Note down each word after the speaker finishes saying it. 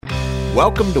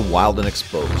Welcome to Wild and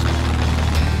Exposed,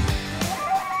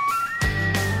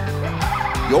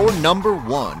 your number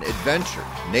one adventure,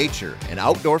 nature, and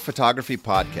outdoor photography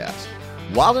podcast.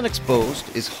 Wild and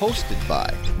Exposed is hosted by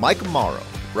Mike Amaro,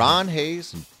 Ron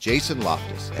Hayes, Jason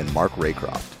Loftus, and Mark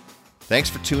Raycroft. Thanks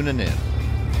for tuning in.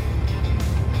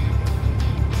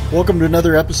 Welcome to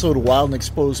another episode of Wild and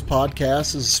Exposed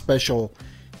podcast. This is a special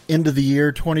end of the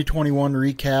year 2021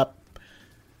 recap.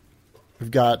 We've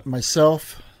got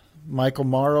myself, Michael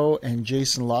Morrow, and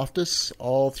Jason Loftus,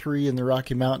 all three in the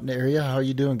Rocky Mountain area. How are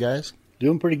you doing, guys?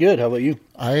 Doing pretty good. How about you?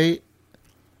 I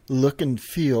look and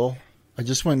feel. I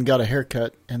just went and got a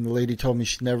haircut, and the lady told me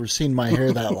she'd never seen my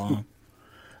hair that long.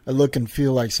 I look and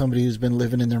feel like somebody who's been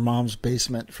living in their mom's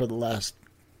basement for the last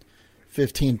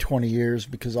 15, 20 years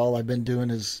because all I've been doing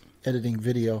is editing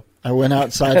video. I went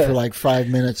outside for like 5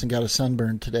 minutes and got a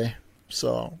sunburn today.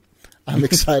 So I'm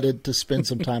excited to spend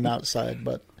some time outside,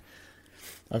 but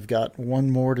I've got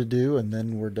one more to do and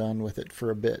then we're done with it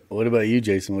for a bit. What about you,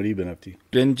 Jason? What have you been up to?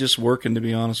 Been just working, to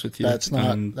be honest with you. That's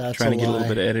trying to get a little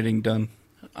bit of editing done.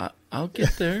 I'll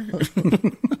get there.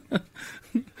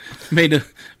 made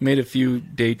a few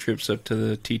day trips up to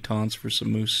the Tetons for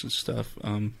some moose and stuff.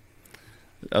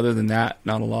 Other than that,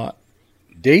 not a lot.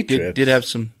 Day trips? Did have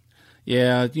some,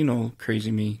 yeah,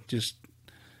 crazy me. Just,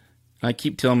 I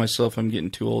keep telling myself I'm getting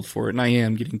too old for it, and I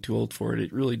am getting too old for it.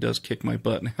 It really does kick my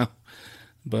butt now.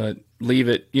 But leave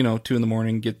it, 2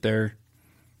 a.m, get there,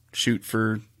 shoot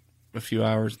for a few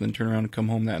hours, then turn around and come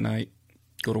home that night,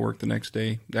 go to work the next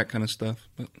day, that kind of stuff.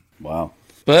 Wow.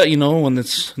 But, when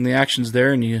the action's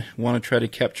there and you want to try to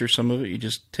capture some of it, you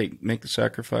just make the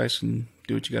sacrifice and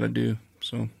do what you got to do.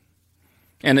 So,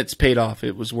 and it's paid off.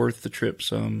 It was worth the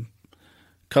trips. One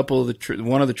of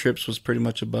the trips was pretty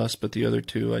much a bust, but the other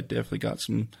two, I definitely got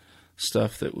some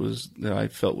stuff that I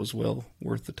felt was well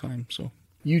worth the time. So.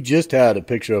 You just had a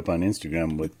picture up on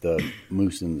Instagram with the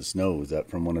moose in the snow. Was that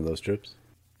from one of those trips?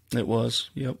 It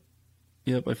was. Yep.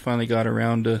 I finally got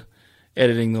around to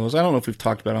editing those. I don't know if we've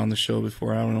talked about it on the show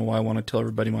before. I don't know why I want to tell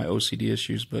everybody my OCD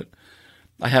issues, but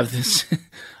I have this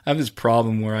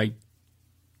problem where I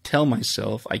tell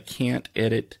myself I can't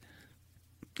edit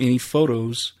any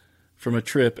photos from a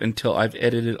trip until I've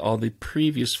edited all the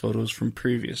previous photos from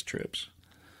previous trips.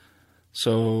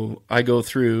 So I go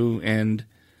through and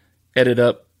edit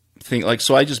up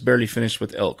so I just barely finished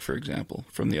with elk, for example,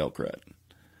 from the elk rut.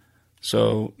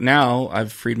 So now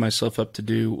I've freed myself up to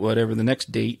do whatever the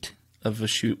next date of a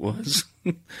shoot was.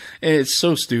 And it's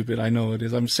so stupid. I know it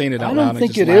is. I'm saying it out loud. I don't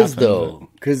think it is, though,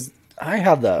 because I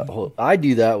have I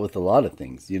do that with a lot of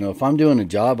things. If I'm doing a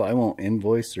job, I won't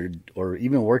invoice or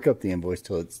even work up the invoice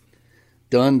till it's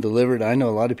done, delivered. I know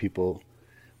a lot of people,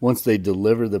 once they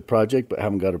deliver the project but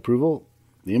haven't got approval,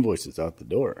 the invoice is out the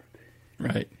door.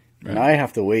 Right. And I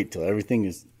have to wait till everything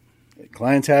is, the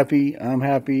client's happy, I'm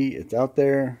happy, it's out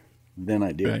there, then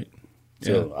I do. Right.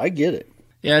 So yeah. I get it.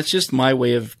 Yeah, it's just my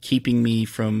way of keeping me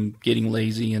from getting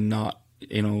lazy and not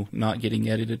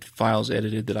getting files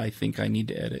edited that I think I need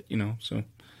to edit, so.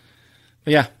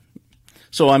 But yeah.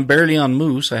 So I'm barely on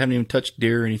moose. I haven't even touched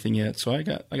deer or anything yet. So I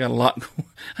got a lot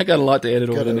to edit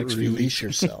over the next few weeks. Release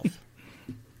yourself.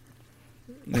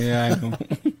 Yeah, I know.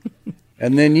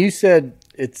 And then you said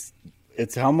it's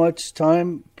how much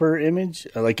time per image?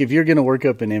 Like if you're going to work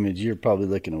up an image, you're probably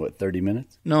looking at 30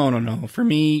 minutes? No. For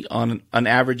me, on an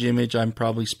average image, I'm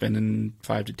probably spending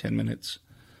 5 to 10 minutes.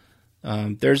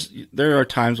 There are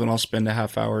times when I'll spend a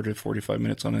half hour to 45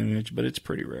 minutes on an image, but it's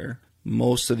pretty rare.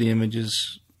 Most of the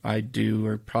images I do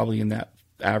are probably in that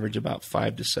average about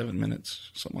 5 to 7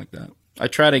 minutes, something like that. I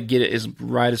try to get it as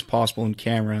right as possible in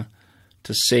camera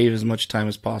to save as much time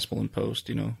as possible in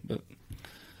post, but...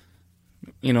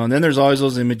 and then there's always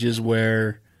those images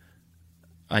where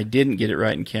I didn't get it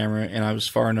right in camera and I was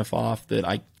far enough off that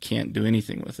I can't do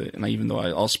anything with it. And even though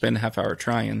I'll spend a half hour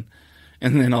trying,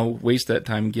 and then I'll waste that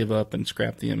time, give up, and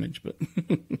scrap the image. But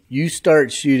you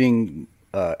start shooting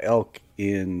elk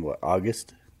in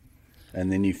August,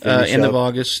 and then you finish end of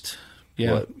August.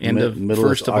 Yeah, middle of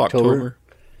 1st of October.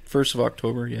 1st of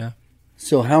October. Yeah.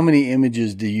 So how many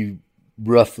images do you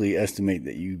roughly estimate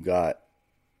that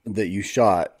you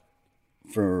shot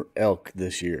for elk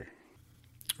this year?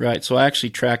 Right. So I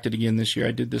actually tracked it again this year.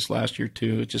 I did this last year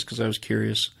too, just because I was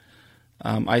curious.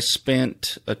 I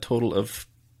spent a total of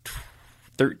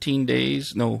 14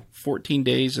 days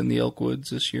in the elk woods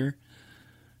this year.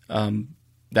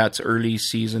 That's early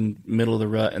season, middle of the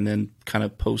rut, and then kind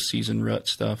of post-season rut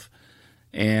stuff.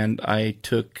 And I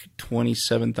took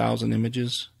 27,000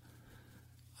 images.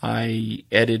 I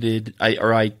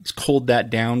culled that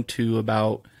down to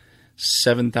about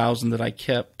 7,000 that I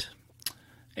kept.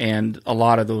 And a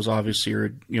lot of those obviously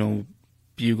are,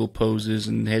 bugle poses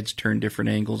and heads turned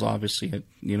different angles, obviously,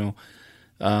 you know.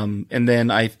 And then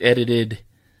I edited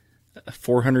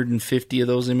 450 of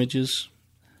those images.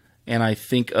 And I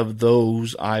think of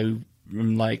those, I'm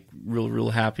like real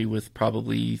happy with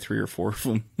probably 3 or 4 of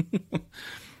them.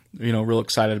 You know, real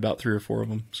excited about 3 or 4 of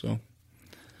them. So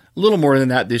a little more than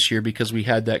that this year because we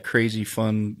had that crazy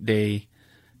fun day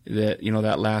that, you know,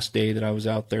 that last day that I was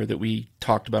out there that we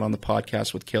talked about on the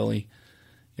podcast with Kelly.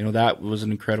 You know, that was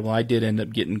an incredible. I did end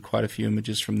up getting quite a few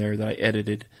images from there that I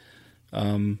edited.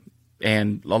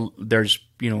 And there's,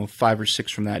 you know, 5 or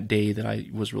 6 from that day that I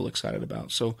was real excited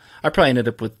about. So I probably ended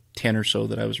up with 10 or so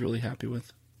that I was really happy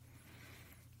with.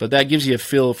 But that gives you a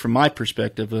feel from my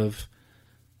perspective of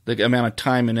the amount of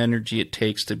time and energy it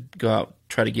takes to go out,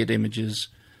 try to get images,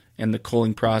 and the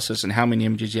culling process, and how many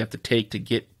images you have to take to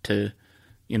get to,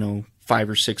 you know,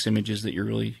 5 or 6 images that you're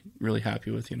really, really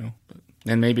happy with, you know.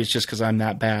 And maybe it's just because I'm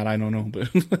that bad. I don't know, but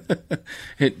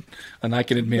and I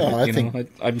can admit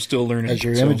I'm still learning. As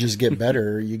your images get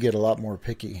better, you get a lot more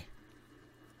picky,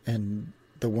 and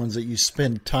the ones that you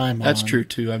spend time on. That's true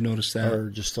too. I've noticed that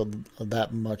are just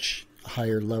that much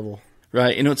higher level.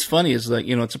 Right. And what's funny is like,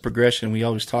 you know, it's a progression. We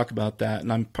always talk about that,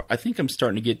 and I think I'm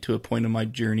starting to get to a point in my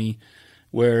journey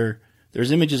where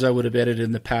there's images I would have edited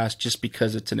in the past just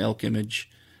because it's an elk image,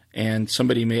 and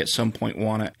somebody may at some point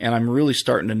want it, and I'm really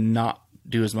starting to not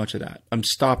do as much of that. I'm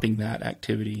stopping that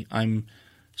activity. I'm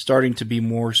starting to be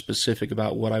more specific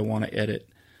about what I want to edit.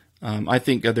 I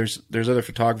think there's other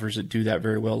photographers that do that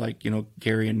very well, like, you know,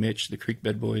 Gary and Mitch, the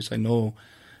Creekbed Boys. I know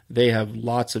they have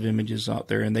lots of images out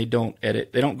there, and they don't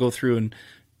edit. They don't go through and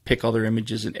pick all their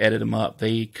images and edit them up.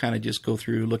 They kind of just go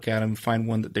through, look at them, find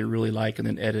one that they really like, and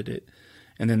then edit it.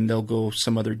 And then they'll go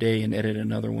some other day and edit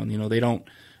another one. You know, they don't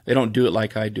do it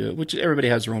like I do it, which everybody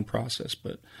has their own process.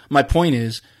 But my point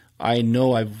is, I don't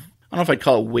know if I'd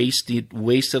call it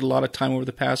wasted a lot of time over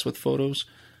the past with photos,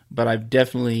 but I've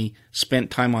definitely spent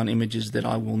time on images that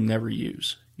I will never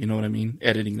use. You know what I mean?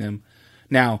 Editing them.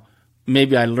 Now,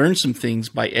 maybe I learned some things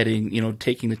by editing, you know,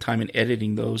 taking the time and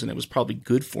editing those, and it was probably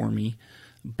good for me,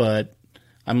 but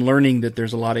I'm learning that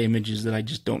there's a lot of images that I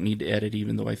just don't need to edit,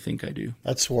 even though I think I do.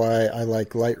 That's why I like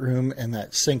Lightroom and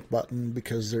that sync button,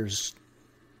 because there's,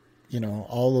 you know,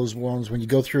 all those ones when you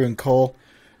go through and cull,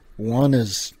 one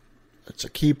is, it's a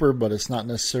keeper, but it's not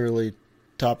necessarily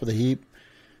top of the heap.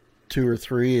 2 or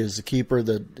 3 is a keeper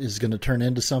that is going to turn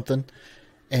into something.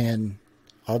 And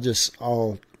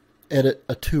I'll edit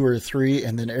a 2 or 3,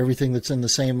 and then everything that's in the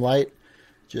same light,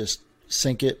 just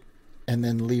sync it and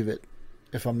then leave it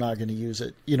if I'm not going to use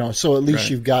it. You know, so at least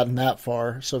you've gotten that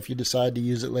far. So if you decide to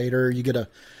use it later, you get a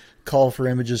call for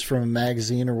images from a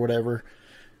magazine or whatever,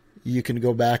 you can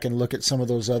go back and look at some of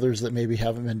those others that maybe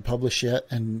haven't been published yet,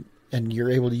 and you're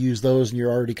able to use those, and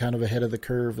you're already kind of ahead of the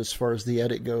curve as far as the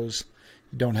edit goes.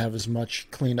 You don't have as much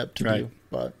cleanup to do.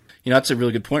 But you know, that's a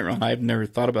really good point, Ron. I've never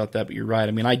thought about that, but you're right.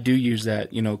 I mean, I do use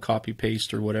that, you know, copy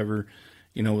paste or whatever,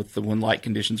 you know, with the when light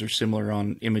conditions are similar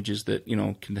on images that, you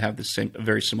know, can have the same, a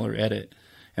very similar edit,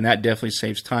 and that definitely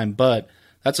saves time. But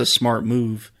that's a smart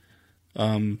move.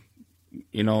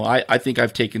 You know, I think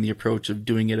I've taken the approach of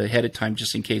doing it ahead of time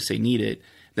just in case they need it.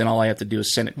 Then all I have to do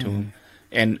is send it to them.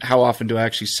 And how often do I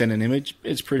actually send an image?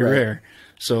 It's pretty rare.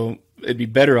 So it'd be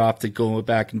better off to go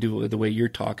back and do it the way you're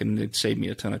talking. It'd save me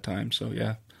a ton of time. So,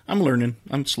 yeah, I'm learning.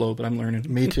 I'm slow, but I'm learning.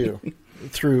 Me too.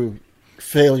 Through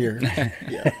failure.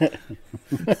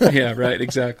 Yeah, right,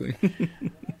 exactly.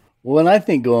 Well, and I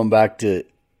think going back to,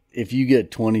 if you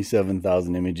get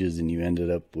 27,000 images and you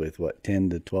ended up with, what, 10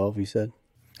 to 12, you said?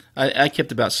 I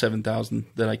kept about 7,000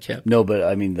 that I kept. No, but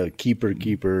I mean the keeper,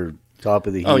 top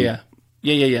of the heap. Oh, yeah.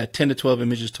 Yeah. 10 to 12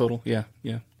 images total. Yeah.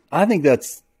 I think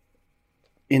that's,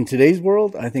 in today's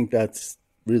world, I think that's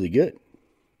really good.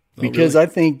 Because really? I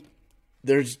think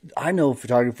I know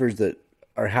photographers that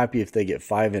are happy if they get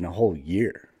 5 in a whole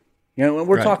year. You know,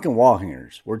 we're talking wall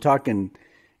hangers. We're talking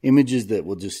images that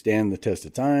will just stand the test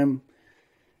of time.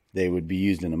 They would be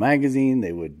used in a magazine.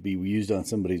 They would be used on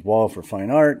somebody's wall for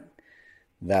fine art.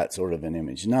 That sort of an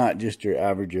image. Not just your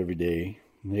average everyday,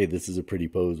 hey, this is a pretty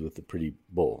pose with a pretty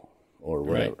bull or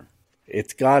whatever. Right.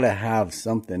 It's got to have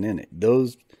something in it.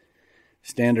 Those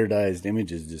standardized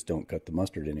images just don't cut the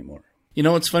mustard anymore. You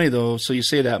know, it's funny, though. So you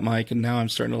say that, Mike, and now I'm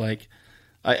starting to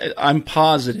I'm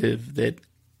positive that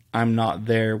I'm not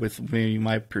there with maybe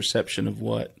my perception of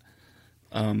what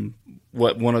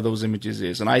one of those images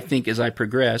is. And I think as I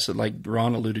progress, like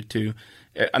Ron alluded to,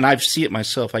 and I see it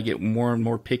myself, I get more and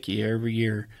more picky every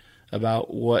year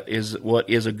about what is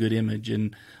a good image.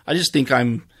 And I just think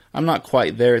I'm not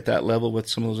quite there at that level with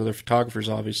some of those other photographers,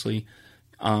 obviously.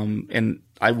 And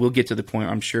I will get to the point,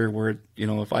 I'm sure, where, you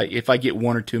know, if I get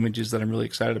one or two images that I'm really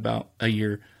excited about a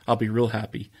year, I'll be real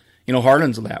happy. You know,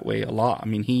 Harlan's that way a lot. I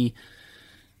mean,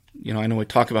 you know, I know we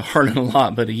talk about Harlan a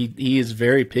lot, but he is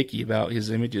very picky about his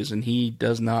images, and he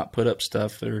does not put up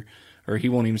stuff or he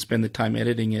won't even spend the time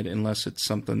editing it unless it's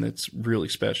something that's really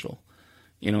special,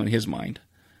 you know, in his mind.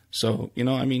 So, you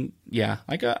know, I mean, yeah,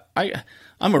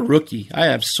 I'm a rookie. I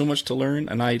have so much to learn,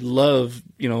 and I love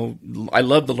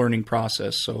the learning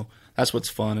process. So that's what's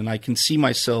fun. And I can see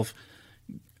myself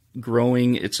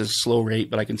growing. It's a slow rate,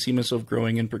 but I can see myself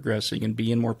growing and progressing and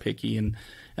being more picky. And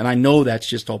I know that's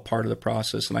just all part of the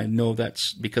process. And I know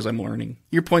that's because I'm learning.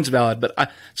 Your point's valid,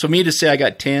 but so me to say I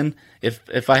got 10,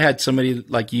 if I had somebody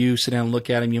like you sit down and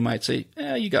look at him, you might say,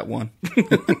 you got one.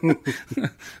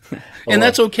 And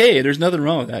that's okay. There's nothing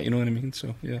wrong with that. You know what I mean?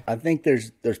 So, yeah. I think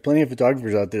there's plenty of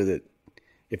photographers out there that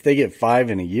if they get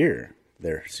 5 in a year,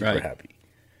 they're super happy.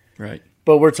 Right.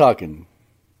 But we're talking,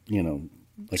 you know,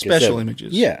 like special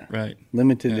images. Yeah. Right.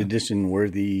 Limited edition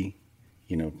worthy,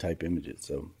 you know, type images.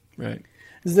 So, right.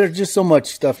 There's just so much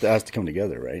stuff that has to come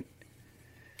together, right?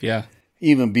 Yeah.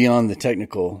 Even beyond the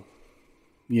technical,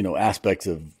 you know, aspects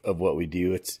of what we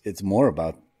do, it's more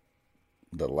about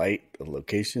the light, the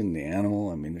location, the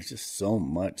animal. I mean, there's just so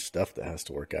much stuff that has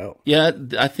to work out. Yeah,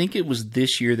 I think it was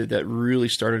this year that really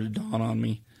started to dawn on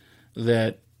me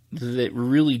that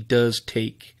really does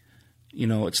take, you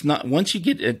know, it's not, once you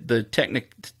get the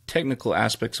technical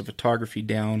aspects of photography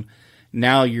down,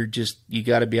 now you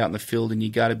got to be out in the field, and you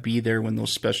got to be there when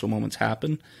those special moments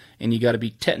happen, and you got to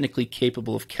be technically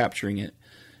capable of capturing it.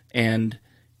 And,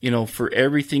 you know, for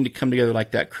everything to come together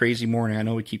like that crazy morning, I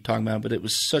know we keep talking about it, but it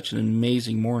was such an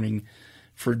amazing morning.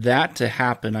 For that to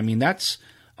happen, I mean,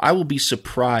 I will be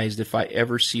surprised if I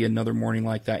ever see another morning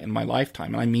like that in my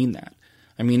lifetime. And I mean that.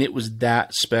 I mean, it was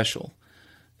that special.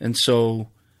 And so,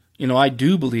 you know, I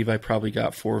do believe I probably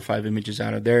got 4 or 5 images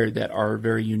out of there that are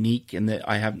very unique and that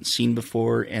I haven't seen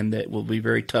before and that will be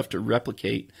very tough to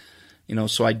replicate, you know,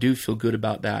 so I do feel good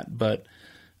about that. But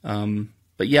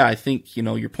yeah, I think, you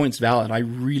know, your point's valid. I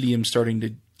really am starting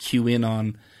to cue in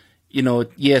on, you know,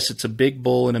 yes, it's a big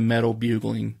bull and a meadow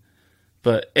bugling,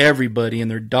 but everybody and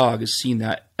their dog has seen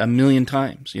that a million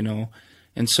times, you know.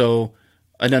 And so,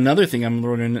 and another thing I'm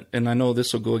learning, and I know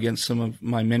this will go against some of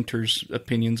my mentors'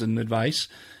 opinions and advice,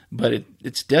 but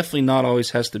it's definitely not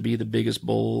always has to be the biggest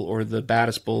bull or the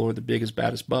baddest bull or the biggest,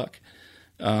 baddest buck.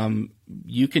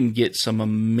 You can get some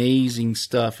amazing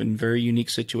stuff in very unique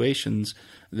situations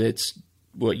that's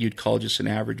what you'd call just an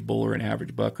average bull or an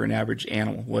average buck or an average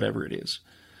animal, whatever it is.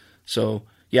 So,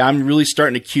 yeah, I'm really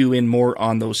starting to cue in more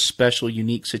on those special,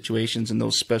 unique situations and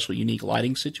those special, unique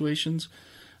lighting situations.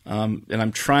 And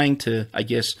I'm trying to, I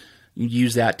guess,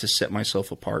 use that to set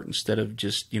myself apart instead of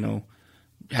just, you know,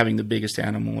 having the biggest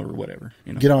animal or whatever.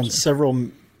 You know, get on several.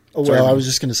 Well, I was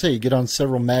just going to say, you get on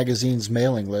several magazines'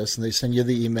 mailing lists, and they send you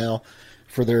the email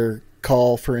for their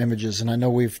call for images. And I know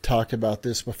we've talked about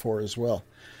this before as well.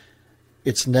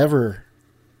 It's never,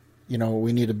 you know,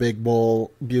 we need a big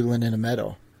bull bugling in a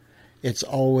meadow. It's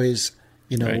always,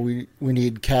 you know, we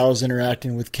need cows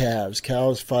interacting with calves,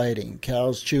 cows fighting,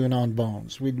 cows chewing on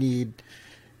bones. We need,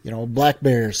 you know, black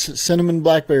bears, cinnamon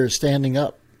black bears standing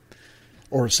up,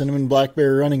 or cinnamon black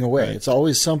bear running away. Right. It's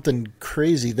always something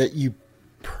crazy that you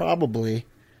probably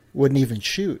wouldn't even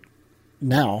shoot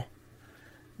now,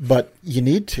 but you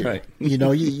need to. Right. You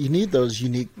know, you need those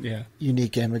unique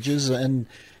images, and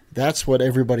that's what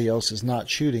everybody else is not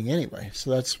shooting anyway. So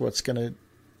that's what's going to,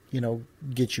 you know,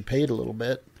 get you paid a little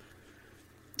bit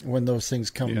when those things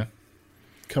come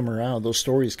around, those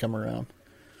stories come around.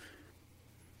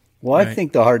 Well, I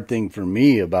think the hard thing for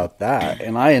me about that,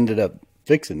 and I ended up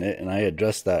fixing it, and I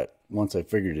addressed that once I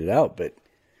figured it out, but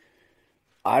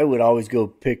I would always go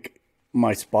pick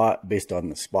my spot based on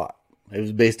the spot. It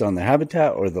was based on the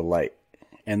habitat or the light.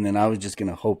 And then I was just going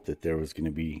to hope that there was going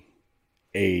to be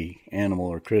a animal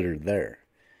or critter there.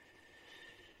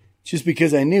 Just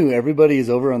because I knew everybody is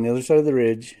over on the other side of the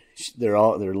ridge. They're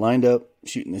lined up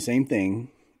shooting the same thing.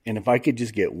 And if I could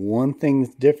just get one thing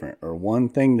that's different, or one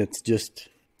thing that's just,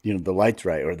 you know, the light's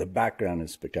right, or the background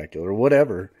is spectacular, or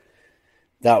whatever,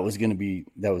 that was going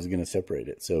to separate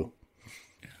it. So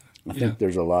I think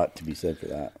there's a lot to be said for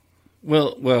that.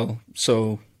 Well,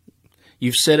 so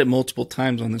you've said it multiple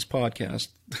times on this podcast.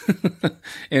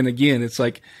 And again, it's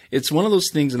like, it's one of those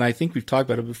things, and I think we've talked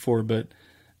about it before,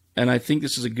 and I think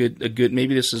this is a good,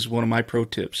 maybe this is one of my pro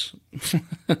tips.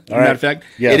 Matter of fact,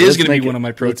 it is going to be one of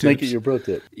my pro tips. Let's make it your pro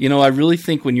tip. You know, I really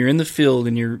think when you're in the field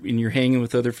and you're hanging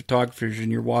with other photographers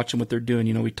and you're watching what they're doing,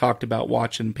 you know, we talked about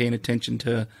watching, paying attention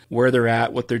to where they're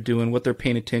at, what they're doing, what they're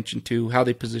paying attention to, how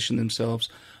they position themselves,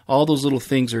 All those little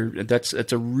things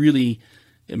it's a really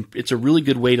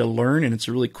good way to learn, and it's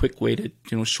a really quick way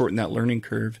to shorten that learning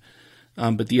curve.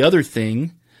 But the other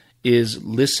thing is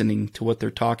listening to what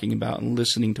they're talking about and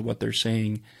listening to what they're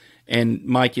saying. And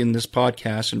Mike, in this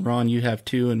podcast, and Ron, you have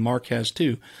too, and Mark has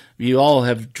too. You all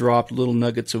have dropped little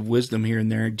nuggets of wisdom here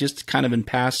and there, just kind of in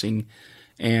passing,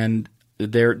 and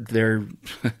they're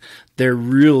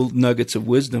real nuggets of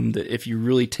wisdom that if you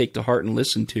really take to heart and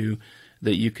listen to,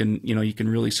 that you can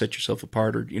really set yourself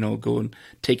apart, or go and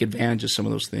take advantage of some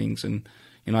of those things. And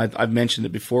I've mentioned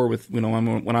it before with when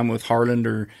I'm with Harland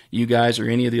or you guys or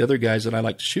any of the other guys that I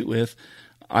like to shoot with,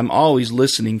 I'm always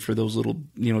listening for those little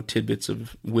tidbits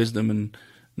of wisdom and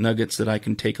nuggets that I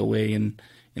can take away. And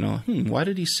why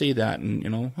did he say that?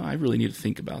 And I really need to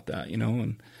think about that.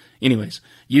 And anyways,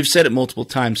 you've said it multiple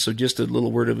times, so just a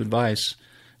little word of advice: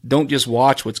 don't just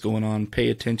watch what's going on, pay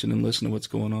attention and listen to what's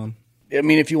going on. I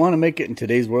mean, if you want to make it in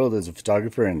today's world as a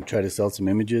photographer and try to sell some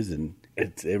images, and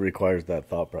it requires that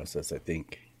thought process, I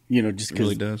think. Just 'cause, it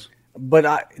really does.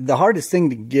 But the hardest thing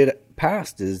to get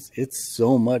past is it's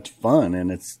so much fun,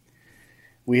 and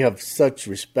we have such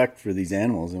respect for these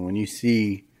animals. And when you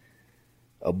see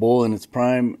a bull in its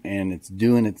prime and it's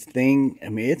doing its thing, I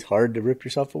mean, it's hard to rip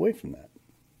yourself away from that.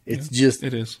 It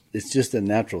is. It's just a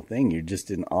natural thing. You're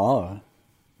just in awe.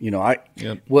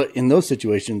 What in those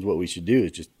situations, what we should do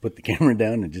is just put the camera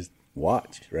down and just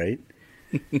watch, right?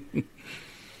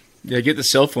 Yeah, get the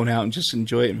cell phone out and just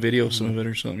enjoy it and video some of it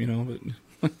or something,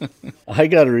 But I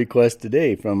got a request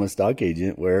today from a stock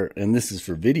agent and this is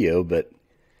for video, but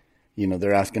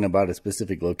they're asking about a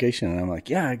specific location, and I'm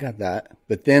like, yeah, I got that.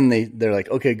 But then they're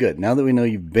like, okay, good. Now that we know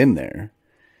you've been there,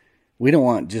 we don't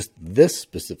want just this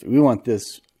specific. We want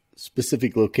this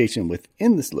specific location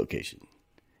within this location.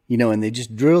 And they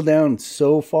just drill down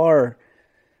so far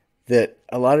that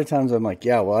a lot of times I'm like,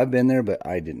 yeah, well, I've been there, but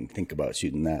I didn't think about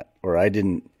shooting that, or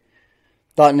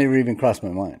thought never even crossed my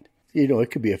mind.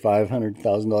 It could be a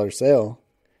 $500,000 sale,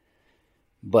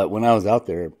 but when I was out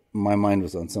there, my mind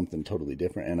was on something totally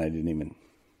different, and I didn't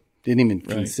even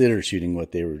consider shooting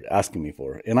what they were asking me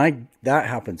for. And that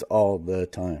happens all the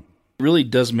time. It really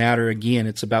does matter. Again,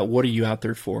 it's about what are you out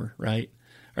there for, right?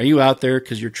 Are you out there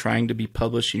because you're trying to be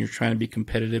published and you're trying to be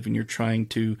competitive and you're trying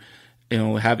to,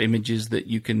 have images that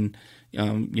you can,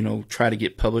 try to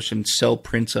get published and sell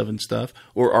prints of and stuff?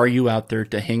 Or are you out there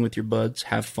to hang with your buds,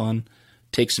 have fun,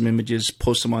 take some images,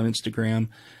 post them on Instagram?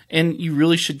 And you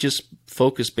really should just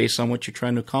focus based on what you're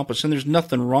trying to accomplish. And there's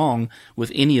nothing wrong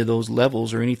with any of those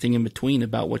levels or anything in between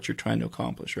about what you're trying to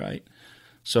accomplish, right?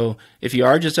 So if you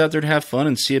are just out there to have fun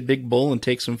and see a big bull and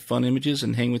take some fun images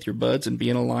and hang with your buds and be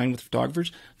in a line with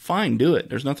photographers, fine, do it.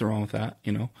 There's nothing wrong with that,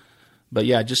 But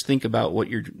yeah, just think about what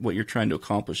you're trying to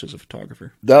accomplish as a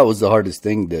photographer. That was the hardest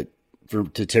thing to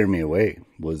tear me away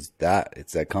was that.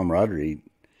 It's that camaraderie.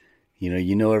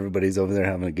 Everybody's over there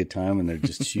having a good time and they're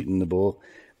just shooting the bull.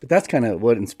 But that's kind of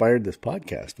what inspired this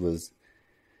podcast was,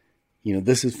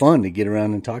 this is fun to get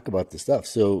around and talk about this stuff.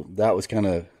 So that was kind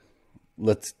of,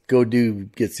 let's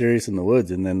get serious in the woods,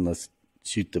 and then let's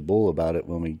shoot the bull about it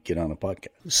when we get on a podcast.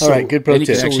 So, all right, good pro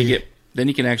tip. Then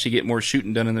you can actually get more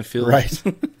shooting done in the field. Right.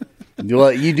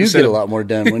 Well, you do get a lot more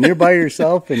done when you're by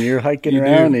yourself and you're hiking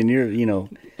around and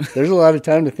there's a lot of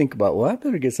time to think about, well, I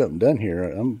better get something done here.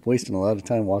 I'm wasting a lot of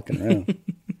time walking around.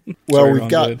 Well, we've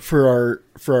got for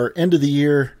our end of the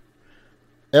year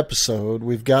episode,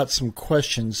 we've got some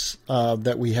questions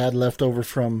that we had left over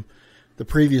from the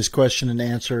previous question and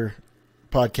answer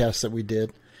podcast that we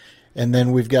did. And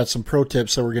then we've got some pro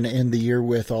tips that we're going to end the year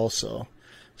with also.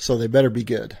 So they better be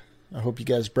good. I hope you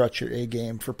guys brought your A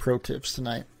game for pro tips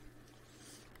tonight.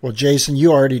 Well, Jason,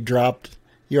 you already dropped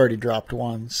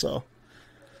one, so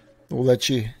we'll let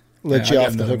you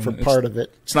off the hook for part of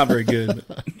it. It's not very good.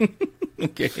 But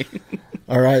okay.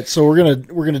 All right, so we're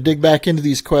gonna dig back into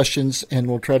these questions, and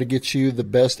we'll try to get you the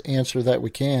best answer that we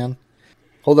can.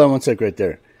 Hold on one sec right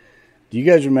there. Do you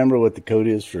guys remember what the code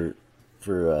is for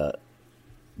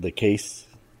the case?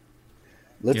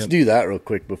 Let's do that real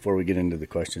quick before we get into the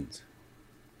questions.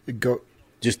 Go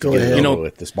get it over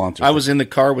with the sponsor. I was in the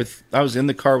car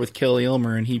with Kelly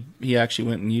Ilmer, and he actually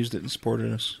went and used it and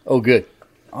supported us. Oh, good,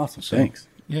 awesome, thanks.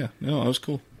 Yeah, no, that was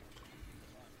cool.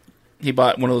 He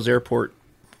bought one of those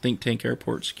think tank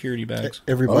airport security bags.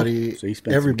 Everybody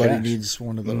needs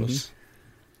one of those.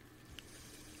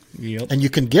 Mm-hmm. Yep. And you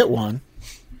can get one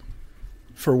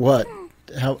for what?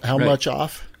 How much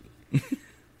off?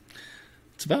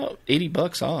 It's about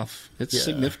 $80 off. It's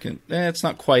significant. It's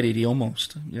not quite 80,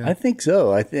 almost. Yeah, I think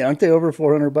so. Aren't they over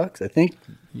 $400? I think.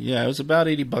 Yeah, it was about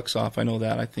 $80 off. I know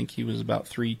that. I think he was about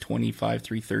 $325,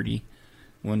 $330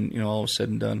 when all is said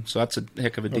and done. So that's a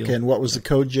heck of a deal. Okay, and what was the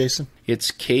code, Jason?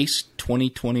 It's Case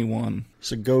 2021.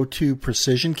 So go to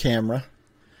Precision Camera,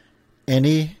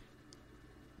 any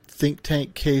think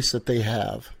tank case that they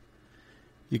have.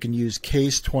 You can use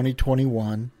Case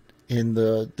 2021 in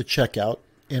the checkout.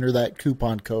 Enter that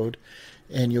coupon code,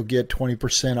 and you'll get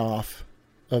 20% off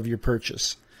of your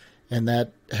purchase. And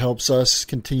that helps us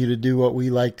continue to do what we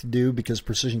like to do, because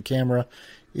Precision Camera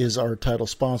is our title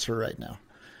sponsor right now.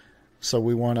 So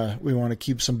we want to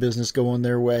keep some business going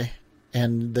their way,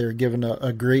 and they're giving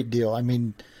a great deal. I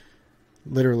mean,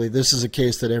 literally, this is a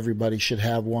case that everybody should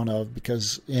have one of,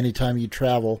 because anytime you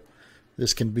travel,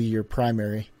 this can be your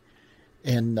primary,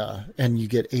 and you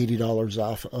get $80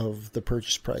 off of the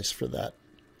purchase price for that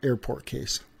airport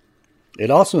case. It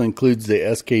also includes the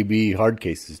SKB hard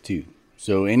cases too.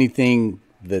 So anything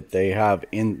that they have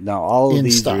now all of In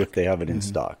these stock. are if they have it in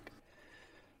stock.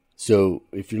 So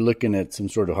if you're looking at some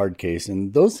sort of hard case,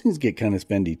 and those things get kind of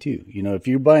spendy too. If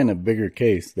you're buying a bigger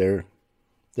case, they're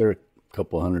a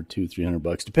couple $100, $200,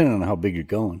 $300, depending on how big you're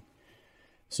going.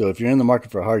 So if you're in the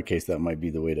market for a hard case, that might be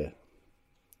the way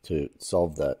to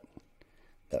solve that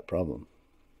problem.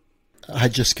 I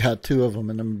just got 2 of them,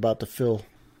 and I'm about to fill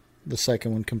the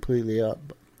second one completely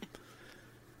up.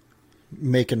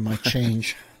 Making my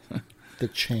change. The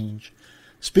change.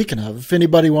 Speaking of, if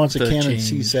anybody wants a The Canon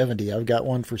change. C70, I've got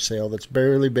one for sale that's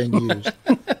barely been used.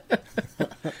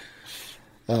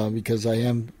 Because I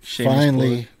am Shameless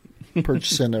finally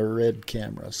purchasing a red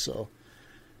camera, so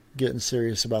getting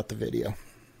serious about the video.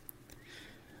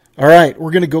 All right,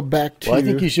 we're going to go back to... Well, I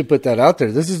think you should put that out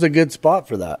there. This is a good spot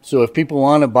for that. So if people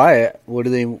want to buy it,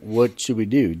 what should we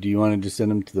do? Do you want to just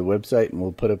send them to the website and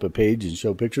we'll put up a page and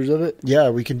show pictures of it? Yeah,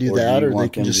 we can do Or do that, you or they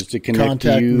want can them just just to connect to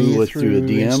contact you me through a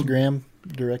DM? Instagram,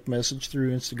 direct message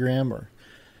through Instagram, or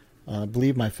I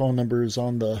believe my phone number is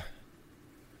on the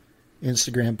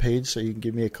Instagram page, so you can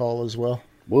give me a call as well.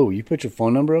 Whoa, you put your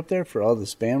phone number up there for all the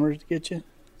spammers to get you?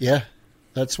 Yeah,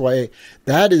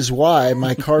 that is why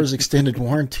my car's extended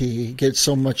warranty gets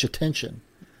so much attention.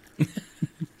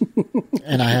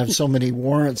 And I have so many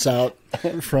warrants out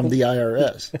from the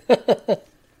IRS.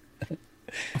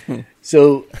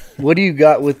 So what do you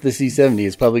got with the C70?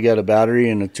 It's probably got a battery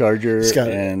and a charger got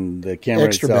and the camera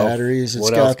Extra itself. batteries. It's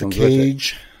What else got the comes with it?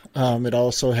 cage. It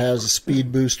also has a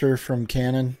speed booster from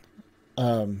Canon,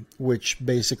 which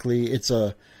basically it's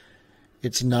a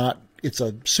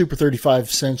Super 35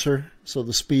 sensor. So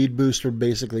the speed booster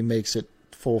basically makes it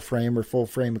full frame or full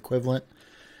frame equivalent,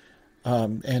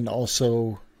 and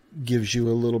also gives you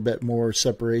a little bit more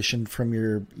separation from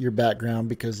your background,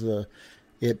 because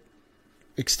it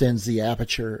extends the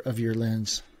aperture of your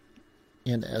lens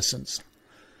in essence.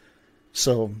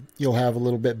 So you'll have a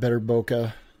little bit better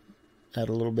bokeh at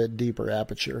a little bit deeper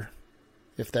aperture,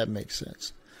 if that makes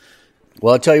sense.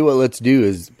 Well, I'll tell you what let's do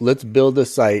is let's build a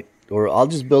site, or I'll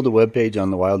just build a web page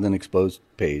on the Wild and Exposed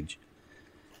page.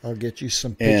 I'll get you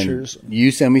some pictures. And you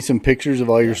send me some pictures of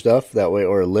all your stuff that way,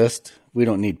 or a list. We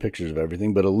don't need pictures of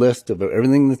everything, but a list of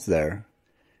everything that's there.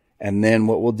 And then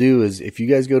what we'll do is if you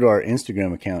guys go to our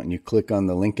Instagram account and you click on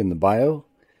the link in the bio,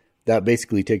 that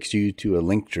basically takes you to a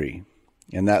link tree.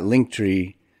 And that link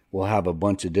tree will have a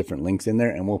bunch of different links in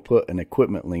there, and we'll put an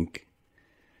equipment link.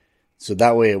 So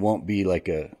that way it won't be like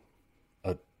a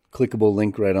clickable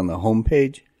link right on the home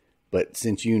page. But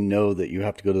since you know that you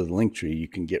have to go to the link tree, you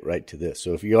can get right to this.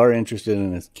 So if you are interested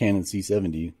in a Canon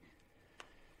C70,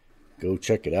 go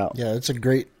check it out. Yeah, it's a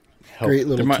great Help.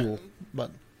 little There tool.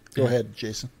 But go ahead,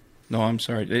 Jason. No, I'm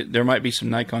sorry. There might be some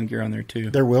Nikon gear on there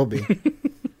too. There will be.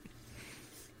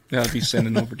 That'll be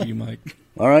sending over to you, Mike.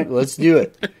 All right, let's do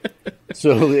it.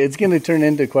 So it's going to turn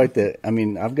into quite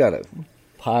I've got a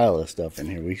pile of stuff in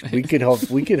here. We could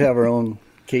have our own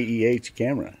KEH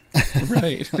camera.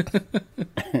 Right.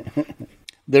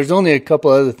 There's only a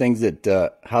couple other things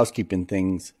that housekeeping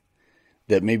things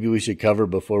that maybe we should cover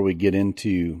before we get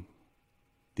into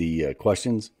the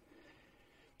questions.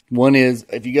 One is,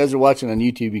 if you guys are watching on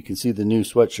YouTube, you can see the new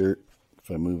sweatshirt.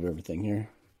 If I move everything here,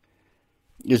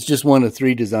 it's just one of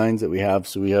 3 designs that we have.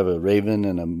 So we have a raven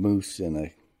and a moose and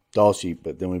a doll sheep,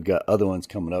 but then we've got other ones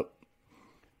coming up.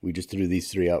 We just threw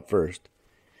these 3 out first.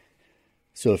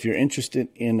 So if you're interested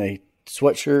in a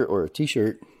sweatshirt or a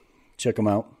t-shirt, check them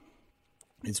out.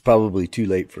 It's probably too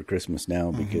late for Christmas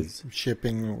now because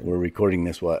Shipping, we're recording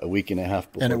this, a week and a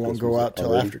half before and it won't Christmas go out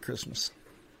till already. after Christmas.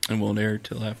 And won't air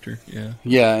till after. Yeah.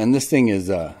 Yeah, and this thing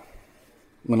is,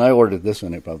 when I ordered this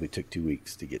one, it probably took 2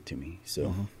 weeks to get to me.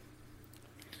 So,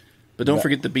 But don't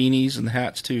forget the beanies and the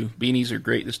hats too. Beanies are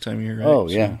great this time of year, right? Oh,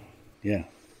 yeah. Yeah.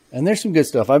 And there's some good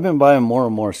stuff. I've been buying more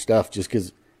and more stuff just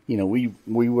because, we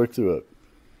work through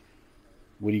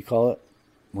what do you call it?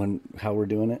 how we're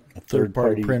doing it. A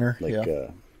Third-party printer,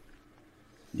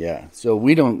 yeah. So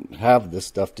we don't have this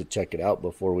stuff to check it out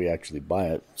before we actually buy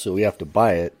it. So we have to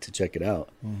buy it to check it out.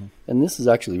 Mm-hmm. And this is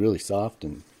actually really soft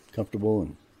and comfortable.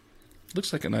 And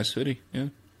looks like a nice hoodie, yeah.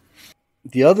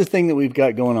 The other thing that we've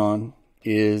got going on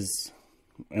is,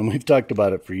 and we've talked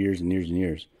about it for years and years and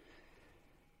years,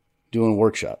 doing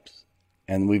workshops.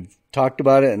 And we've talked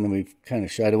about it, and then we've kind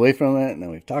of shied away from it, and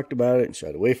then we've talked about it and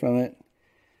shied away from it.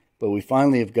 But we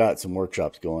finally have got some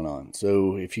workshops going on.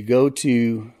 So if you go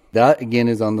to... That, again,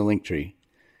 is on the Linktree.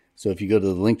 So if you go to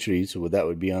the Linktree, so that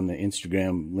would be on the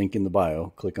Instagram link in the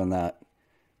bio, click on that,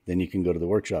 then you can go to the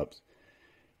workshops.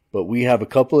 But we have a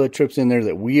couple of trips in there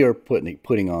that we are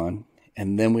putting on,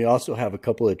 and then we also have a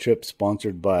couple of trips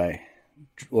sponsored by,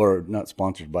 or not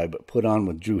sponsored by, but put on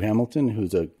with Drew Hamilton,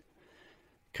 who's a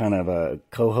kind of a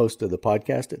co-host of the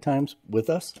podcast at times with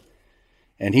us.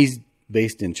 And he's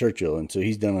based in Churchill, and so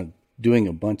he's doing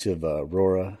a bunch of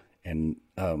Aurora and...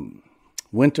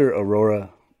 Winter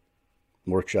Aurora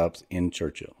workshops in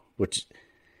Churchill, which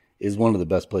is one of the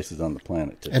best places on the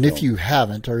planet to And film. if you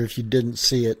haven't, or if you didn't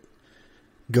see it,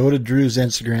 go to Drew's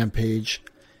Instagram page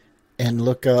and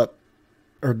look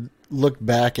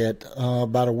back at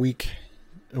about a week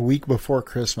before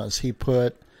Christmas. He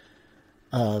put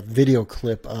a video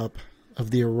clip up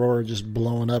of the Aurora just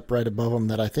blowing up right above him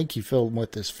that I think he filmed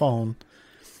with his phone.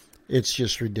 It's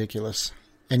just ridiculous.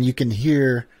 And you can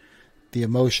hear the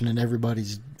emotion in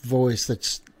everybody's voice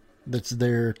that's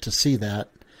there to see that.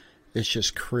 It's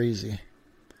just crazy.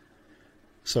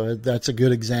 So that's a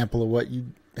good example of what you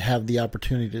have the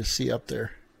opportunity to see up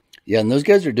there. Yeah, and those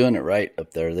guys are doing it right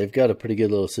up there. They've got a pretty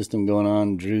good little system going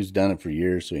on. Drew's done it for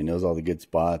years, so he knows all the good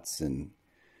spots. And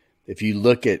if you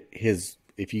look at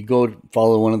if you go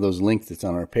follow one of those links that's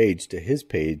on our page to his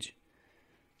page,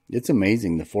 it's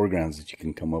amazing the foregrounds that you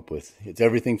can come up with. It's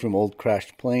everything from old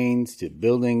crashed planes to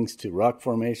buildings to rock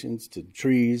formations to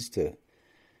trees to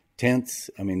tents.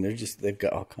 I mean, they've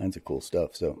got all kinds of cool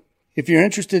stuff. So if you're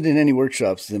interested in any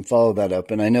workshops, then follow that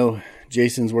up. And I know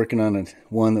Jason's working on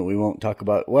one that we won't talk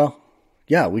about. Well,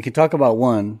 yeah, we can talk about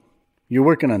one. You're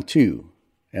working on two.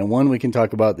 And one we can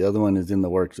talk about. The other one is in the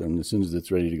works. And as soon as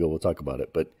it's ready to go, we'll talk about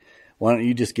it. But why don't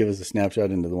you just give us a snapshot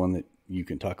into the one that you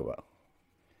can talk about?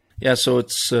 Yeah, so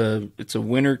it's a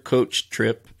winter coach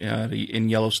trip in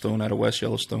Yellowstone, out of West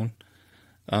Yellowstone.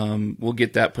 We'll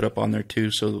get that put up on there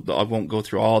too, so I won't go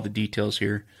through all the details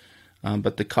here,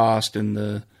 but the cost and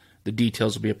the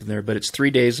details will be up in there. But it's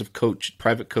 3 days of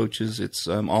private coaches. It's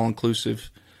all inclusive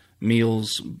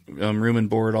meals, room and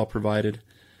board all provided,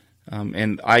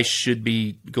 and I should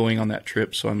be going on that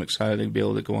trip, so I'm excited to be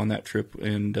able to go on that trip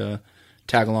and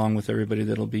tag along with everybody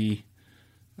that'll be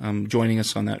joining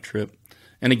us on that trip.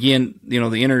 And again,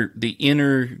 the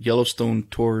inner Yellowstone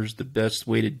tours, the best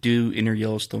way to do inner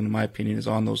Yellowstone, in my opinion, is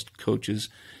on those coaches.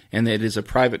 And it is a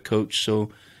private coach, so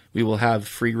we will have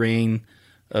free reign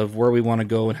of where we want to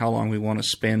go and how long we want to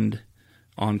spend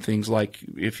on things. Like,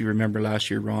 if you remember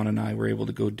last year, Ron and I were able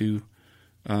to go do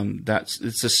it's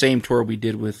the same tour we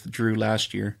did with Drew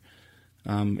last year.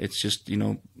 It's just,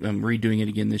 I'm redoing it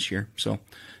again this year. So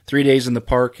 3 days in the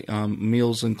park,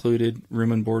 meals included,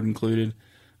 room and board included.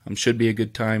 Should be a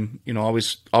good time.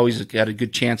 Always got a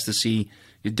good chance to see.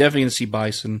 You're definitely going to see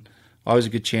bison. Always a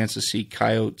good chance to see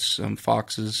coyotes,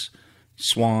 foxes,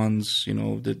 swans.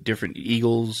 The different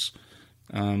eagles.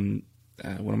 What am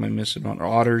I missing on?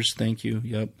 Otters. Thank you.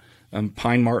 Yep.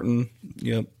 Pine marten.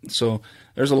 Yep. So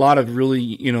there's a lot of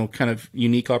really kind of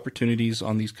unique opportunities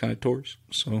on these kind of tours.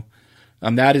 So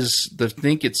that is I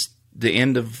think it's the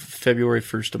end of February,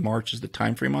 1st of March is the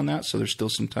time frame on that. So there's still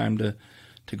some time to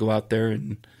go out there,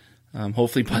 and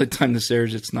hopefully by the time this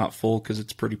airs, it's not full because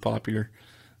it's pretty popular.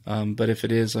 But if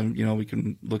it is, we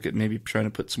can look at maybe trying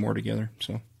to put some more together.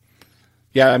 So,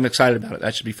 yeah, I'm excited about it.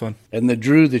 That should be fun. And the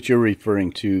Drew that you're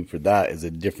referring to for that is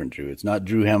a different Drew. It's not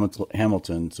Drew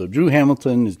Hamilton. So Drew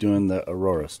Hamilton is doing the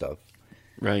Aurora stuff.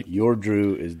 Right. Your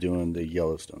Drew is doing the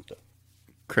Yellowstone stuff.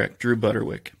 Correct. Drew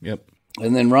Butterwick. Yep.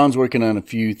 And then Ron's working on a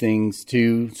few things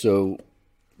too. So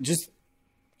just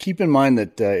keep in mind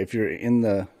that if you're in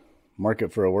the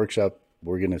market for a workshop,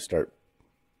 we're going to start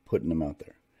putting them out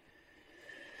there.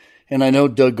 And I know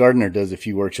Doug Gardner does a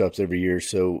few workshops every year,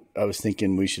 so I was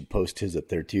thinking we should post his up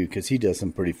there too, because he does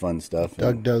some pretty fun stuff.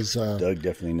 Doug does. Doug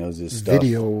definitely knows his stuff.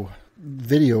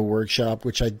 Video workshop,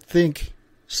 which I think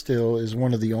still is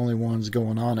one of the only ones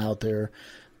going on out there.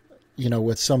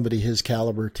 With somebody his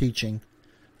caliber teaching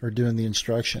or doing the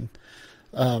instruction.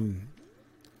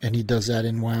 And he does that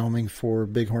in Wyoming for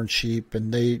bighorn sheep,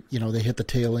 and they hit the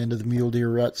tail end of the mule deer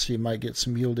rut, so you might get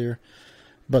some mule deer.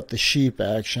 But the sheep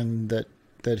action that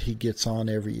that he gets on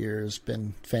every year has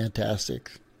been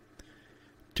fantastic.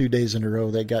 2 days in a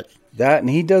row they got that, and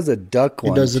he does a duck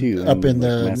one he does too, it up in like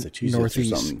the Massachusetts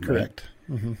northeast, or something, correct?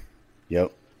 Right? Mm-hmm.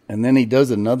 Yep. And then he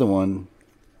does another one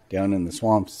down in the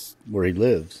swamps where he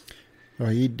lives. Well,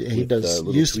 he With, does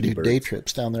little used to Tweety do day birds.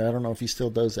 trips down there. I don't know if he still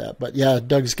does that, but yeah,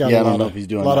 Doug's got Yeah, I a don't lot know of if he's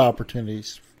doing of that.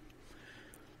 opportunities.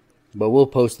 But we'll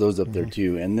post those up there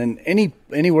too. And then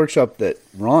any workshop that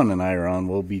Ron and I are on,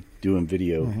 we'll be doing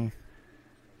video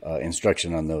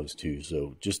instruction on those too.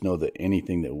 So just know that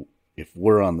anything that if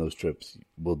we're on those trips,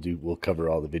 we'll cover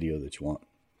all the video that you want.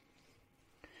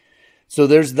 So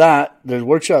there's that. There's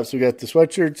workshops. We got the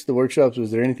sweatshirts, the workshops.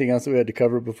 Was there anything else that we had to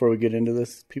cover before we get into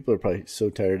this? People are probably so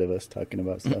tired of us talking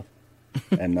about stuff.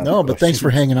 And not No, but thanks for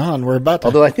hanging on. We're about to.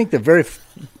 Although I think the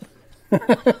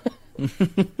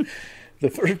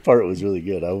first part was really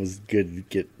good. I was good to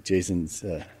get Jason's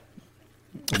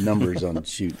numbers on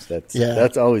shoots.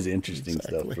 That's always interesting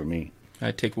stuff for me.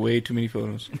 I take way too many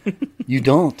photos. You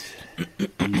don't.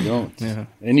 You don't. Yeah.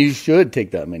 And you should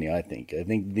take that many, I think. I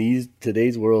think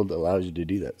today's world allows you to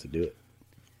do that, so do it.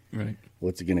 Right.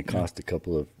 What's it going to cost? A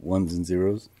couple of ones and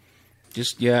zeros?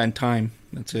 Just, and time.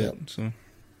 That's it. Yep. So,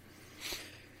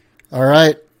 All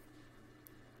right.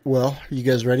 Well, are you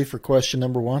guys ready for question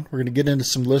number 1? We're going to get into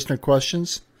some listener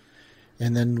questions,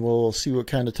 and then we'll see what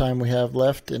kind of time we have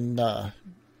left and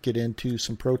get into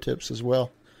some pro tips as well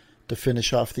to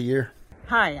finish off the year.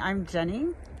 Hi, I'm Jenny.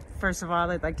 First of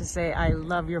all, I'd like to say I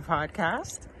love your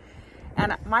podcast.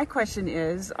 And my question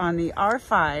is, on the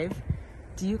R5,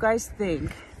 do you guys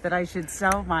think that I should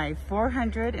sell my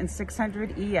 400 and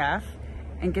 600 EF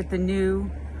and get the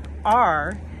new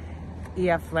R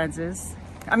EF lenses?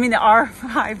 I mean the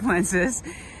R5 lenses.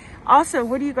 Also,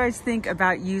 what do you guys think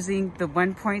about using the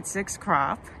 1.6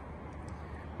 crop?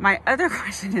 My other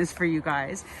question is for you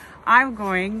guys.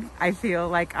 I feel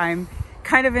like I'm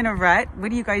kind of in a rut.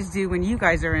 What do you guys do when you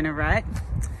guys are in a rut?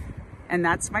 And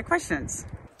that's my questions.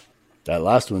 That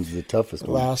last one's the toughest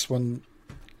one.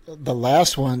 The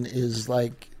last one is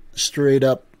like straight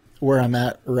up where I'm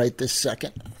at right this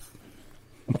second.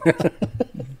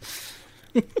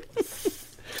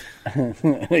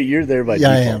 You're there by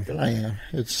Yeah, default. Though. I am.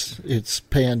 It's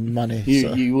paying money.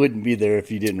 You wouldn't be there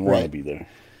if you didn't want to Right. be there.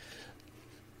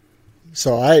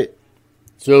 So I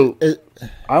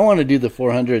want to do the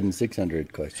 400 and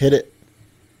 600 question. hit it.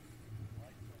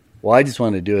 Well, I just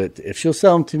want to do it. If she'll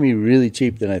sell them to me really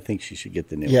cheap, then I think she should get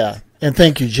the new Yeah. ones. And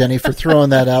thank you, Jenny, for throwing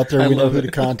that out there. I We know love who it.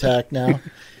 to contact now.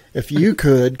 If you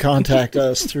could contact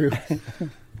us through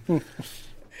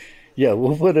Yeah,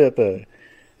 we'll put up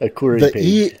a query the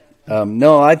page.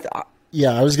 No,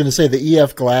 Yeah, I was going to say the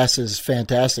EF glass is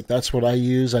fantastic. That's what I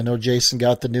use. I know Jason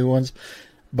got the new ones,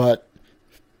 but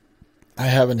I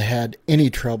haven't had any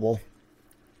trouble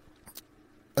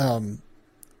using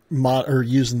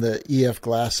the EF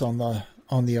glass on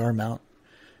the R mount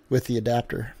with the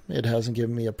adapter. It hasn't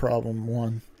given me a problem.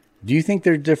 One. do you think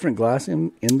there's different glass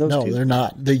in those No, two? they're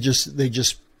not. They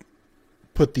just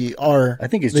put the R. I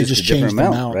think it's they just a changed different the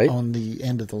mount, mount right? on the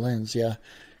end of the lens. Yeah,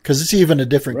 because it's even a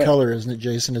different Right. color, isn't it,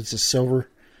 Jason? It's a silver.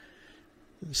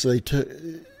 So they took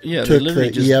yeah, they took literally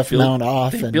the just EF built, mount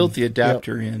off. They and built the yep.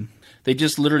 adapter in. They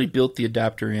just literally built the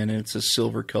adapter in, and it's a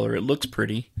silver color. It looks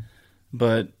pretty,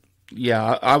 but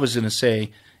yeah, I was going to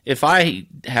say, if I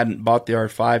hadn't bought the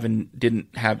R5 and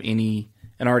didn't have any,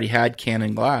 and already had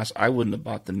Canon glass, I wouldn't have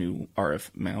bought the new RF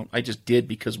mount. I just did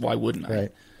because why wouldn't I?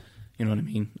 Right. You know what I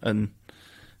mean? And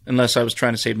unless I was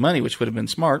trying to save money, which would have been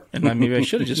smart, and maybe I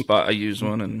should have just bought a used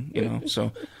one. And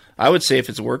so I would say if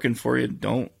it's working for you,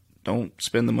 don't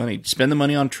spend the money. Spend the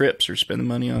money on trips or spend the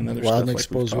money on other Wild stuff and like we've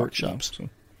Exposed talked workshops. about,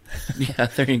 so. Yeah,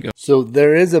 there you go. So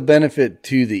there is a benefit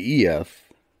to the EF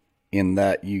in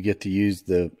that you get to use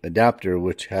the adapter,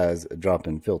 which has a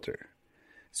drop-in filter.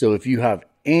 So if you have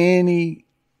any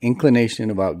inclination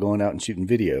about going out and shooting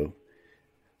video,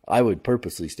 I would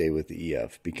purposely stay with the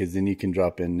EF because then you can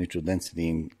drop in neutral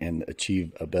density and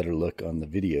achieve a better look on the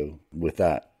video with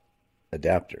that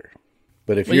adapter.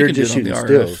 But if Well, you're you can just do it on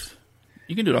shooting the stills, RF.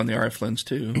 You can do it on the RF lens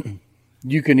too.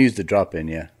 you can use the drop-in,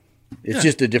 yeah. It's Yeah,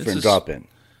 just a different it's just- drop-in.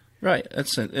 Right.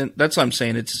 That's what I'm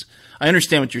saying. I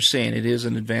understand what you're saying. It is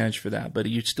an advantage for that, but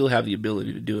you still have the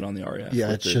ability to do it on the RF. Yeah,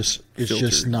 with it's the just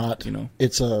filter, not. You know.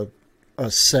 It's a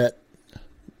set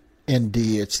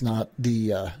ND. It's not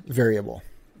the variable.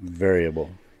 Variable.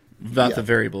 Not Yeah. the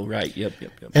variable, right? Yep.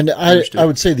 And Understood. I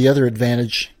would say the other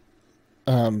advantage,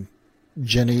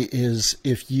 Jenny, is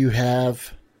if you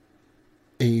have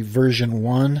a version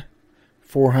 1,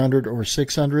 400 or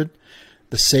 600,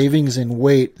 the savings in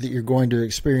weight that you're going to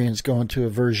experience going to a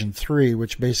version 3,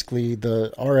 which basically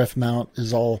the RF mount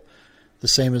is all the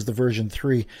same as the version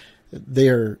 3. They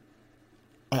are,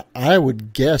 I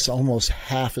would guess, almost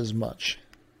half as much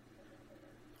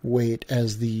weight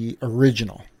as the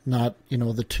original. Not, the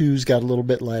 2s got a little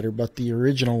bit lighter, but the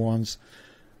original ones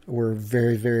were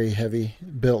very, very heavy,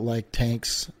 built like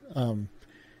tanks,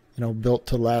 built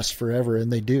to last forever,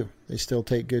 and they do. They still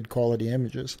take good quality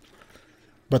images.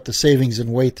 But the savings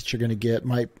in weight that you're going to get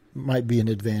might be an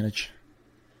advantage,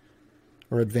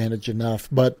 or advantage enough,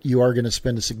 but you are going to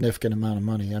spend a significant amount of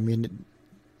money. I mean,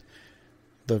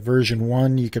 the version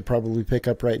 1 you could probably pick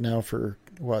up right now for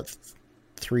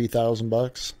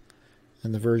 $3,000,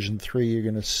 and the version 3 you're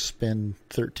going to spend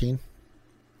 13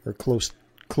 or close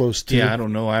to. Yeah, I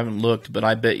don't know. I haven't looked, but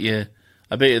I bet you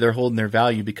they're holding their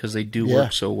value because they do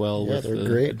work so well with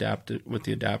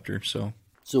the adapter. So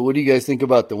what do you guys think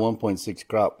about the 1.6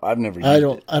 crop? I've never used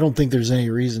it. I don't think there's any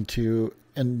reason to,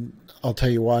 and I'll tell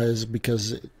you why, is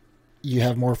because you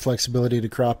have more flexibility to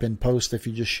crop in post if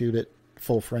you just shoot it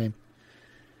full frame.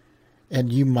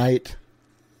 And you might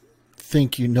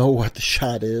think you know what the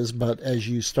shot is, but as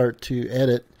you start to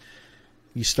edit,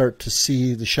 you start to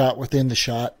see the shot within the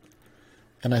shot.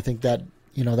 And I think that,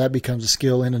 that becomes a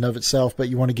skill in and of itself, but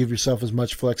you want to give yourself as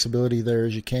much flexibility there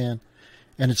as you can.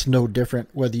 And it's no different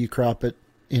whether you crop it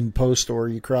in post or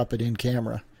you crop it in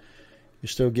camera. You're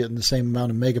still getting the same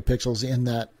amount of megapixels in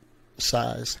that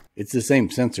size. It's the same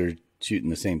sensor shooting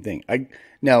the same thing.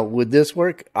 Now, would this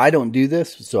work? I don't do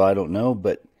this, so I don't know,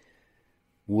 but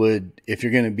if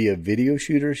you're going to be a video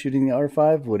shooter shooting the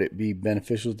R5, would it be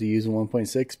beneficial to use a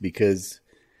 1.6? Because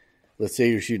let's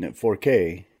say you're shooting at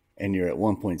 4K and you're at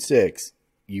 1.6,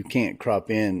 you can't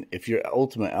crop in. If your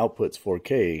ultimate output's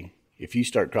 4K, if you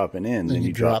start cropping in, then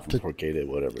you drop from 4K to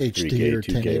whatever, HD 3K, or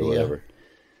 2K, 1080, or whatever.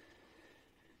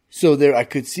 So there, I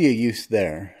could see a use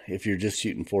there if you're just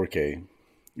shooting 4K.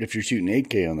 If you're shooting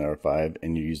 8K on the R5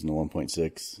 and you're using the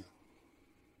 1.6,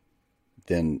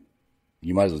 then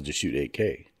you might as well just shoot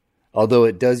 8K. Although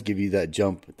it does give you that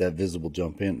jump, that visible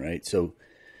jump in, right? So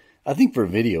I think for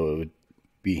video it would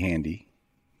be handy,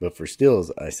 but for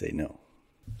stills, I say no.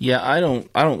 Yeah, I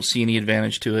don't see any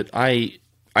advantage to it. I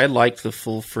like the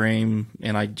full frame,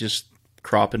 and I just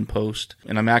crop and post.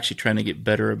 And I'm actually trying to get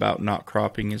better about not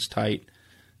cropping as tight.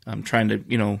 I'm trying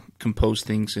to, compose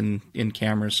things in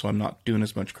cameras, so I'm not doing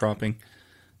as much cropping.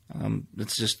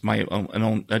 It's just my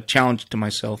own a challenge to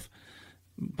myself,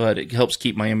 but it helps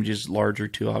keep my images larger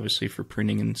too, obviously for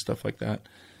printing and stuff like that.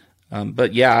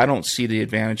 But yeah, I don't see the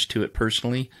advantage to it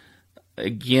personally.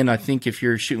 Again, I think if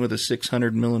you're shooting with a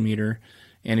 600 millimeter,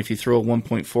 and if you throw a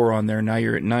 1.4 on there, now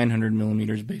you're at 900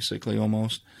 millimeters basically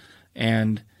almost,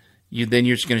 and then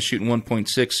you're just going to shoot in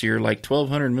 1.6, so you're like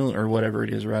 1200 millimeters or whatever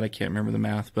it is, right? I can't remember the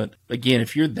math, but again,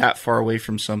 if you're that far away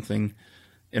from something,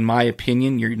 in my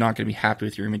opinion, you're not going to be happy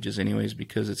with your images anyways,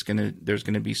 because there's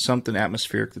going to be something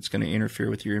atmospheric that's going to interfere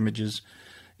with your images,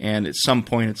 and at some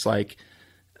point it's like,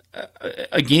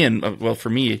 well,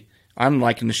 for me, I'm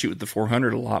liking to shoot with the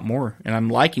 400 a lot more, and I'm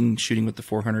liking shooting with the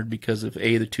 400 because of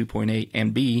A, the 2.8,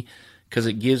 and B, because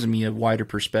it gives me a wider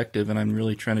perspective, and I'm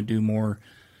really trying to do more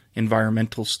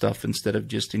environmental stuff instead of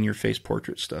just in-your-face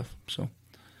portrait stuff.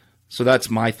 So that's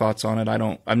my thoughts on it.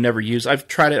 I've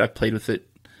tried it, I've played with it.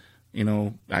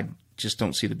 I just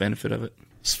don't see the benefit of it.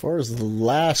 As far as the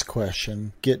last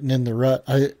question, getting in the rut,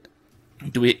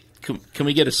 can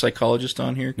we get a psychologist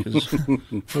on here? Because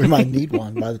we might need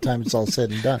one by the time it's all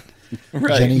said and done.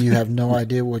 Right. Jenny, you have no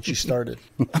idea what you started.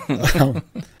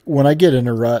 When I get in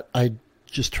a rut, I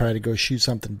just try to go shoot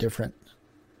something different.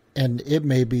 And it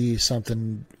may be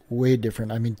something way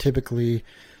different. I mean, typically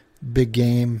big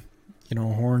game,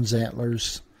 horns,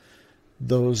 antlers,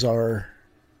 those are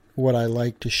what I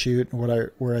like to shoot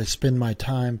and where I spend my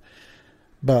time.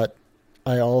 But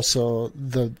I also,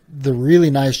 the really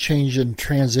nice change in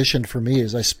transition for me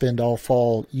is I spend all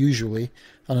fall usually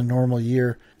on a normal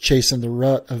year chasing the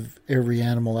rut of every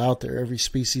animal out there, every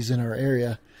species in our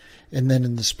area. And then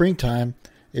in the springtime,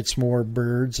 it's more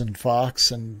birds and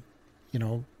fox and,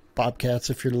 bobcats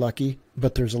if you're lucky.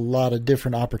 But there's a lot of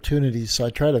different opportunities. So I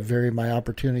try to vary my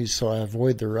opportunities so I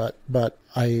avoid the rut. But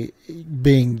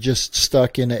being just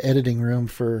stuck in an editing room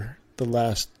for the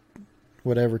last,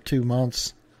 2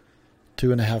 months,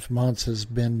 2.5 months has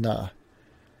been,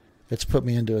 it's put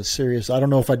me into a serious, I don't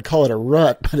know if I'd call it a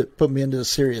rut, but it put me into a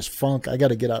serious funk. I got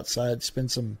to get outside,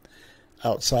 spend some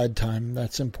outside time.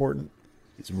 That's important.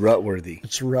 It's rut-worthy.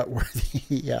 It's rut-worthy.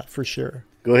 Yeah, for sure.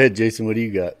 Go ahead, Jason. What do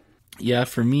you got? Yeah,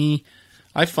 for me,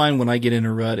 I find when I get in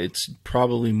a rut, it's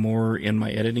probably more in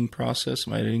my editing process,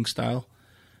 my editing style.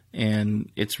 And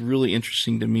it's really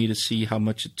interesting to me to see how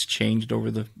much it's changed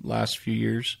over the last few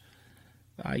years.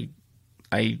 I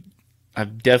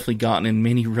I've definitely gotten in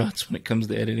many ruts when it comes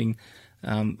to editing.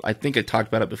 I think I talked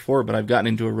about it before, but I've gotten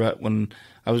into a rut when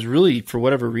I was really, for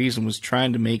whatever reason, was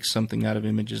trying to make something out of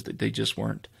images that they just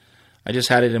weren't. I just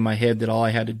had it in my head that all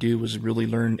I had to do was really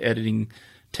learn editing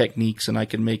techniques, and I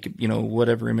could make,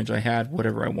 whatever image I had,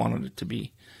 whatever I wanted it to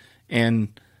be.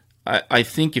 And I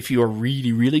think if you are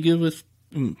really, really good with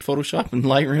Photoshop and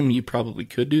Lightroom, you probably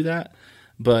could do that.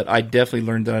 But I definitely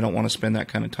learned that I don't want to spend that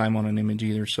kind of time on an image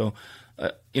either. So,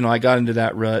 I got into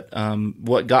that rut.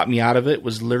 What got me out of it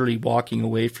was literally walking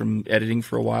away from editing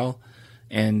for a while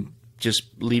and just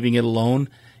leaving it alone.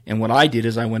 And what I did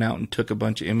is I went out and took a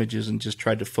bunch of images and just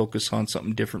tried to focus on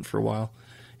something different for a while.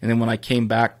 And then when I came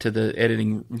back to the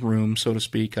editing room, so to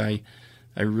speak, I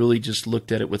really just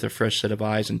looked at it with a fresh set of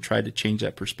eyes and tried to change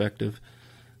that perspective.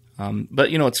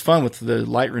 But it's fun with the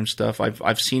Lightroom stuff.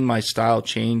 I've seen my style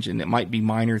change, and it might be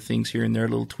minor things here and there,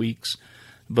 little tweaks,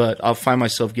 but I'll find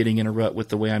myself getting in a rut with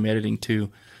the way I'm editing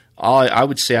too. I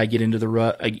would say I get into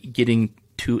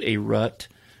a rut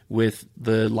with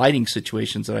the lighting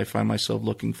situations that I find myself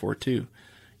looking for too.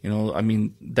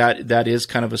 That is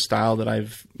kind of a style that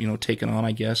I've, taken on,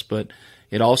 I guess, but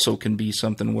it also can be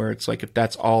something where it's like, if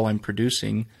that's all I'm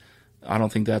producing, I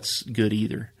don't think that's good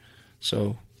either.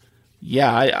 So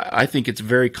yeah, I think it's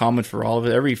very common for all of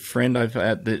it. Every friend I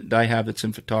have that's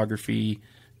in photography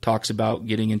talks about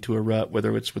getting into a rut,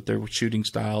 whether it's with their shooting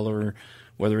style or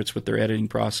whether it's with their editing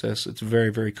process. It's very,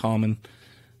 very common.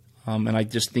 And I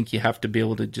just think you have to be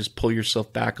able to just pull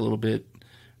yourself back a little bit,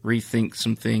 rethink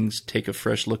some things, take a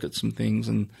fresh look at some things,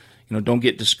 and don't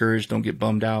get discouraged, don't get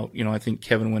bummed out. I think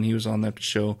Kevin, when he was on that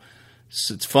show,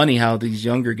 it's funny how these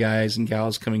younger guys and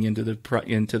gals coming into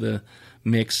the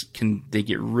mix they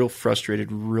get real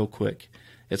frustrated real quick.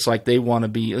 It's like they want to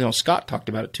be. Scott talked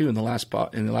about it too in the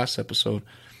last episode,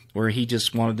 where he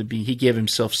just wanted to be. He gave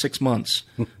himself 6 months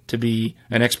to be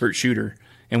an expert shooter.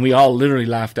 And we all literally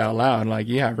laughed out loud, like,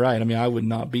 yeah, right. I mean, I would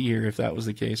not be here if that was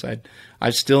the case. I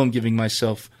still am giving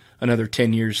myself another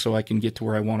 10 years so I can get to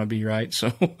where I want to be, right?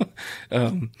 So,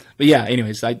 but yeah,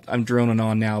 anyways, I'm droning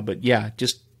on now. But yeah,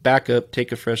 just back up,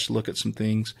 take a fresh look at some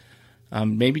things.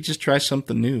 Maybe just try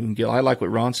something new. I like what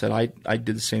Ron said. I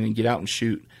did the same thing, get out and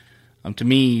shoot. To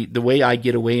me, the way I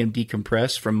get away and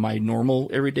decompress from my normal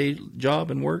everyday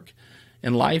job and work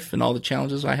and life and all the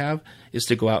challenges I have is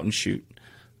to go out and shoot.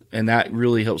 And that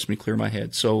really helps me clear my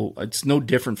head. So it's no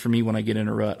different for me when I get in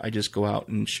a rut. I just go out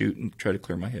and shoot and try to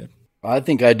clear my head. I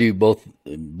think I do both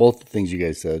the things you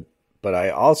guys said. But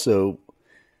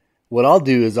what I'll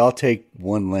do is I'll take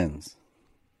one lens.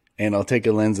 And I'll take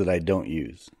a lens that I don't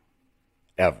use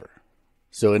ever.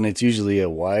 And it's usually a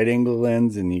wide angle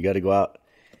lens, and you got to go out.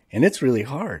 And it's really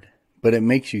hard. But it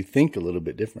makes you think a little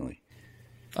bit differently.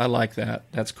 I like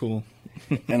that. That's cool.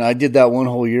 And I did that one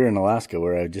whole year in Alaska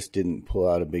where I just didn't pull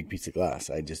out a big piece of glass.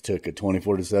 I just took a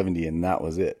 24-70 and that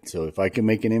was it. So if I can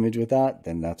make an image with that,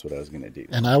 then that's what I was going to do.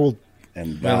 And I will.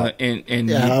 And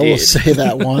I will say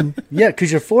that one. Yeah,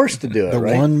 because you're forced to do it,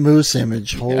 right? The one moose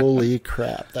image. Holy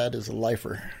crap. That is a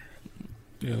lifer.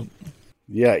 Yep.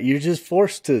 Yeah, you're just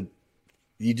forced to,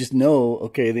 you just know,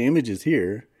 okay, the image is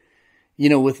here.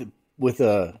 With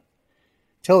a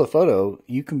telephoto,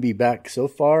 you can be back so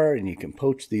far and you can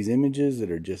poach these images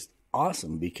that are just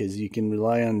awesome because you can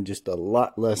rely on just a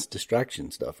lot less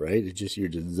distraction stuff, right? It's just, you're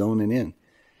just zoning in.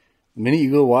 The minute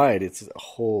you go wide, it's a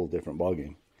whole different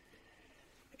ballgame.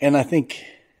 And I think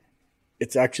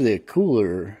it's actually a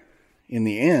cooler in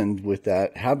the end with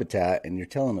that habitat, and you're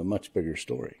telling a much bigger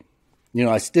story.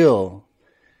 It's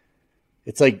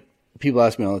like people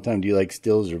ask me all the time, do you like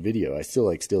stills or video? I still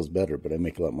like stills better, but I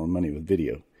make a lot more money with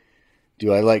video.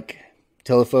 Do I like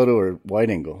telephoto or wide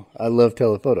angle? I love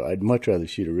telephoto. I'd much rather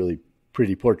shoot a really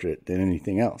pretty portrait than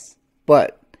anything else.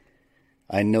 But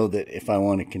I know that if I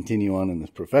want to continue on in this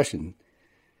profession,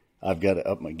 I've got to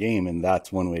up my game, and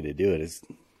that's one way to do it is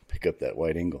pick up that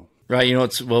wide angle. Right.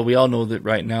 We all know that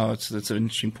right now it's an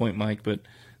interesting point, Mike, but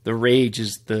the rage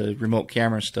is the remote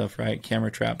camera stuff, right?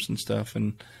 Camera traps and stuff.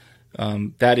 And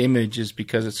that image is,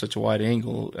 because it's such a wide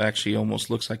angle, actually almost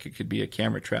looks like it could be a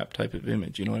camera trap type of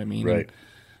image. You know what I mean? Right.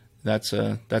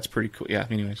 And that's pretty cool. Yeah.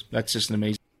 Anyways, that's just an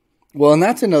amazing. Well, and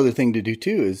that's another thing to do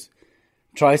too, is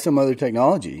try some other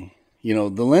technology. The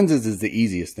lenses is the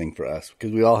easiest thing for us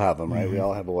because we all have them, right? Mm-hmm. We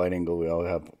all have a wide angle. We all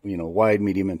have, wide,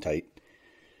 medium, and tight.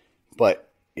 But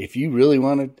if you really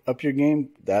want to up your game,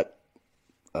 that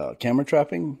camera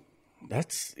trapping,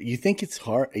 you think it's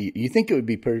hard. You think it would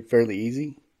be fairly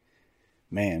easy.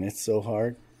 Man, it's so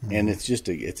hard. Mm-hmm. And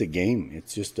it's a game.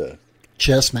 It's just a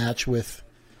chess match with.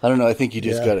 I don't know. I think you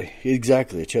just got to,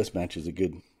 exactly. A chess match is a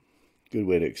good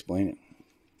way to explain it.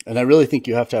 And I really think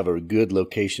you have to have a good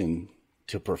location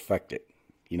to perfect it.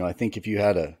 You know, I think if you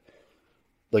had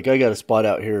I got a spot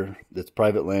out here that's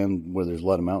private land where there's a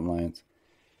lot of mountain lions,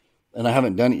 and I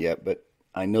haven't done it yet, but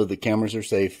I know the cameras are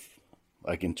safe.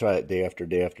 I can try it day after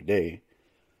day after day.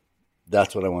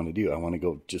 That's what I want to do. I want to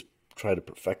go just try to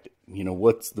perfect it. You know,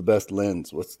 what's the best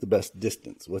lens? What's the best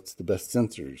distance? What's the best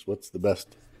sensors? What's the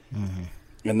best? Mm-hmm.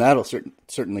 And that'll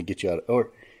certainly get you out.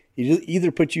 Or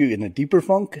either put you in a deeper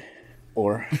funk,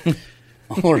 or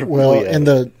well, and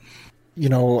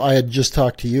I had just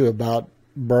talked to you about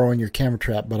borrowing your camera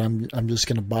trap, but I'm just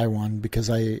going to buy one because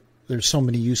there's so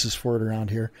many uses for it around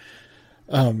here.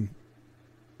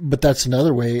 But that's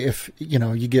another way. If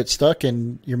you get stuck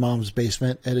in your mom's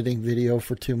basement editing video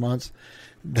for 2 months,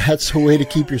 that's a way to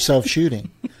keep yourself shooting,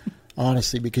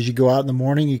 honestly, because you go out in the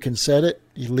morning, you can set it,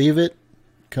 you leave it,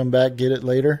 come back, get it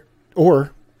later,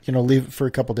 or, leave it for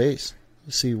a couple days,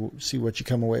 see what you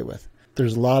come away with.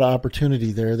 There's a lot of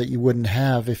opportunity there that you wouldn't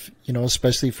have if,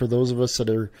 especially for those of us that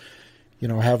are,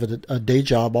 have a day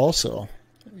job also.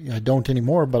 I don't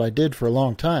anymore, but I did for a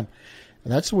long time.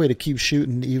 And that's a way to keep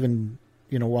shooting even,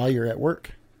 while you're at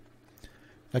work,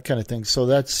 that kind of thing. So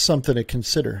that's something to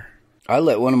consider. I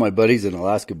let one of my buddies in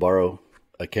Alaska borrow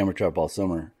a camera trap all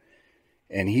summer,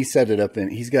 and he set it up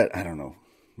he's got, I don't know,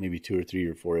 maybe 2 or 3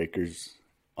 or 4 acres,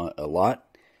 a lot,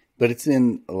 but it's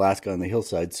in Alaska on the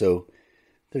hillside. So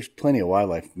there's plenty of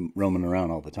wildlife roaming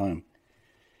around all the time.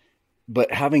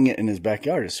 But having it in his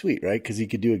backyard is sweet, right? Because he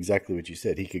could do exactly what you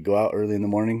said. He could go out early in the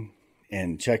morning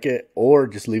and check it, or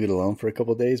just leave it alone for a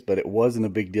couple of days. But it wasn't a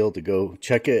big deal to go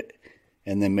check it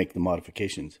and then make the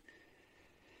modifications.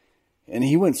 And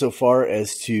he went so far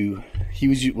as to,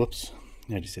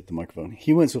 I just hit the microphone.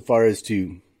 He went so far as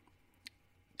to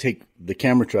take the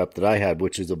camera trap that I had,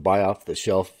 which is a buy off the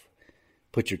shelf,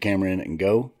 put your camera in it and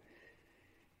go.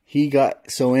 He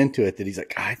got so into it that he's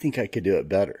like, I think I could do it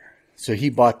better. So he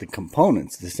bought the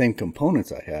components, the same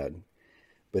components I had,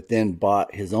 but then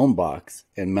bought his own box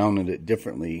and mounted it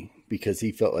differently because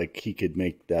he felt like he could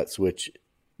make that switch.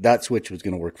 That switch was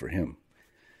going to work for him.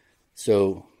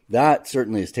 So that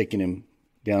certainly has taken him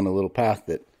down a little path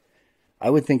that I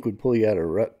would think would pull you out of a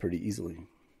rut pretty easily.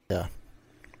 Yeah.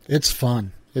 It's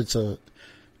fun. It's a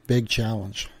big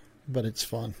challenge, but it's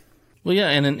fun. Well, yeah,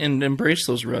 and embrace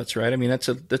those ruts, right? I mean, that's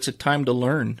a time to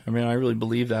learn. I mean, I really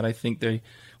believe that. I think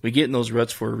we get in those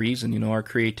ruts for a reason. Our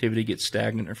creativity gets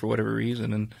stagnant or for whatever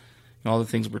reason, and all the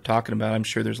things we're talking about. I'm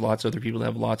sure there's lots of other people that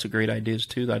have lots of great ideas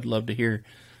too that I'd love to hear.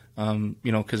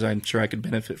 Because I'm sure I could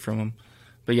benefit from them.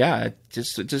 But yeah,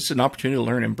 it's just an opportunity to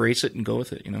learn, embrace it, and go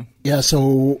with it. Yeah.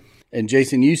 So, and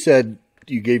Jason, you said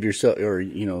you gave yourself,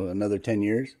 another 10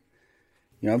 years.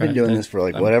 I've been doing this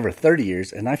for 30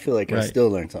 years, and I feel like I still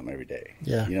learn something every day.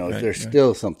 Yeah. There's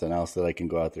still something else that I can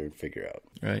go out there and figure out.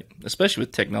 Right. Especially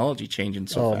with technology changing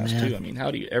so fast, too. I mean,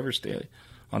 how do you ever stay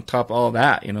on top of all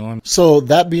that, So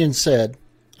that being said,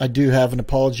 I do have an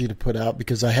apology to put out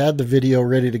because I had the video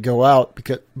ready to go out,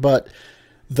 but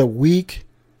the week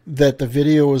that the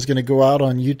video was going to go out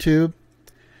on YouTube,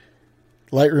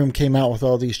 Lightroom came out with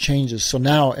all these changes. So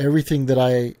now everything that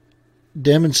I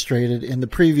demonstrated in the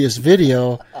previous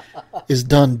video is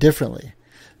done differently.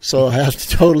 So I have to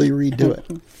totally redo it.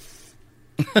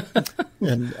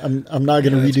 And I'm not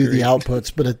going to redo the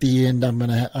outputs, but at the end I'm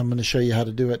going to show you how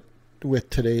to do it with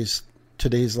today's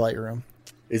Lightroom.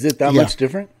 Is it that much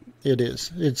different? It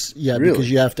is. It's really? Because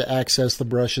you have to access the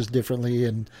brushes differently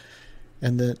and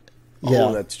then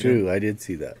Oh, that's true. I did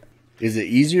see that. Is it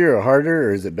easier or harder,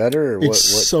 or is it better? Or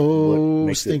it's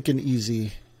so stinking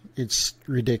easy. It's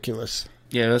ridiculous.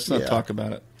 Yeah, let's not talk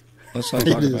about it. Let's not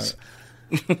talk about it.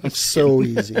 It's so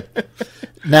easy.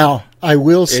 Now, I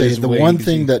will say the one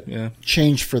thing that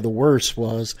changed for the worse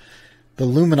was the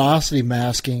luminosity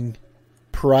masking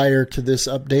prior to this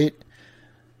update.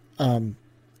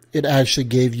 It actually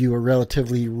gave you a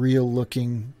relatively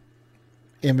real-looking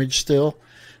image still.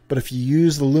 But if you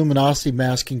use the luminosity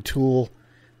masking tool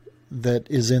that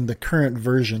is in the current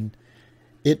version,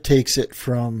 it takes it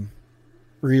from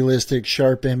realistic,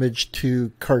 sharp image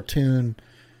to cartoon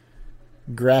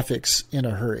graphics in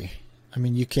a hurry. I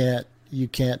mean, you can't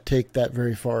take that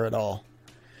very far at all,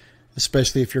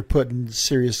 especially if you're putting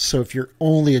serious. So if you're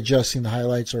only adjusting the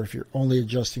highlights or if you're only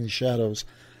adjusting the shadows,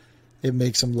 it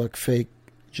makes them look fake.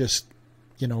 Just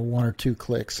 1 or 2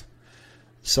 clicks.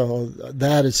 So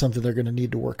that is something they're going to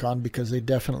need to work on because they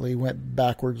definitely went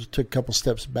backwards, took a couple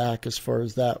steps back as far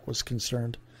as that was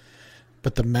concerned.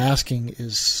 But the masking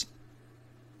it's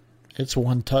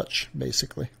one touch,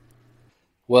 basically.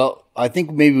 Well, I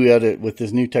think maybe we ought to, with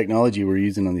this new technology we're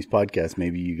using on these podcasts,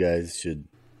 maybe you guys should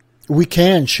We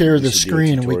can share the should do a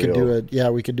screen, and we could do tutorial. it. Yeah,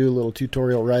 we could do a little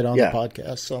tutorial right on Yeah. the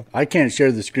podcast. So I can't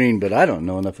share the screen, but I don't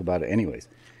know enough about it anyways.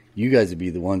 You guys would be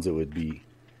the ones that would be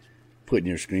putting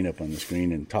your screen up on the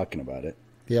screen and talking about it.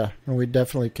 yeah, and we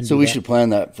definitely can. So do we that. should plan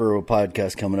that for a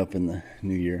podcast coming up in the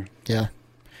new year. Yeah,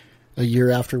 a year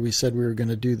after we said we were going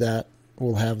to do that,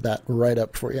 we'll have that right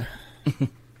up for you.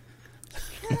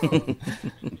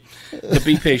 But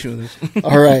be patient with us.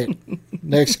 All right,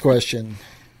 next question.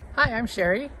 Hi, I'm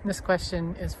Sherry. This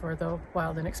question is for the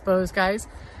Wild and Exposed guys.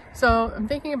 So I'm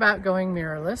thinking about going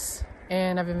mirrorless,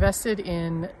 and I've invested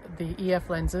in the EF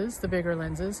lenses, the bigger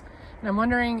lenses. And I'm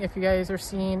wondering if you guys are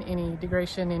seeing any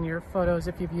degradation in your photos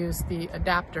if you've used the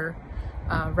adapter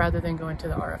rather than going to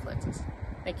the RF lenses.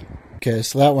 Thank you. Okay,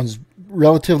 so that one's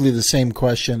relatively the same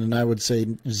question, and I would say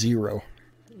 0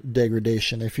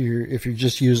 degradation. If you're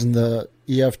just using the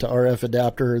EF to RF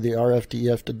adapter or the RF to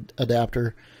EF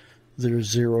adapter, there's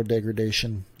 0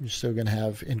 degradation. You're still going to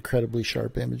have incredibly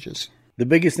sharp images. The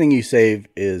biggest thing you save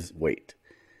is weight.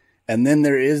 And then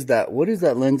there is that, what is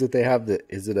that lens that they have?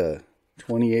 Is it a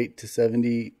 28 to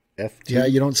 70 f2? Yeah,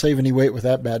 you don't save any weight with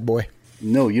that bad boy.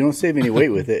 No, you don't save any weight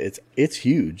with it. It's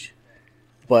huge.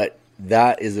 But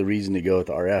that is a reason to go with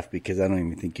RF, because I don't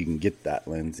even think you can get that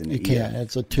lens in You the can't. EF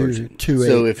It's a version. 2.8.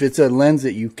 So if it's a lens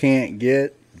that you can't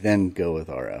get, then go with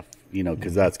RF,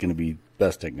 because that's going to be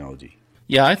best technology.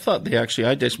 Yeah, I thought they actually.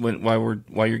 I just went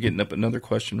while you're getting up another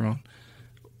question, Ron.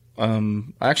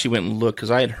 I actually went and looked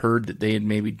because I had heard that they had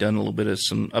maybe done a little bit of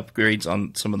some upgrades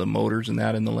on some of the motors and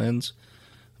that in the lens,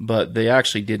 but they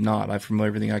actually did not. From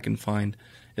everything I can find,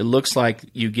 it looks like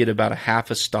you get about a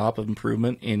half a stop of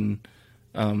improvement in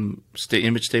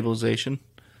image stabilization.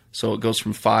 So it goes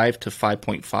from 5 to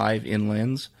 5.5 in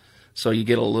lens. So you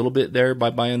get a little bit there by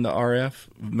buying the RF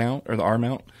mount or the R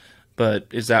mount. But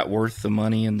is that worth the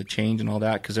money and the change and all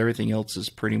that? Because everything else is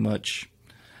pretty much,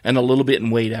 and a little bit in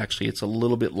weight actually. It's a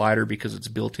little bit lighter because it's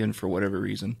built in for whatever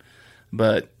reason.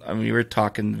 But I mean, we're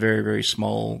talking very, very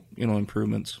small,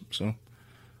 improvements. So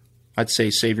I'd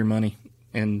say save your money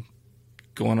and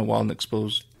go on a Wild and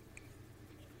Exposed.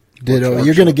 Ditto.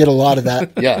 You're going to get a lot of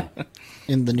that Yeah.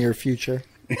 in the near future.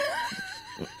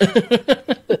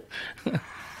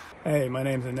 Hey, my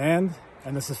name's Anand,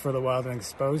 and this is for the Wild and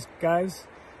Exposed guys.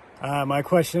 My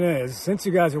question is, since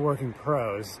you guys are working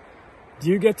pros, do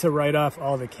you get to write off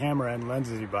all the camera and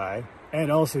lenses you buy?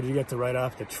 And also, do you get to write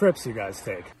off the trips you guys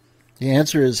take? The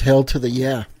answer is hell to the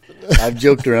yeah. I've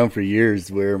joked around for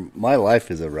years where my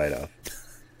life is a write-off. I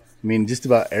mean, just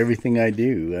about everything I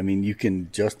do. I mean, you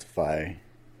can justify,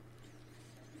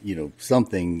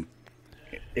 something.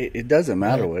 It doesn't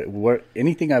matter what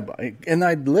anything I buy, and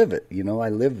I live it. I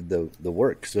live the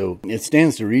work, so it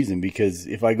stands to reason. Because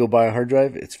if I go buy a hard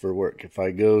drive, it's for work. If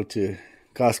I go to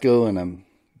Costco and I'm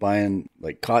buying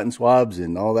like cotton swabs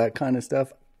and all that kind of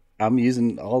stuff, I'm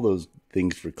using all those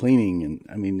things for cleaning, and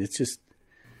I mean, it's just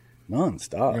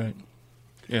nonstop. Right.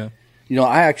 Yeah.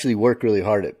 I actually work really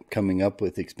hard at coming up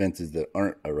with expenses that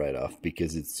aren't a write-off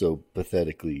because it's so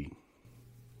pathetically.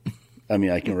 I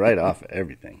mean, I can write off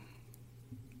everything.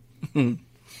 And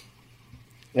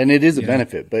it is a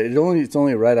benefit, but it's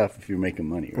only a write-off if you're making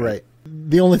money, right? Right.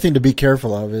 The only thing to be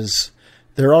careful of is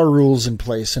there are rules in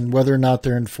place, and whether or not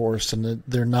they're enforced, and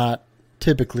they're not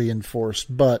typically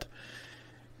enforced. But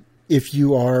if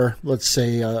you are, let's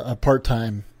say, a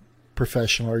part-time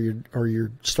professional, or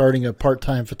you're starting a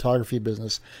part-time photography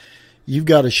business, you've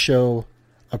got to show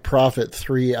a profit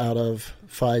 3 out of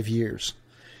 5 years.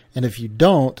 And if you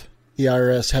don't, the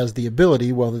IRS has the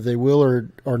ability, whether they will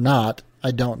or not, I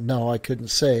don't know, I couldn't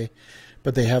say,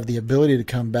 but they have the ability to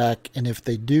come back, and if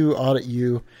they do audit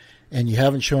you and you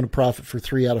haven't shown a profit for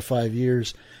 3 out of 5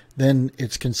 years, then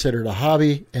it's considered a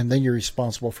hobby, and then you're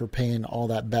responsible for paying all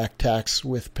that back tax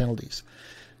with penalties.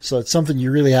 So it's something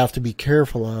you really have to be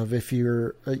careful of if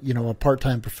you're a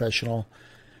part-time professional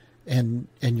and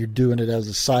you're doing it as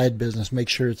a side business. Make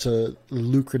sure it's a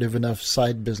lucrative enough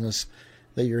side business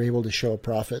that you're able to show a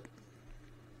profit.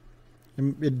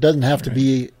 It doesn't have to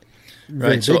be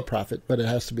very big profit, but it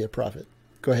has to be a profit.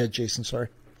 Go ahead, Jason. Sorry.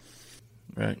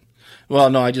 Right.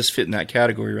 Well, no, I just fit in that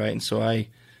category, right? And so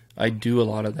I do a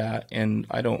lot of that, and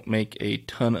I don't make a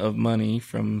ton of money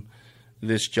from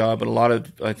this job.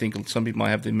 But I think some people might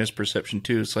have the misperception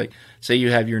too. It's like, say you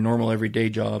have your normal everyday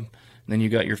job, and then you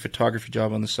got your photography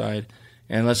job on the side.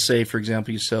 And let's say, for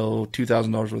example, you sell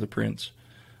 $2,000 worth of prints.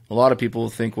 A lot of people will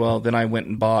think, well, then I went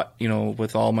and bought,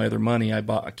 with all my other money, I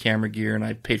bought a camera gear and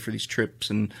I paid for these trips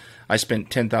and I spent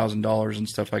 $10,000 and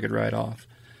stuff I could write off.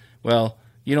 Well,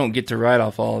 you don't get to write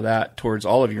off all of that towards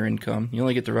all of your income. You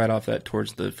only get to write off that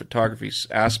towards the photography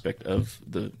aspect of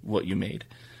what you made.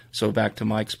 So back to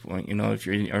Mike's point, if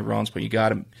you're or Ron's point, you got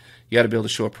to be able to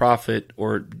show a profit,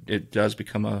 or it does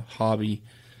become a hobby,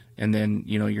 and then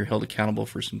you're held accountable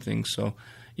for some things. So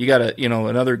you got to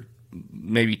another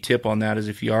maybe tip on that is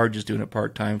if you are just doing it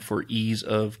part time for ease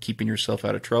of keeping yourself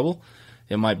out of trouble,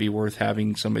 it might be worth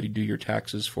having somebody do your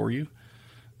taxes for you.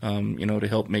 To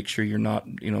help make sure you're not,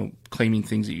 claiming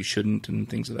things that you shouldn't and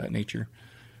things of that nature.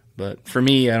 But for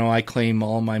me, I claim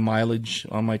all my mileage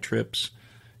on my trips.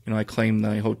 I claim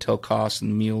the hotel costs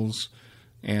and meals,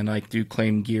 and I do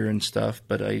claim gear and stuff,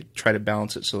 but I try to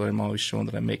balance it so that I'm always showing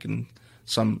that I'm making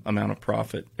some amount of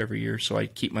profit every year, so I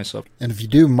keep myself. And if you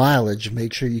do mileage,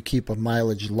 make sure you keep a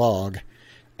mileage log,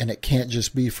 and it can't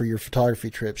just be for your photography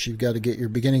trips. You've got to get your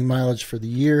beginning mileage for the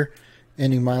year,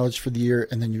 ending mileage for the year,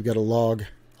 and then you've got to log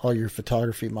all your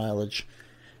photography mileage,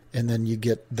 and then you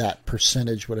get that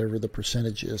percentage, whatever the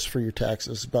percentage is, for your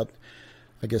taxes. But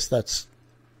I guess that's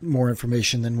more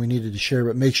information than we needed to share,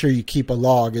 but make sure you keep a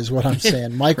log is what I'm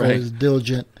saying. Michael Right. is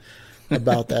diligent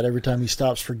about that. Every time he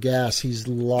stops for gas, he's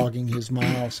logging his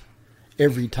miles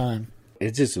every time.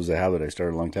 It just was a habit I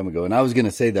started a long time ago. And I was going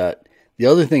to say that the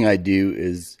other thing I do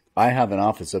is I have an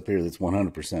office up here that's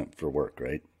 100% for work,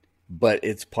 right? But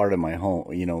it's part of my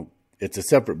home. It's a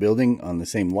separate building on the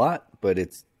same lot, but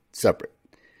it's separate.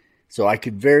 So I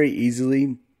could very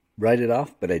easily write it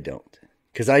off, but I don't,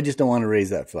 because I just don't want to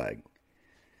raise that flag.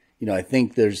 I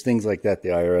think there's things like that the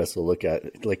IRS will look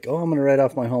at, like, oh, I'm going to write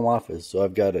off my home office. So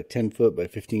I've got a 10-foot by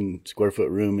 15 square foot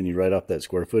room, and you write off that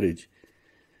square footage.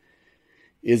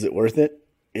 Is it worth it?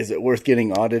 Is it worth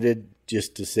getting audited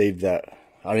just to save that?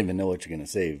 I don't even know what you're going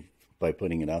to save by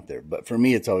putting it out there. But for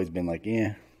me, it's always been like,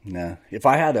 nah. If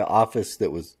I had an office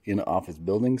that was in an office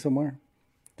building somewhere,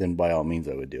 then by all means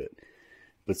I would do it.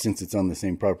 But since it's on the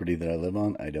same property that I live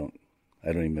on, I don't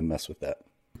even mess with that.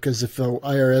 Because if an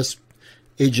IRS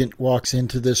agent walks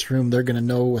into this room, they're going to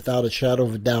know without a shadow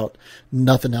of a doubt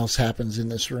nothing else happens in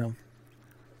this room.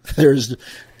 There's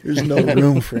no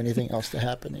room for anything else to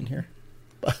happen in here.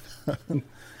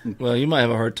 Well, you might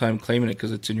have a hard time claiming it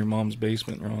because it's in your mom's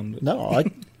basement, Ron. But. No,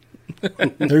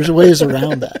 there's ways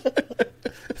around that.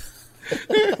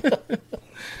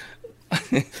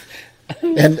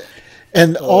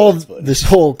 And all this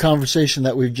whole conversation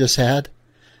that we've just had,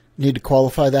 need to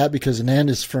qualify that because Anand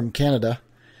is from Canada,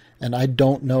 and I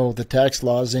don't know the tax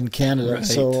laws in Canada. Right.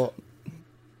 So,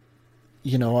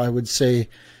 I would say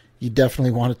you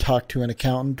definitely want to talk to an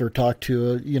accountant or talk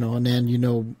to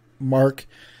Anand, Mark,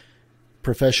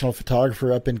 professional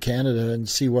photographer up in Canada, and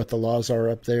see what the laws are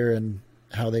up there and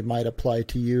how they might apply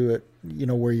to you at,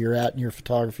 where you're at in your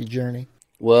photography journey.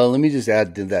 Well, let me just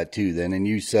add to that too then. And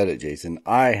you said it, Jason.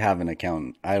 I have an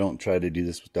accountant. I don't try to do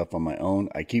this stuff on my own.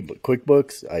 I keep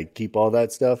QuickBooks. I keep all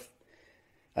that stuff.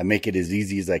 I make it as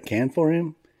easy as I can for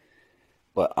him.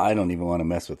 But I don't even want to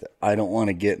mess with it. I don't want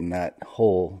to get in that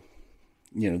whole,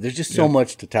 there's just so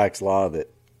much to tax law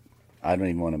that I don't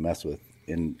even want to mess with.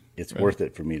 And it's worth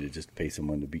it for me to just pay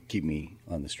someone to keep me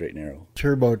on the straight and narrow.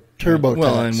 Turbo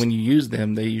Well, tax. and when you use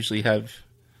them, they usually have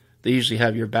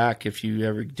your back if you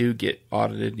ever do get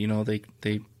audited.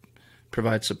 They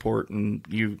provide support, and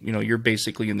you're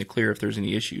basically in the clear if there's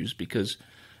any issues because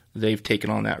they've taken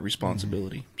on that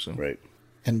responsibility. So Right.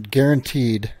 And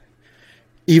guaranteed,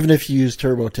 even if you use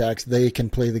TurboTax, they can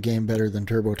play the game better than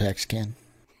TurboTax can.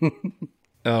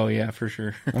 Oh yeah, for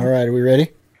sure. All right, are we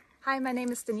ready? Hi, my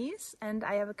name is Denise, and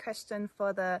I have a question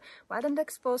for the Wild and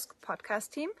Exposed podcast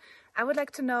team. I would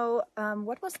like to know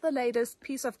what was the latest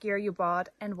piece of gear you bought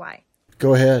and why?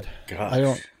 Go ahead.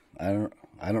 Gosh, I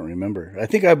don't remember. I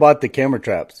think I bought the camera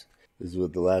traps. This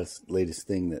was the latest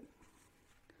thing that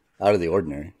out of the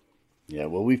ordinary. Yeah,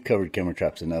 well, we've covered camera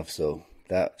traps enough, so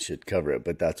that should cover it.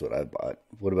 But that's what I bought.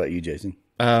 What about you, Jason?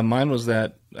 Mine was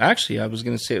that. Actually, I was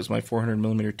going to say it was my 400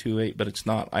 millimeter 2.8, but it's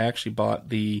not. I actually bought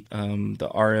the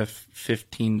RF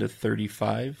 15 to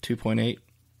 35 2.8.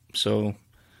 So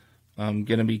I'm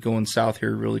going to be going south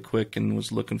here really quick, and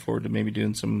was looking forward to maybe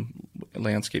doing some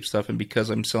landscape stuff. And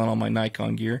because I'm selling all my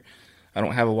Nikon gear, I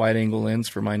don't have a wide angle lens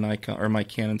for my Nikon or my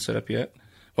Canon setup yet.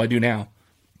 Well, I do now,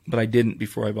 but I didn't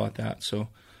before I bought that. So,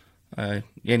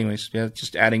 anyways, yeah,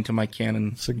 just adding to my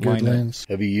Canon. It's a good lens.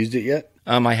 Have you used it yet?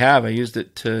 I have. I used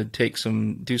it to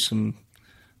do some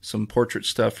portrait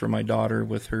stuff for my daughter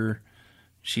with her.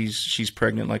 She's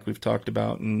pregnant, like we've talked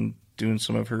about, and doing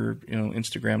some of her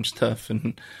Instagram stuff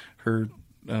and her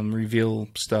reveal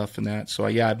stuff and that. So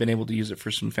I've been able to use it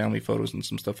for some family photos and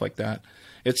some stuff like that.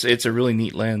 It's a really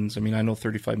neat lens. I mean, I know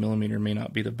 35 millimeter may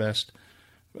not be the best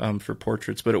for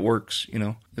portraits, but it works.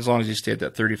 As long as you stay at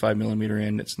that 35 millimeter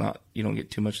end, it's not, you don't get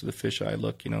too much of the fisheye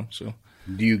look. So.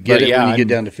 Do you get But, it yeah, when you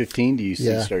get I'm- down to 15? Do you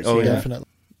Yeah, start Oh, seeing yeah. it? definitely.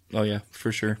 Oh yeah,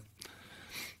 for sure.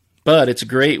 But it's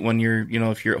great when you're,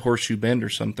 if you're at Horseshoe Bend or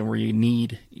something where you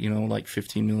need, like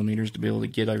 15 millimeters to be able to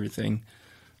get everything.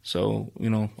 So,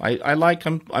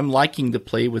 I'm liking to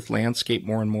play with landscape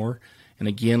more and more. And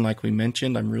again, like we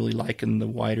mentioned, I'm really liking the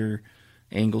wider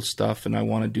angle stuff, and I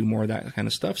want to do more of that kind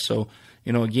of stuff. So,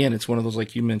 again, it's one of those,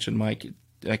 like you mentioned, Mike,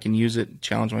 I can use it,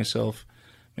 challenge myself.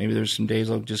 Maybe there's some days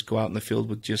I'll just go out in the field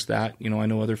with just that. I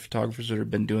know other photographers that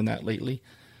have been doing that lately,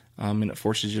 and it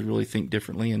forces you to really think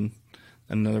differently, and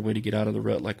another way to get out of the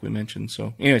rut, like we mentioned.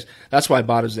 So anyways, that's why I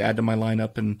bought it, is to add to my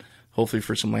lineup and hopefully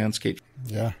for some landscape.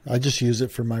 Yeah, I just use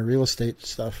it for my real estate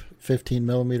stuff. 15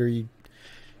 millimeter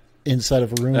inside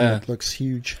of a room, it looks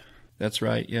huge. That's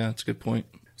right. Yeah, that's a good point.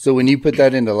 So when you put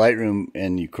that into Lightroom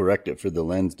and you correct it for the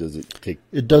lens, does it take?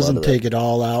 It doesn't take it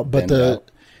all out, but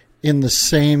in the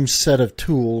same set of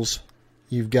tools,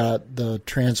 you've got the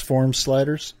transform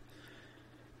sliders,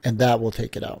 and that will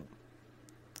take it out.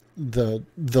 The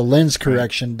lens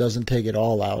correction doesn't take it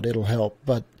all out. It'll help,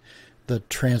 but the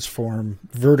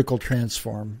vertical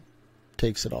transform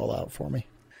takes it all out for me.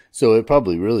 So it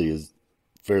probably really is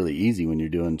fairly easy when you're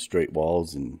doing straight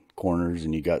walls and corners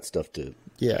and you got stuff to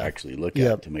actually look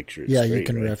at to make sure it's straight, you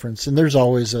can right? reference. And there's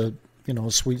always a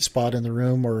sweet spot in the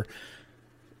room or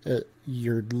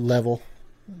your level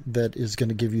that is going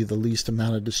to give you the least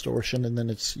amount of distortion. And then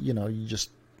it's, you just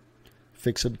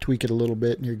fix it, tweak it a little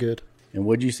bit, and you're good. And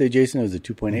what did you say, Jason? It was a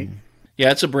 2.8?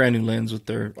 Yeah, it's a brand new lens with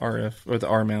their RF or the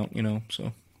R mount,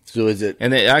 So is it?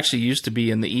 And it actually used to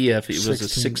be in the EF. It was 16, a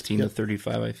 16 to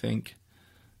 35, I think.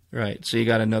 Right. So you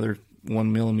got another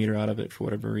 1 millimeter out of it for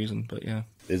whatever reason. But yeah.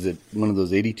 Is it one of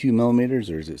those 82 millimeters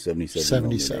or is it 77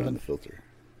 millimeter on the filter?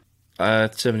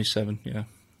 77. Yeah.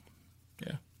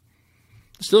 Yeah.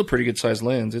 It's still a pretty good sized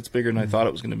lens. It's bigger than I thought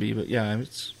it was going to be. But yeah,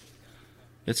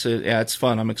 it's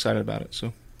fun. I'm excited about it.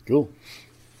 So cool.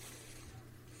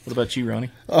 What about you,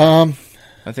 Ronnie?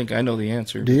 I think I know the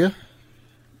answer. Do you?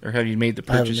 Or have you made the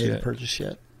purchase yet? I haven't made the purchase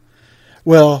yet.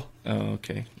 Well, oh,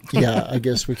 okay. Yeah, I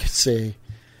guess we could say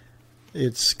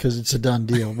it's because it's a done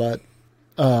deal. But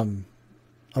a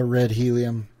red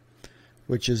helium,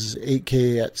 which is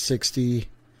 8K at 60,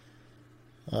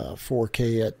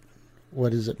 4K at,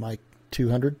 what is it, Mike,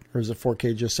 200? Or is it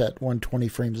 4K just at 120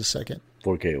 frames a second?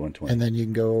 4K at 120. And then you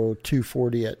can go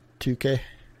 240 at 2K.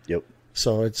 Yep.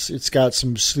 So it's got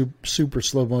some super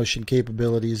slow motion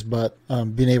capabilities, but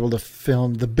being able to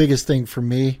film, the biggest thing for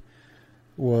me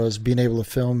was being able to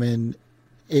film in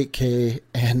 8K,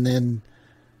 and then,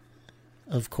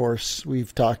 of course,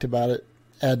 we've talked about it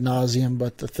ad nauseum,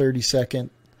 but the 30-second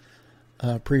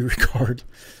pre-record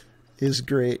is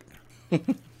great.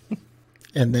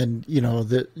 And then,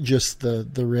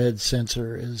 the red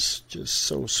sensor is just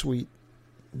so sweet.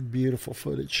 Beautiful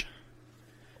footage.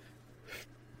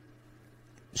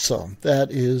 So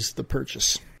that is the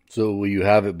purchase. So will you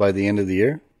have it by the end of the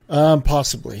year?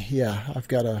 Possibly, yeah. I've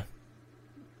got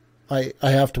I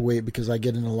have to wait because I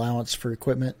get an allowance for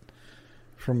equipment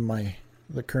from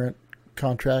the current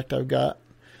contract I've got.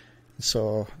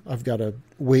 So I've got to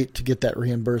wait to get that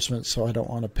reimbursement, so I don't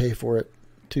want to pay for it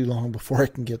too long before I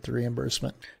can get the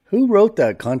reimbursement. Who wrote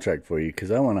that contract for you?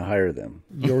 Because I want to hire them.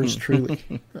 Yours truly.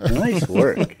 Nice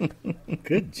work.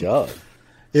 Good job.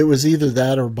 It was either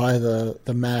that or buy the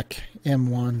Mac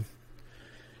M1,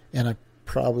 and I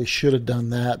probably should have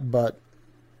done that, but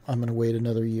I'm going to wait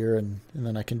another year, and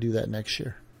then I can do that next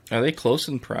year. Are they close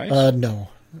in price? No,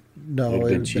 it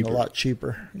would have been a lot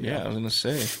cheaper. Yeah, I was going to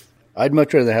say. I'd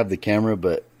much rather have the camera,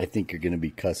 but I think you're going to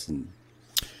be cussing.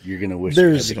 You're going to wish.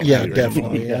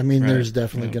 Definitely. Yeah. I mean, there's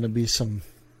definitely going to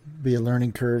be a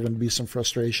learning curve and be some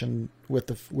frustration with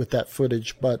that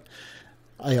footage, but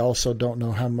I also don't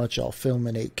know how much I'll film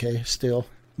in 8K still,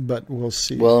 but we'll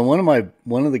see. Well, and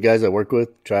one of the guys I work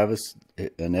with, Travis,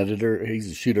 an editor,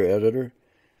 he's a shooter editor.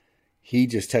 He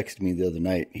just texted me the other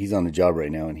night. He's on the job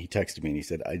right now, and he texted me and he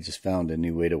said, "I just found a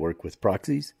new way to work with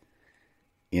proxies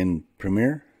in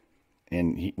Premiere."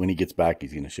 And when he gets back,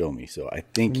 he's going to show me. So I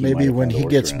think maybe when he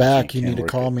gets back, you need to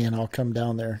call me and I'll come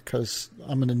down there because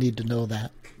I'm going to need to know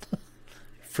that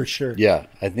for sure. Yeah,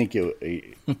 I think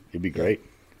it'd be great.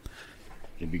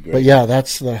 It'd be great. But yeah,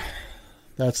 that's the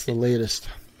latest,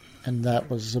 and that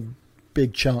was a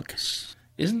big chunk.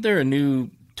 Isn't there a new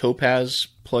Topaz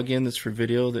plugin that's for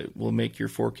video that will make your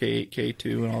 4K, 8K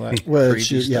too, and all that? Well,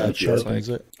 crazy stuff? it sharpens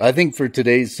it. I think for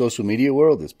today's social media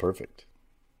world, it's perfect.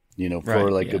 For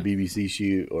a BBC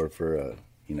shoot or for a,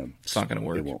 it's not going to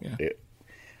work.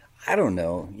 I don't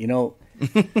know.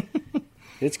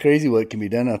 It's crazy what can be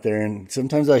done out there. And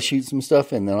sometimes I shoot some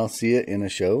stuff and then I'll see it in a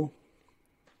show.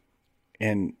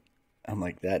 And I'm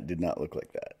like, that did not look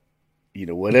like that.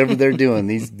 whatever they're doing,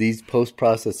 these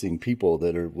post-processing people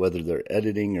that are, whether they're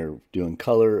editing or doing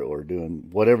color or doing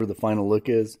whatever the final look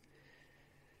is,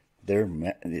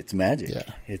 it's magic.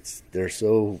 Yeah. They're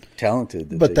so talented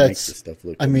that but they make this stuff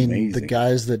look amazing. The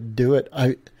guys that do it,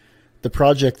 the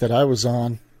project that I was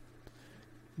on,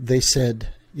 they said,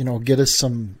 get us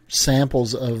some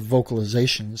samples of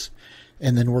vocalizations,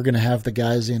 and then we're going to have the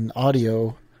guys in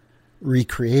audio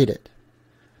recreate it.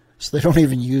 So they don't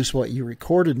even use what you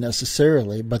recorded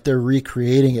necessarily, but they're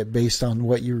recreating it based on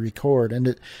what you record.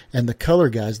 And the color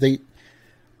guys,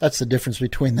 that's the difference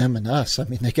between them and us. I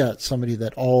mean, they got somebody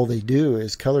that all they do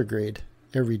is color grade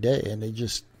every day, and they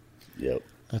just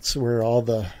that's where all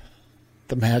the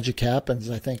magic happens,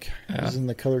 I think, is in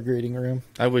the color grading room.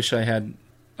 I wish I had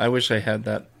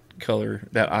that color,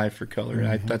 that eye for color.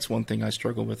 Mm-hmm. That's one thing I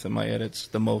struggle with in my edits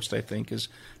the most, I think, is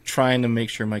trying to make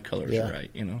sure my colors are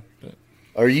right, But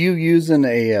are you using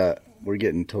we're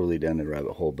getting totally down the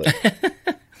rabbit hole, but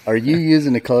are you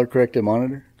using a color corrected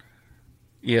monitor?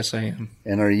 Yes, I am.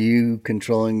 And are you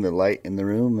controlling the light in the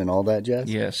room and all that jazz?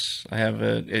 Yes, I have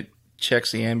it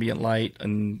checks the ambient light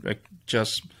and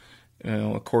adjusts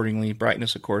accordingly,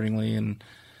 brightness accordingly, and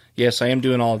yes, I am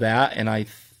doing all that. And I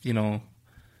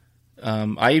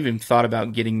even thought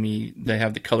about they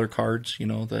have the color cards,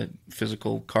 the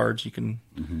physical cards you can,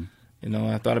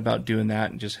 I thought about doing that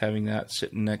and just having that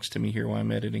sitting next to me here while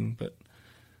I'm editing. But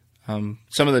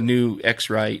some of the new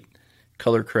X-Rite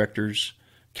color correctors,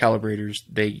 calibrators,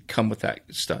 they come with that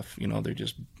stuff. They're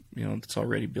just, it's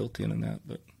already built in and that.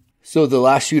 But so the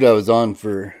last shoot I was on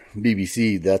for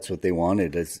BBC, that's what they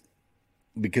wanted, is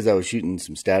because I was shooting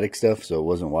some static stuff, so it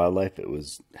wasn't wildlife, it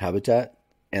was habitat,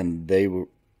 and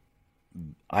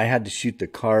I had to shoot the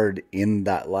card in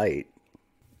that light,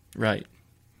 right?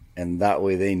 And that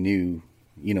way they knew,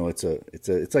 it's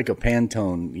like a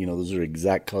Pantone. Those are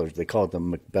exact colors. They call it the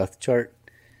Macbeth chart.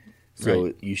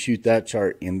 So you shoot that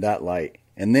chart in that light,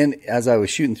 and then as I was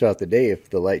shooting throughout the day, if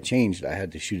the light changed, I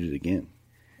had to shoot it again,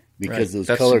 because those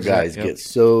color guys get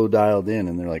so dialed in,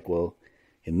 and they're like, well,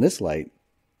 in this light,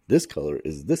 this color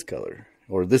is this color,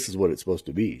 or this is what it's supposed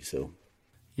to be. So.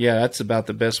 Yeah, that's about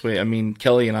the best way. I mean,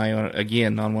 Kelly and I,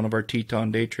 again, on one of our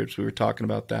Teton day trips, we were talking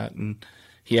about that, and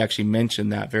he actually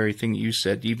mentioned that very thing that you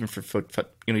said, even for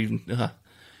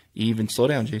even slow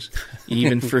down, Jace,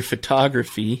 even for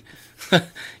photography,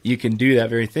 you can do that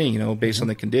very thing, based on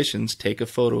the conditions. Take a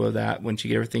photo of that once you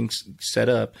get everything set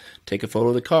up, take a photo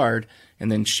of the card,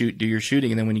 and then do your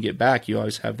shooting. And then when you get back, you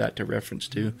always have that to reference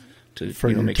to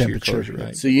make sure your colors are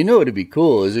right. So what'd be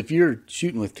cool is if you're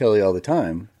shooting with Kelly all the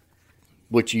time,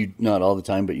 which you, not all the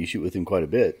time, but you shoot with him quite a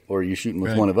bit, or you're shooting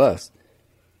with one of us.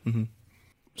 Mm-hmm.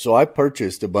 So I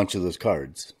purchased a bunch of those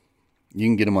cards. You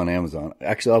can get them on Amazon.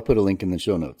 Actually, I'll put a link in the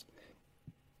show notes.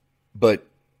 But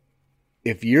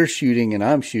if you're shooting and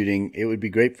I'm shooting, it would be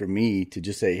great for me to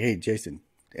just say, hey, Jason,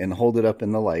 and hold it up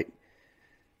in the light.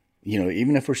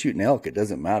 Even if we're shooting elk, it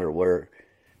doesn't matter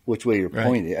which way you're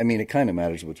pointed. I mean, it kind of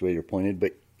matters which way you're pointed,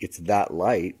 but it's that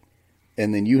light.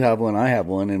 And then you have one, I have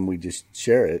one, and we just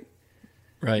share it.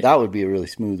 Right. That would be a really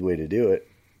smooth way to do it.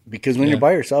 Because when you're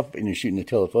by yourself and you're shooting a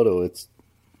telephoto, it's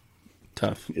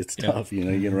tough. It's tough. You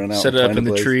can run out. Set it up in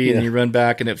the tree and you run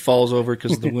back and it falls over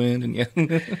because of the wind.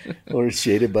 Or it's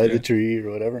shaded by the tree or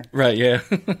whatever. Right, yeah.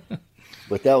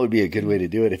 But that would be a good way to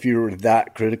do it if you were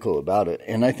that critical about it.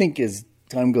 And I think as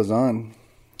time goes on,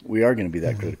 we are going to be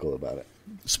that critical about it.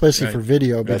 Especially for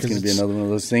video. That's going to be another one of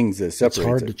those things that separates it. It's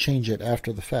hard to change it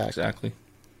after the fact. Exactly.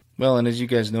 Well, and as you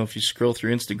guys know, if you scroll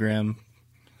through Instagram,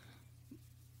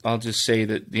 I'll just say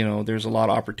that, there's a lot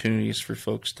of opportunities for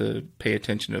folks to pay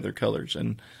attention to their colors.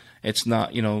 And it's not,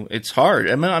 it's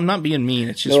hard. I mean, I'm not being mean.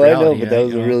 It's just reality. I know, but that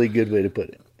was a really good way to put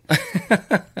it.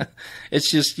 It's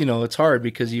just, it's hard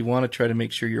because you want to try to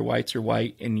make sure your whites are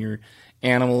white and your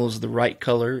animal is the right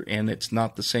color and it's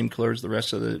not the same color as the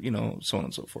rest of the, so on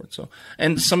and so forth. So,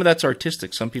 and some of that's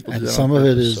artistic. Some people do that. Some of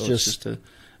it is just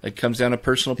it comes down to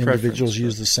personal individuals preference.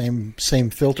 Use the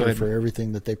same filter for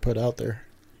everything that they put out there.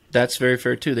 That's very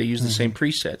fair too. They use the same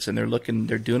presets, and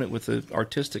they're doing it with the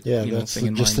artistic, that's thing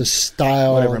in just mind. the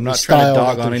style. Whatever. I'm not trying to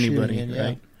dog on anybody,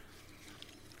 right?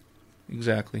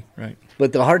 Exactly, right.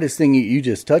 But the hardest thing you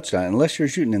just touched on, unless you're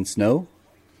shooting in snow,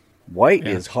 white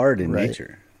is hard in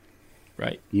nature.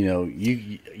 Right. You'll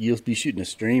be shooting a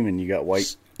stream and you got white.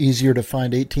 It's easier to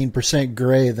find 18%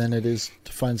 gray than it is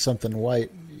to find something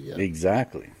white. Yeah.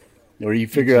 Exactly. Or you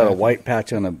figure out a white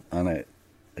patch on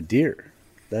a deer.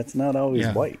 That's not always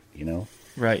white,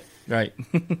 Right.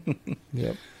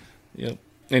 Yep.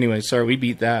 Anyway, sorry, we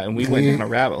beat that, and we went down a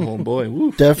rabbit hole. Boy,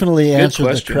 woof. Definitely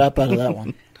answered the crap out of that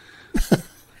one.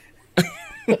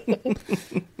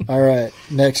 All right,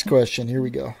 next question. Here we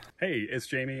go. Hey, it's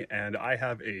Jamie, and I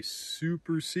have a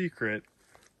super secret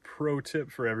pro tip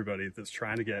for everybody that's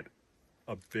trying to get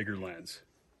a bigger lens.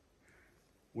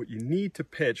 What you need to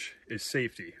pitch is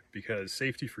safety, because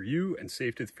safety for you and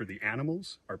safety for the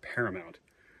animals are paramount.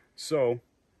 So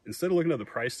instead of looking at the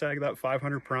price tag of that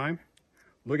 500 prime,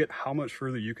 look at how much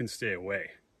further you can stay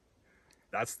away.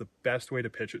 That's the best way to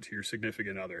pitch it to your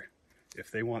significant other. If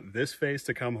they want this face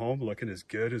to come home looking as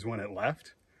good as when it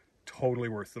left, totally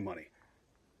worth the money.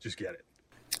 Just get it.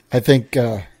 I think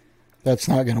that's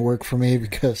not going to work for me,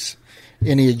 because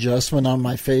any adjustment on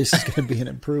my face is going to be an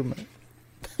improvement.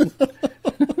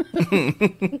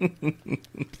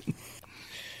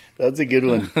 That's a good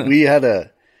one. We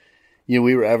had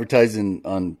we were advertising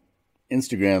on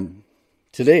Instagram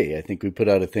today. I think we put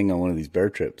out a thing on one of these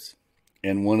bear trips,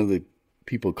 and one of the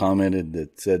people commented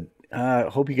that said, I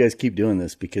hope you guys keep doing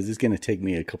this, because it's going to take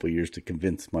me a couple of years to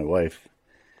convince my wife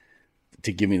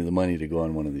to give me the money to go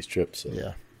on one of these trips. So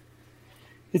yeah,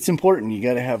 it's important. You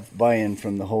got to have buy-in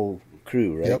from the whole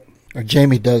crew, right? Yep.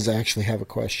 Jamie does actually have a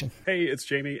question. Hey, it's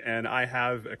Jamie, and I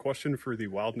have a question for the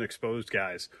Wild and Exposed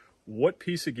guys. What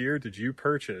piece of gear did you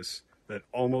purchase that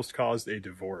almost caused a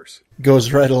divorce?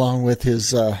 Goes right along with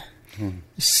his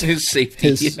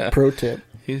safety, his pro tip.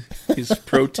 His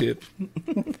pro tip.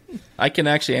 I can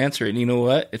actually answer it. And you know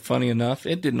what? Funny enough,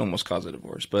 it didn't almost cause a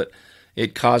divorce, but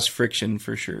it caused friction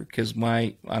for sure. Because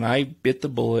when I bit the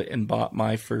bullet and bought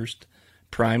my first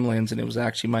prime lens, and it was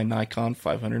actually my Nikon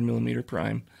 500mm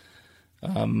prime.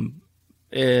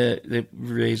 It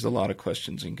raised a lot of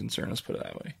questions and concerns, let's put it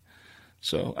that way.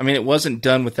 So, I mean, it wasn't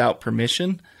done without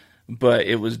permission, but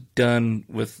it was done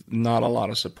with not a lot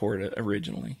of support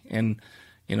originally. And,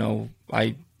 you know,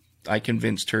 I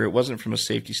convinced her, it wasn't from a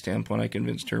safety standpoint. I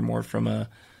convinced her more from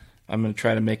I'm going to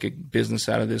try to make a business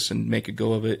out of this and make a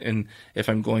go of it. And if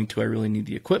I'm going to, I really need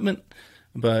the equipment.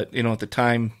 But, you know, at the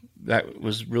time, that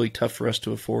was really tough for us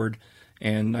to afford.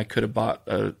 And I could have bought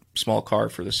a small car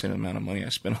for the same amount of money I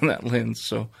spent on that lens.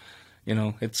 So, you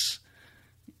know,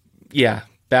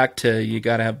 back to you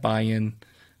got to have buy-in.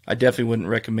 I definitely wouldn't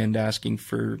recommend asking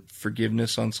for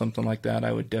forgiveness on something like that.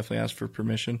 I would definitely ask for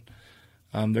permission.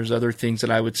 There's other things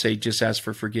that I would say, just ask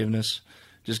for forgiveness.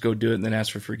 Just go do it and then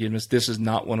ask for forgiveness. This is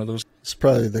not one of those. It's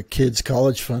probably the kids'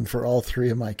 college fund for all three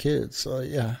of my kids. So,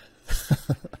 yeah.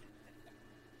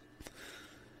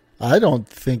 I don't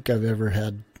think I've ever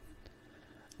had...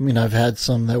 I mean, I've had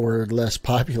some that were less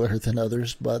popular than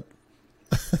others, but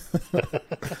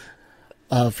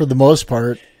for the most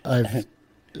part,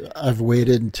 I've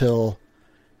waited until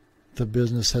the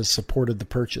business has supported the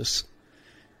purchase.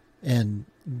 And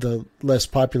the less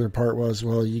popular part was,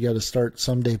 well, you got to start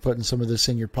someday putting some of this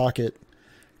in your pocket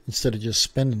instead of just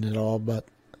spending it all. But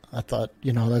I thought,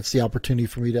 you know, that's the opportunity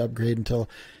for me to upgrade until,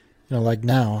 you know, like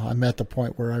now I'm at the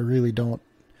point where I really don't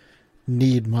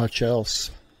need much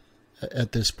else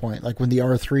at this point. Like when the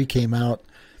R3 came out,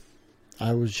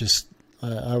 I was just,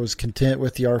 I was content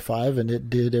with the R5, and it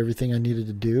did everything I needed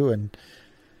to do. And,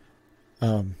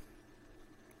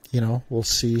 you know, we'll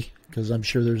see, because I'm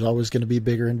sure there's always going to be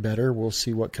bigger and better. We'll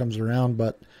see what comes around.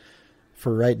 But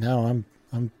for right now,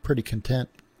 I'm pretty content.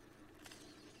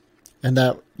 And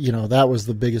that, you know, that was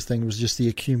the biggest thing, was just the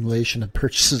accumulation of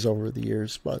purchases over the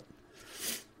years, but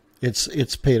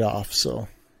it's paid off. So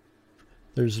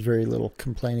there's very little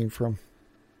complaining from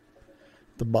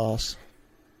the boss.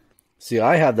 See,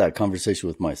 I have that conversation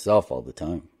with myself all the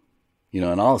time, you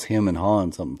know, and I'll him and haw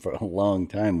on something for a long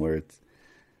time, where it's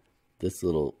this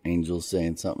little angel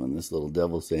saying something and this little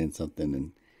devil saying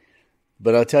something.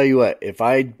 But I'll tell you what, if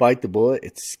I bite the bullet,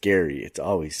 it's scary. It's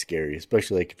always scary,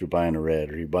 especially like if you're buying a red,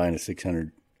 or you're buying a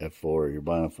 600 F4, or you're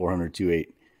buying a 400 2.8.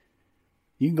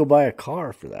 You can go buy a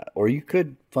car for that, or you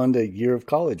could fund a year of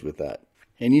college with that.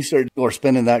 And you start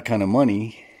spending that kind of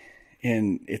money,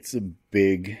 and it's a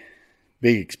big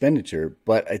expenditure,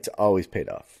 but it's always paid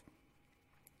off.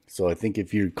 So I think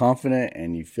if you're confident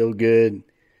and you feel good,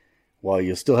 while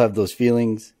you'll still have those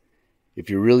feelings,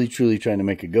 if you're really truly trying to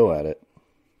make a go at it,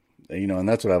 you know, and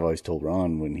that's what I've always told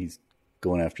Ron when he's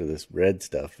going after this red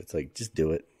stuff. It's like, just do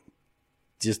it.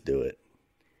 Just do it.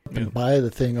 And buy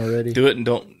the thing already. Do it and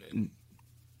don't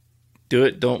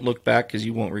look back, because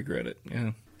you won't regret it.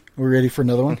 Yeah. We're ready for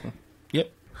another one?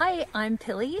 Yep. Hi, I'm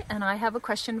Pilly, and I have a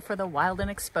question for the Wild and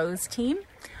Exposed team.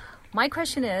 My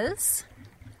question is,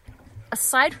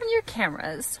 aside from your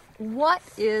cameras, what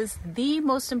is the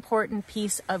most important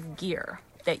piece of gear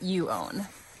that you own?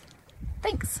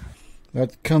 Thanks.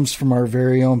 That comes from our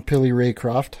very own Pilly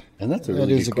Raycroft. And that's a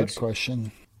really good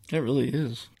question. It really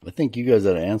is. I think you guys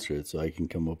ought to answer it so I can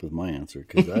come up with my answer,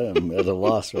 because I am at a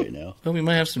loss right now. Well, we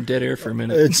might have some dead air for a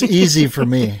minute. It's easy for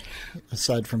me,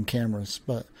 aside from cameras,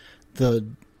 but the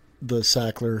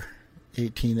Sackler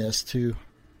 18S2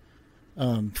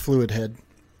 fluid head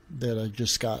that I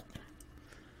just got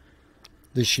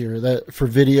this year. That for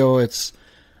video,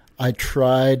 I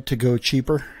tried to go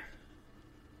cheaper,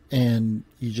 and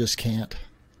you just can't.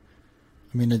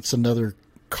 I mean, it's another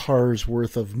car's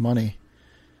worth of money,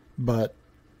 but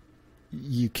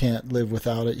you can't live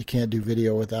without it. You can't do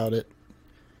video without it.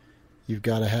 You've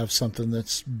got to have something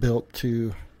that's built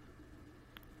to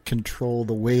control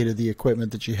the weight of the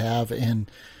equipment that you have, and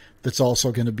that's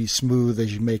also going to be smooth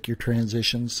as you make your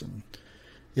transitions, and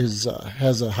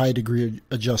has a high degree of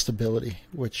adjustability,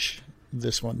 which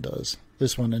this one does.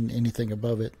 This one and anything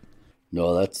above it.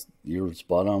 No, you're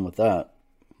spot on with that.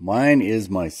 Mine is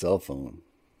my cell phone.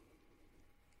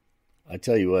 I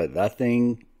tell you what, that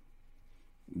thing,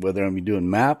 whether I'm doing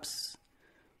maps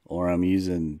or I'm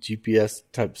using GPS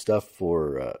type stuff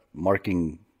for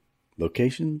marking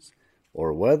locations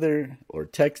or weather or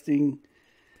texting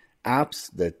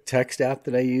apps, the text app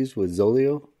that I use with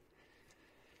Zolio,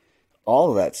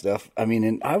 all of that stuff. I mean,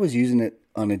 and I was using it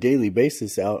on a daily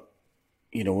basis out,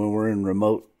 when we're in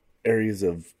remote areas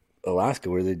of Alaska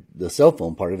where the cell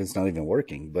phone part of it's not even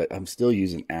working, but I'm still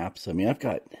using apps. I mean, I've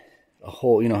got a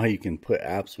whole, how you can put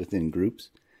apps within groups.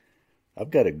 I've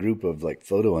got a group of like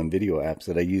photo and video apps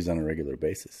that I use on a regular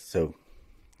basis. So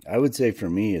I would say for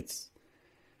me, if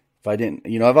I didn't,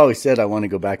 I've always said I want to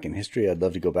go back in history. I'd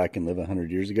love to go back and live 100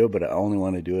 years ago, but I only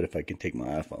want to do it if I can take my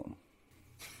iPhone.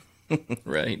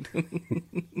 Right.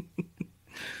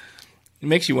 It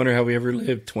makes you wonder how we ever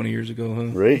lived 20 years ago, huh?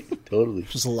 Right, totally.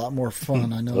 It's just a lot more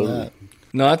fun, I know totally. That.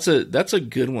 No, that's a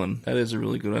good one. That is a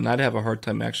really good one. I'd have a hard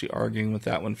time actually arguing with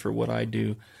that one for what I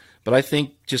do. But I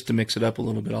think just to mix it up a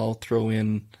little bit, I'll throw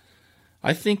in,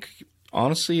 I think,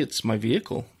 honestly, it's my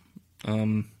vehicle.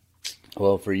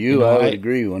 Well, for you, I would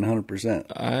agree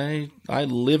 100%. I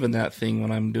live in that thing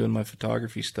when I'm doing my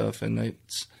photography stuff, and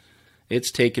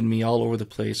it's taken me all over the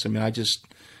place. I mean,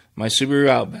 my Subaru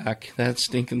Outback, that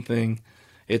stinking thing,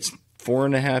 it's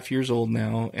 4.5 years old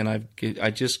now, and I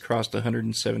just crossed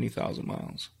 170,000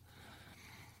 miles.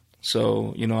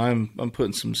 So, I'm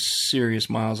putting some serious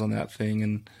miles on that thing,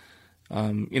 and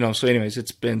so anyways,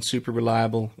 it's been super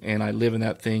reliable, and I live in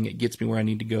that thing. It gets me where I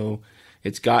need to go.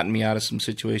 It's gotten me out of some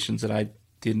situations that I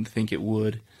didn't think it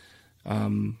would.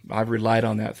 I've relied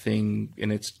on that thing,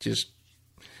 and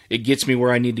it gets me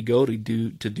where I need to go to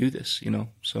do this,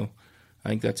 So I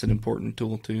think that's an important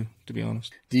tool too, to be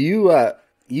honest. Do you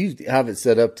you have it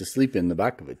set up to sleep in the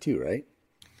back of it too, right?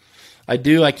 I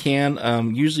do. I can.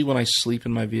 Usually when I sleep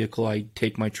in my vehicle, I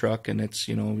take my truck, and it's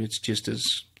just as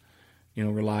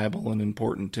reliable and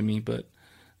important to me. But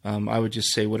I would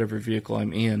just say whatever vehicle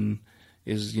I'm in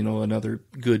is another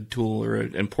good tool or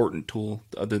an important tool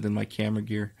other than my camera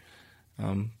gear.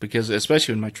 Because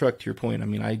especially in my truck, to your point, I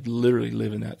mean, I literally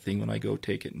live in that thing when I go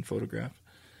take it and photograph.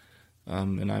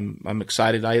 And I'm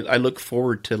excited. I look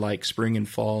forward to like spring and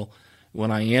fall when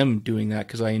I am doing that,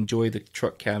 because I enjoy the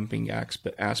truck camping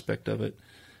aspect of it.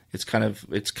 It's kind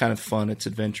of fun. It's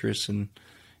adventurous, and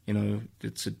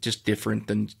it's just different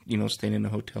than staying in a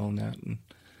hotel and that. And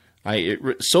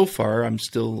so far I'm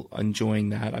still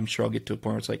enjoying that. I'm sure I'll get to a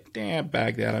point where it's like, damn,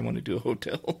 bag that. I want to do a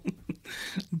hotel.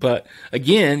 But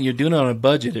again, you're doing it on a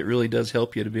budget. It really does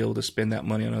help you to be able to spend that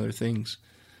money on other things.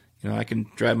 I can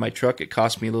drive my truck. It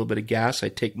costs me a little bit of gas. I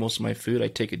take most of my food. I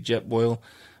take a Jetboil.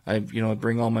 I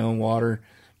bring all my own water.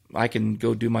 I can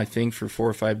go do my thing for 4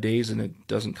 or 5 days, and it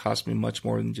doesn't cost me much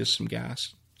more than just some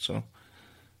gas. So,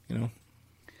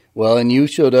 Well, and you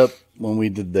showed up when we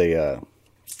did the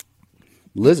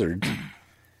Lizard.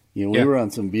 We were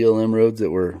on some BLM roads that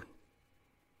were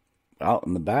out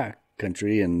in the back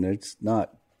country, and it's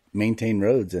not maintained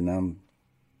roads, and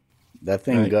that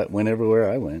thing went everywhere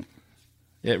I went.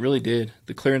 Yeah, it really did.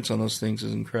 The clearance on those things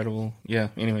is incredible. Yeah.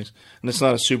 Anyways, and it's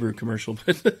not a Subaru commercial,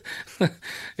 but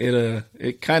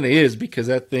it kind of is, because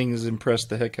that thing has impressed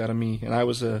the heck out of me. And I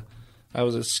was a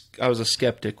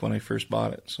skeptic when I first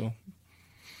bought it. So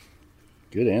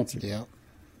good answer. Yeah.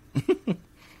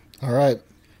 All right.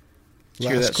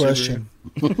 Last question.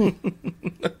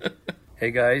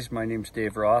 Hey guys, my name's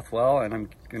Dave Rothwell, and I'm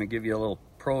going to give you a little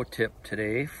pro tip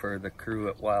today for the crew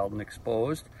at Wild and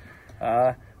Exposed.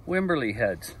 Wimberley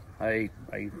heads. I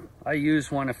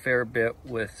use one a fair bit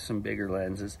with some bigger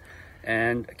lenses,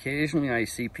 and occasionally I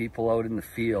see people out in the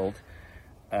field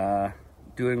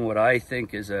doing what I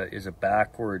think is a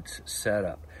backwards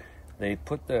setup. They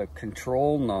put the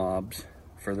control knobs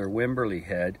for their Wimberley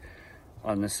head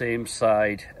on the same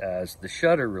side as the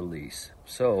shutter release.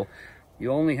 So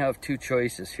you only have two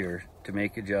choices here to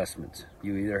make adjustments.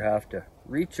 You either have to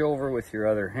reach over with your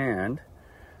other hand,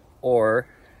 or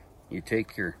you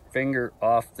take your finger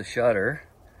off the shutter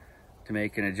to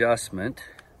make an adjustment,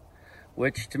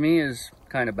 which to me is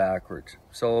kind of backwards.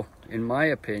 So in my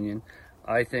opinion,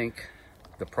 I think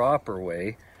the proper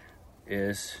way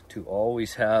is to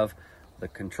always have the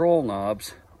control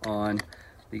knobs on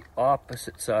the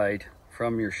opposite side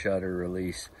from your shutter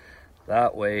release.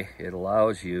 That way it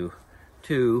allows you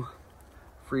to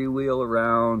freewheel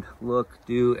around, look,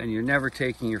 do, and you're never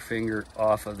taking your finger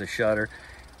off of the shutter.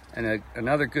 And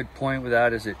another good point with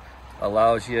that is it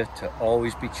allows you to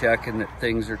always be checking that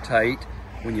things are tight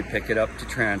when you pick it up to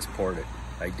transport it.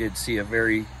 I did see a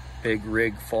very big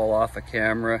rig fall off a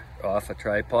camera, off a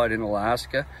tripod in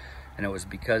Alaska, and it was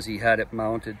because he had it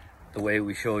mounted the way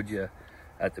we showed you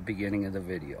at the beginning of the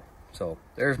video. So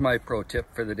there's my pro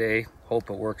tip for the day. Hope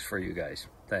it works for you guys.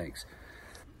 Thanks.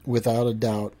 Without a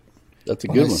doubt. That's a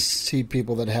When good I one. see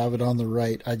people that have it on the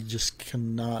right, I just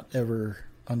cannot ever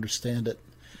understand it.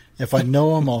 If I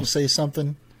know them, I'll say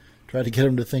something, try to get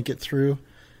them to think it through.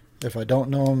 If I don't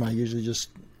know them, I usually just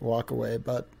walk away.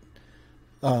 But,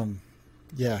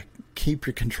 yeah, keep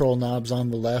your control knobs on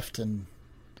the left, and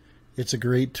it's a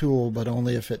great tool, but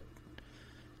only if it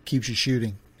keeps you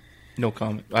shooting. No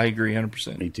comment. I agree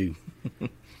 100%. Me too.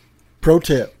 Pro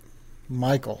tip,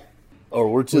 Michael. Oh,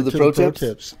 we're to the pro tips?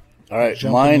 tips. All right,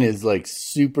 Jumping mine in. is like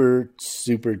super,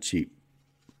 super cheap,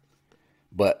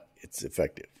 but it's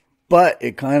effective. But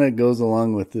it kind of goes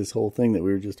along with this whole thing that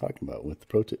we were just talking about with the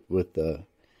pro tip, with the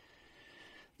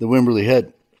Wimberley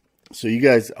head. So you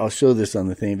guys, I'll show this on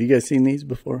the thing. Have you guys seen these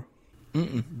before?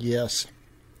 Mm-mm. Yes,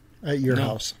 at your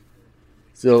house.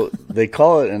 So they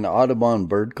call it an Audubon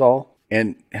bird call.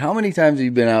 And how many times have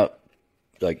you been out,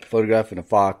 like photographing a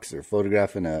fox or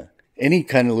photographing any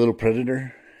kind of little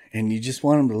predator, and you just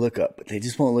want them to look up, but they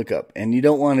just won't look up. And you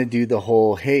don't want to do the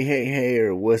whole hey, hey, hey,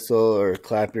 or whistle or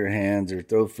clap your hands or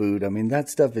throw food. I mean, that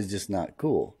stuff is just not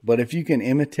cool. But if you can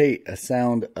imitate a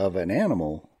sound of an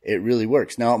animal, it really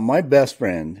works. Now, my best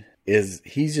friend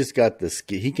he's just got the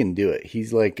skill. He can do it.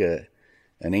 He's like an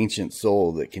ancient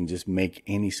soul that can just make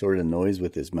any sort of noise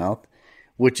with his mouth,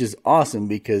 which is awesome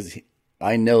because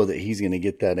I know that he's going to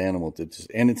get that animal to just,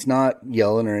 and it's not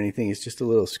yelling or anything. It's just a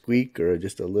little squeak or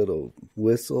just a little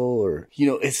whistle, or,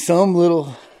 it's some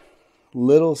little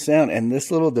sound, and this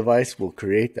little device will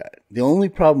create that. The only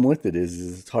problem with it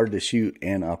is it's hard to shoot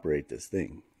and operate this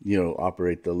thing,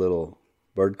 operate the little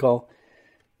bird call,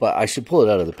 but I should pull it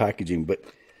out of the packaging. But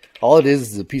all it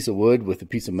is a piece of wood with a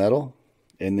piece of metal.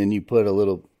 And then you put a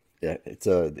little,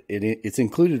 it's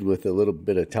included with a little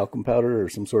bit of talcum powder or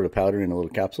some sort of powder in a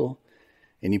little capsule.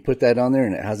 And you put that on there,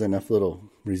 and it has enough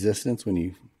little resistance when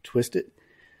you twist it.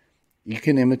 You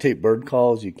can imitate bird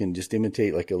calls. You can just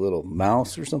imitate like a little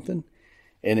mouse or something.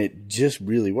 And it just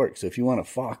really works. So if you want a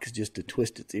fox just to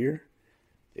twist its ear,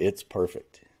 it's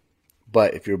perfect.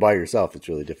 But if you're by yourself, it's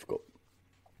really difficult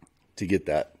to get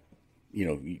that.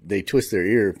 They twist their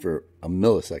ear for a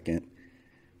millisecond.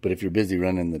 But if you're busy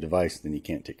running the device, then you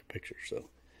can't take a picture. So,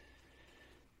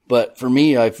 but for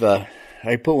me, I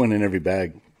put one in every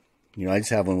bag. I just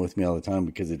have one with me all the time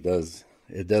because it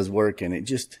does work. And it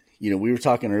just, we were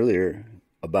talking earlier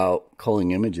about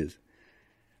culling images.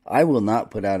 I will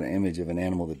not put out an image of an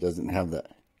animal that doesn't have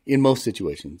that in most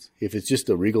situations. If it's just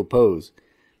a regal pose,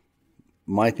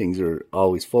 my things are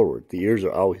always forward. The ears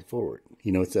are always forward.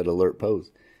 It's that alert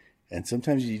pose. And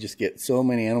sometimes you just get so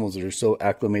many animals that are so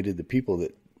acclimated to people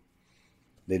that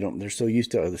they're so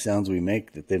used to the sounds we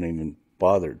make that they don't even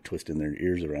bother twisting their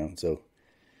ears around. So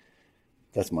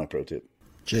that's my pro tip.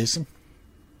 Jason?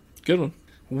 Good one.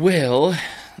 Well,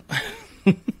 I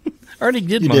already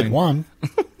did You mine. did one.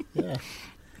 Yeah.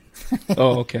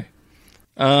 Oh, okay.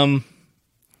 I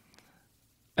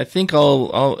think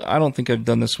I don't think I've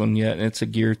done this one yet, and it's a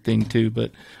gear thing too,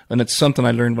 and it's something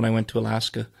I learned when I went to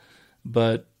Alaska.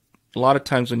 But a lot of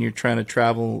times when you're trying to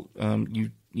travel,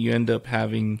 you end up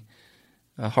having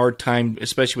a hard time,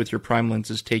 especially with your prime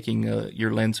lenses, taking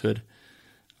your lens hood.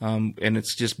 And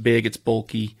it's just big, it's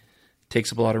bulky,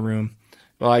 takes up a lot of room.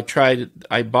 Well,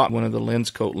 I bought one of the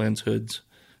LensCoat lens hoods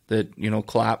that,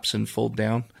 collapse and fold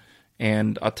down.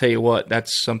 And I'll tell you what,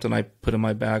 that's something I put in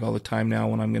my bag all the time now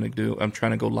when I'm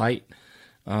trying to go light.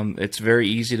 It's very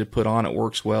easy to put on, it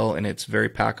works well, and it's very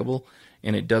packable,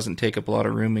 and it doesn't take up a lot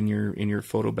of room in your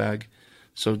photo bag.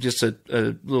 So just a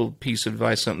little piece of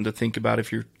advice, something to think about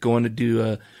if you're going to do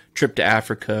a trip to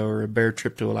Africa or a bear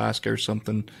trip to Alaska or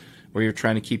something where you're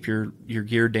trying to keep your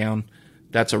gear down.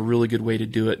 That's a really good way to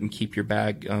do it and keep your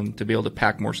bag, to be able to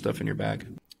pack more stuff in your bag.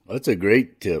 That's a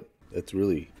great tip. That's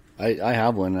really, I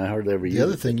have one. I hardly ever use it. The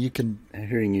other thing you can,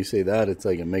 hearing you say that, it's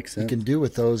like it makes sense. You can do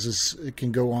with those is it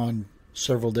can go on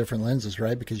several different lenses,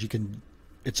 right? Because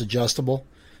it's adjustable,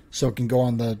 so it can go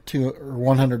on the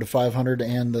 100 to 500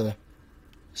 and the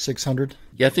 600.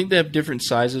 Yeah, I think they have different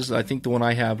sizes. I think the one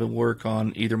I have will work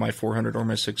on either my 400 or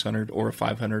my 600 or a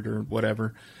 500 or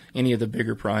whatever, any of the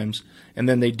bigger primes. And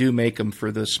then they do make them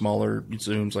for the smaller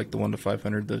zooms, like the 1 to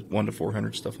 500, the 1 to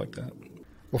 400, stuff like that.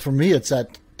 Well, for me, it's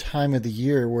that time of the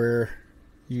year where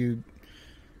you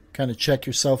kind of check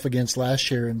yourself against last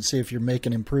year and see if you're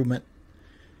making improvement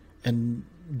and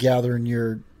gathering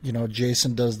your,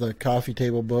 Jason does the coffee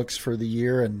table books for the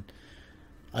year, and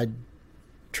I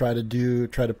try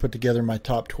to put together my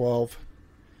top 12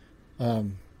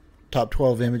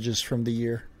 images from the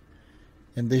year.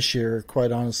 And this year,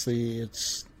 quite honestly,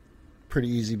 it's pretty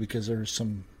easy because there's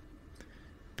some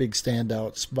big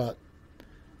standouts. But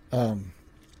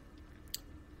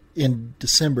in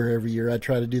December every year, I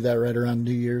try to do that right around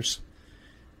New Year's.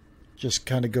 Just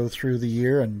kind of go through the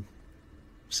year and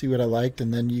see what I liked,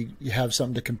 and then you have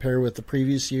something to compare with the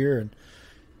previous year and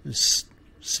just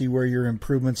see where your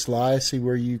improvements lie, see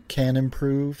where you can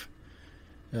improve.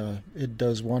 It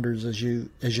does wonders as you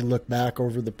look back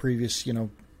over the previous, 4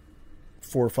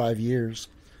 or 5 years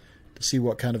to see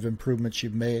what kind of improvements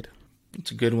you've made.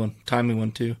 It's a good one, timely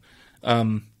one too.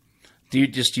 Do you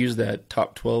just use that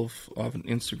top 12 on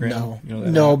Instagram?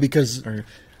 No, because or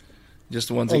just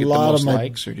the ones that get the most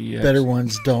likes, or do you better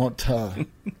ones don't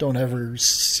ever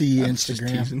see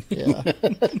Instagram?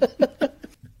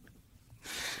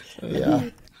 Yeah.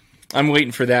 I'm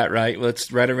waiting for that, right? Well,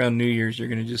 it's right around New Year's. You're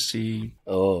going to just see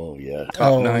top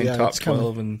 9, top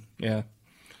 12, and yeah,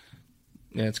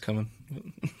 it's coming.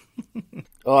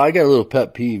 Oh, I got a little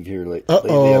pet peeve here lately. I've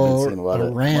been seeing a lot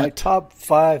of rant. my top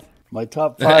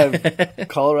five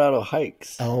Colorado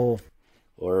hikes. Oh.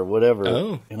 Or whatever.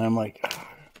 Oh. And I'm like,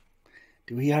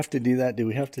 do we have to do that? Do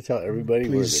we have to tell everybody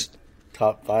Please, where the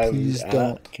top 5 is at?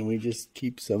 don't. Can we just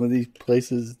keep some of these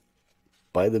places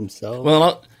by themselves?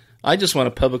 Well, I just want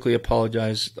to publicly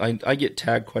apologize. I get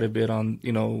tagged quite a bit on,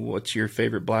 what's your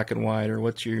favorite black and white, or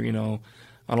what's your,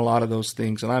 on a lot of those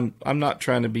things. And I'm not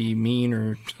trying to be mean,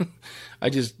 or I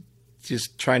just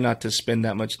try not to spend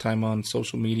that much time on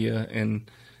social media. And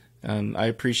I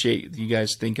appreciate you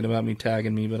guys thinking about me,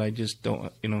 tagging me, but I just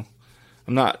don't,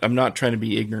 I'm not trying to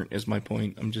be ignorant is my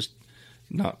point. I'm just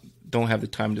don't have the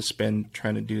time to spend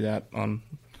trying to do that on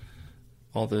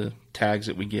all the tags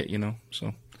that we get,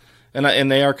 so.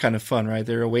 And they are kind of fun, right?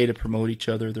 They're a way to promote each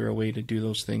other. They're a way to do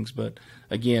those things. But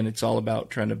again, it's all about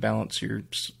trying to balance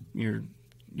your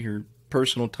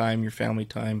personal time, your family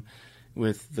time,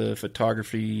 with the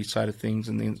photography side of things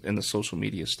and the social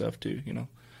media stuff too.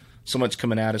 So much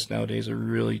coming at us nowadays. I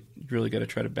really, really got to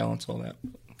try to balance all that.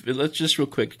 Let's just real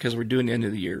quick, because we're doing the end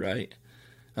of the year, right?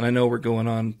 And I know we're going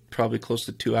on probably close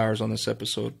to 2 hours on this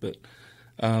episode, but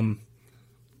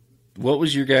what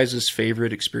was your guys'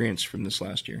 favorite experience from this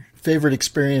last year? Favorite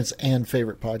experience and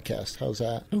favorite podcast. How's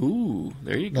that? Ooh,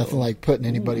 there you go. Nothing like putting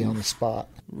anybody on the spot.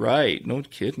 Right. No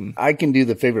kidding. I can do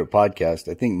the favorite podcast.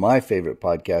 I think my favorite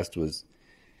podcast was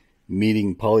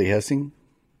meeting Polly Hessing.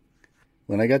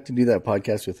 When I got to do that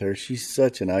podcast with her, she's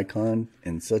such an icon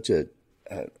and such a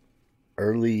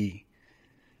early...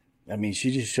 I mean,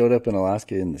 she just showed up in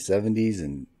Alaska in the 70s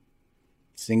and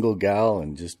single gal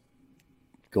and just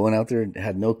going out there and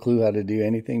had no clue how to do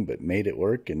anything but made it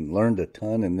work and learned a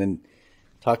ton. And then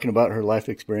talking about her life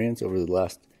experience over the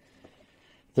last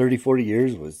 30, 40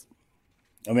 years was,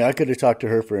 I mean, I could have talked to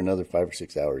her for another 5 or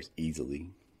 6 hours easily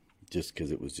just because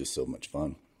it was just so much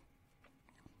fun.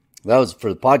 That was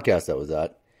for the podcast that was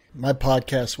at. My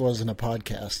podcast wasn't a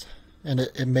podcast, and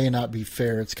it may not be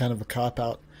fair. It's kind of a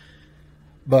cop-out.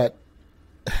 But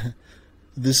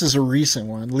this is a recent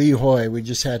one. Lee Hoy, we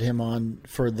just had him on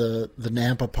for the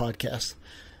Nampa podcast.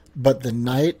 But the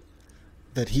night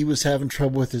that he was having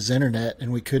trouble with his internet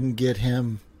and we couldn't get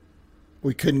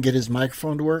his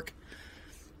microphone to work,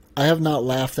 I have not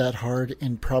laughed that hard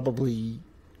in probably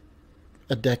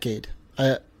a decade.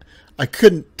 I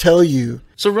couldn't tell you.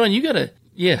 So Ron, you gotta,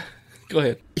 go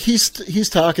ahead. He's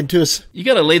talking to us. You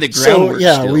gotta lay the groundwork.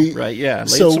 Right? Yeah.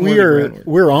 So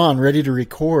we're on ready to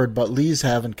record, but Lee's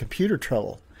having computer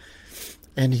trouble,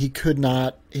 and he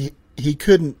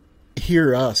couldn't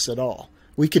hear us at all.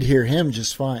 We could hear him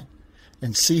just fine,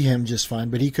 and see him just fine,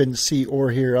 but he couldn't see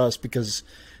or hear us because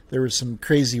there was some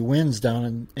crazy winds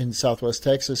down in Southwest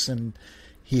Texas, and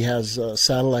he has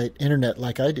satellite internet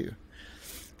like I do.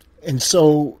 And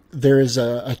so there is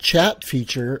a chat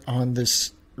feature on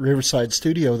this Riverside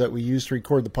studio that we use to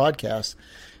record the podcast.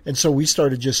 And so we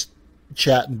started just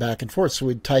chatting back and forth. So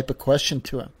we'd type a question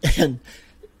to him, and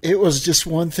it was just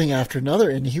one thing after another,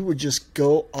 and he would just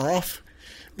go off.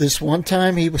 This one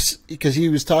time he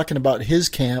was talking about his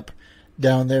camp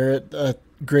down there at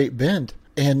Great Bend,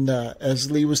 and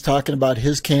as Lee was talking about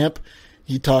his camp,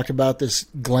 he talked about this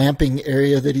glamping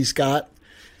area that he's got,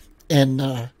 and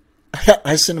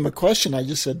I sent him a question. I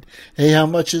just said, "Hey, how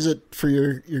much is it for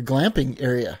your glamping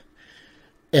area?"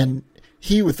 And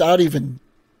he, without even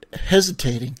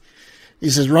hesitating, he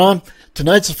says, "Ron,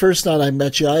 tonight's the first night I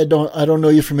met you. I don't know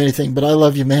you from anything, but I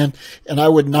love you, man, and I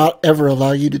would not ever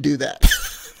allow you to do that."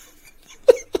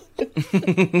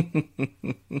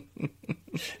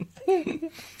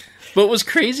 But what's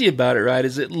crazy about it, right,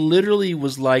 is it literally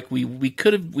was like we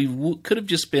could have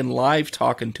just been live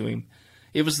talking to him.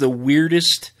 It was the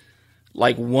weirdest,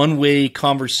 like, one-way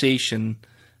conversation.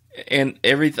 And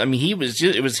everything. I mean, it was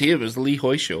the Lee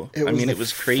Hoy show. It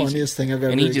was crazy. Funniest thing I've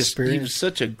ever experienced. He was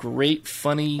such a great,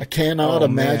 funny. I cannot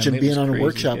imagine being on a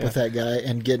workshop with that guy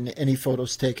and getting any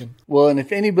photos taken. Well, and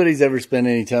if anybody's ever spent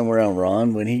any time around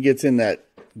Ron, when he gets in that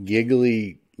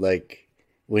giggly, like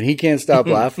when he can't stop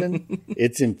laughing,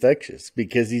 it's infectious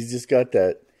because he's just got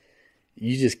that.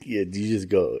 You just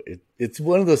go. It's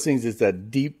one of those things. It's that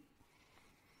deep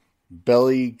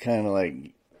belly kind of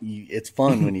like. It's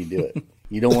fun when you do it.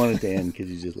 You don't want it to end because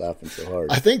you're just laughing so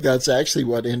hard. I think that's actually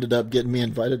what ended up getting me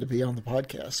invited to be on the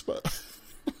podcast. But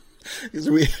because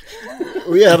we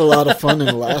had a lot of fun in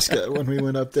Alaska when we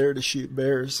went up there to shoot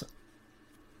bears.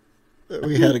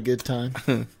 We had a good time.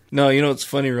 No, you know what's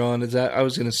funny, Ron, is that I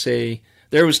was going to say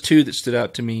there was two that stood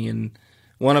out to me, and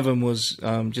one of them was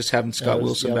just having Scott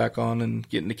Wilson back on and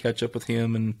getting to catch up with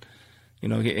him, and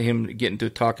him getting to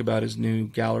talk about his new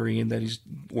gallery and that he's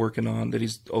working on, that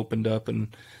he's opened up, and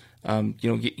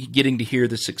getting to hear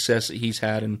the success that he's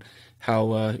had and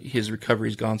how his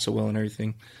recovery's gone so well and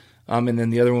everything. And then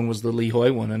the other one was the Lee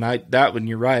Hoy one. And that one,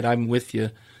 you're right, I'm with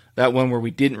you. That one where we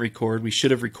didn't record, we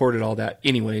should have recorded all that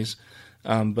anyways.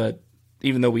 But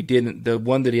even though we didn't, the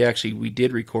one that we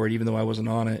did record, even though I wasn't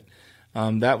on it,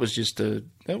 that was just it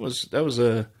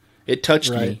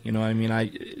touched me. You know, I mean,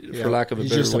 for lack of a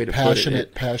better way to put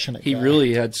it. Passionate. He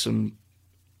really had some.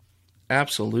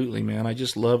 Absolutely, man. I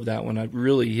just love that one. It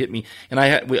really hit me.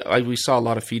 And we saw a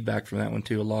lot of feedback from that one,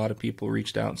 too. A lot of people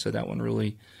reached out and said that one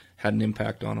really had an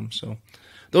impact on them. So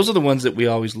those are the ones that we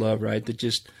always love, right? That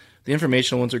just, the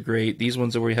informational ones are great. These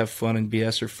ones where we have fun and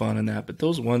BS are fun and that. But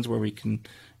those ones where we can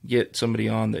get somebody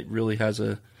on that really has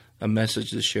a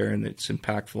message to share and it's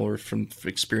impactful or from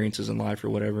experiences in life or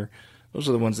whatever, those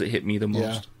are the ones that hit me the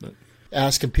most. Yeah. But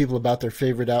asking people about their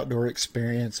favorite outdoor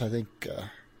experience, I think...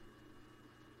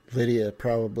 Lydia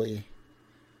probably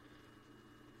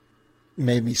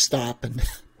made me stop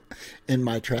in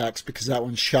my tracks because that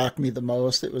one shocked me the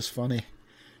most. It was funny.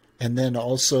 And then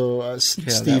also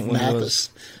Steve Mathis.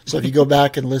 So if you go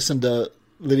back and listen to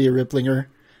Lydia Ripplinger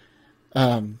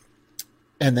and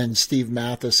then Steve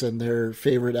Mathis and their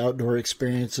favorite outdoor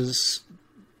experiences,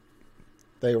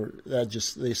 they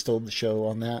stole the show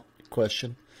on that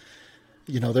question.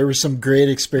 You know, there were some great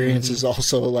experiences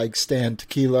also, like Stan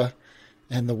Tequila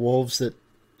and the wolves that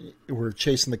were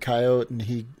chasing the coyote, and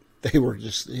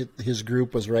his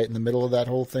group was right in the middle of that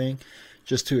whole thing.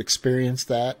 Just to experience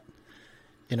that,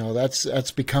 you know,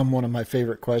 that's become one of my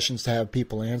favorite questions to have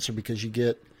people answer because you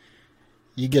get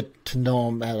to know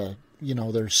them at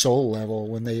their soul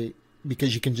level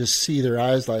because you can just see their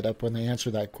eyes light up when they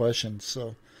answer that question.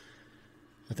 So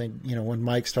I think when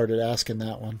Mike started asking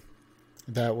that one,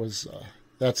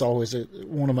 that's always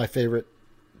one of my favorite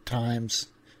times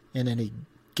in any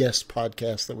guest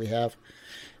podcast that we have.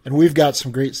 And we've got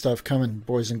some great stuff coming,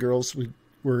 boys and girls.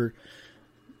 We're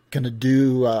going to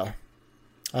do, I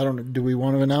don't know, do we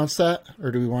want to announce that or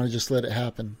do we want to just let it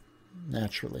happen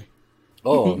naturally?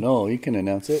 Oh, no, you can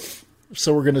announce it.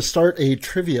 So we're going to start a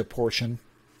trivia portion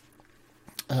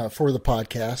for the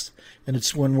podcast. And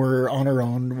it's when we're on our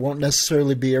own. It won't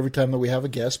necessarily be every time that we have a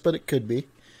guest, but it could be.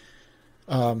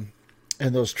 And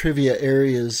those trivia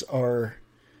areas are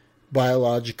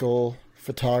biological,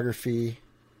 photography.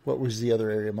 What was the other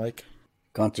area, Mike?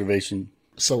 Conservation.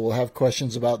 So we'll have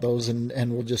questions about those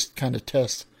and we'll just kind of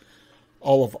test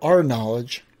all of our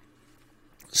knowledge.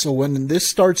 So when this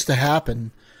starts to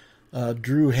happen,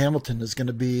 Drew Hamilton is going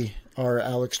to be our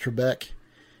Alex Trebek.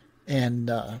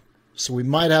 And so we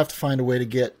might have to find a way to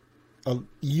get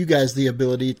you guys the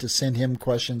ability to send him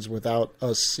questions without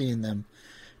us seeing them.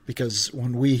 Because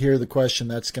when we hear the question,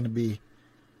 that's going to be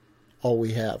all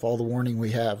we have. All the warning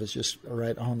we have is just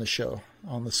right on the show,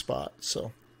 on the spot.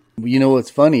 So, you know what's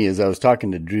funny is I was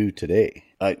talking to Drew today.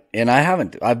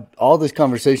 all this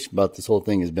conversation about this whole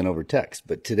thing has been over text,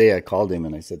 but today I called him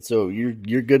and I said, so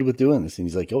you're good with doing this? And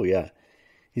he's like, oh yeah.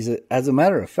 He said, as a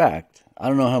matter of fact, I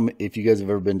don't know if you guys have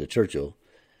ever been to Churchill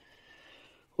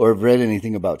or have read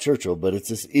anything about Churchill, but it's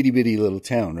this itty bitty little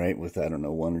town, right? With, I don't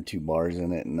know, 1 or 2 bars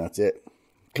in it, and that's it.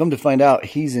 Come to find out,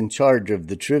 he's in charge of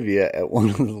the trivia at one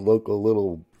of the local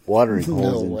little watering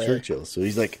holes in Churchill. So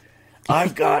he's like,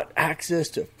 I've got access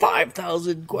to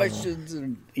 5,000 questions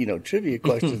and, trivia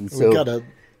questions. So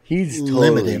he's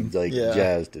totally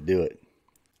jazzed to do it.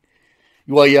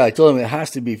 Well, yeah, I told him it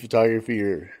has to be photography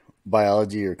or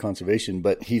biology or conservation,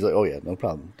 but he's like, oh yeah, no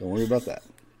problem. Don't worry about that.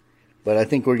 But I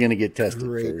think we're going to get tested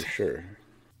for sure.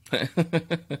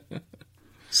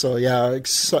 So yeah,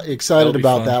 excited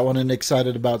about fun. That one, and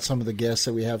excited about some of the guests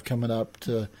that we have coming up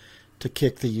to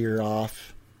kick the year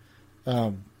off.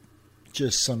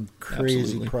 Just some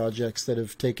crazy projects that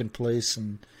have taken place,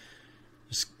 and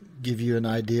just give you an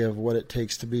idea of what it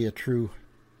takes to be a true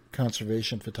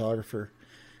conservation photographer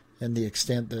and the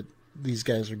extent that these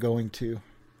guys are going to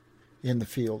in the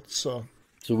field. So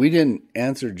we didn't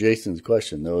answer Jason's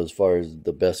question, though, as far as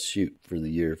the best shoot for the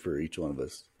year for each one of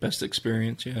us. Best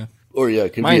experience, yeah. Or, yeah,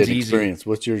 it could mine's be an experience.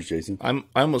 What's yours, Jason? I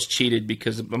almost cheated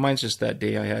because mine's just that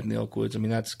day I had in the Elk Woods. I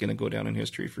mean, that's going to go down in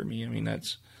history for me. I mean,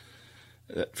 that's...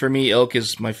 For me, elk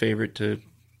is my favorite to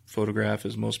photograph,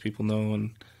 as most people know,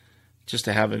 and just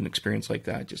to have an experience like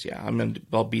that,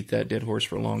 I'll beat that dead horse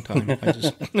for a long time.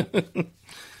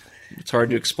 It's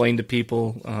hard to explain to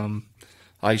people.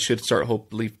 I should start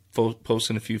hopefully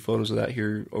posting a few photos of that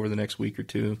here over the next week or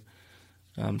two.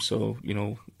 So,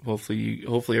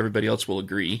 hopefully everybody else will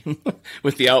agree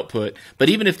with the output. But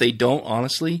even if they don't,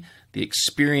 honestly, the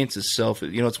experience itself,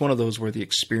 it's one of those where the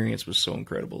experience was so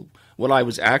incredible. What I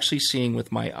was actually seeing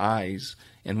with my eyes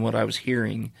and what I was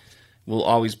hearing will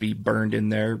always be burned in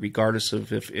there, regardless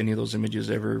of if any of those images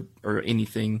ever, or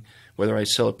anything, whether I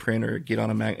sell a print or get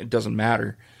on a mag, it doesn't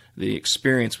matter. The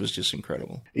experience was just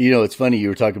incredible. It's funny, you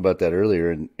were talking about that earlier,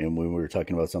 and when we were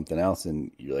talking about something else,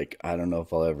 and you're like, I don't know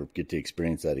if I'll ever get to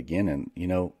experience that again. And,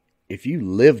 if you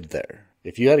lived there,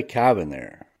 if you had a cabin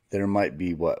there might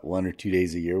be, 1 or 2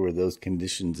 days a year where those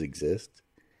conditions exist.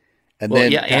 And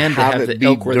then and have it the be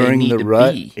elk where during they need the to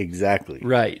rut. be. Exactly.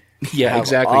 Right. Yeah,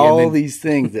 exactly. All these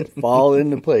things that fall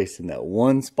into place in that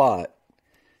one spot.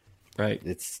 Right.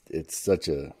 It's such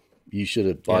a... You should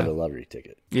have bought a lottery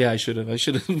ticket. Yeah, I should have. I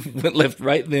should have went left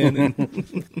right then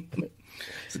and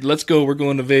said, let's go. We're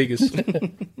going to Vegas.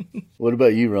 What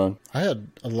about you, Ron? I had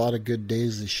a lot of good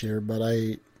days this year, but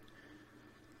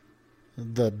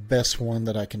the best one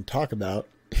that I can talk about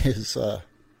is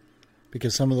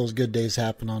because some of those good days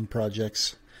happen on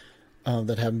projects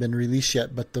that haven't been released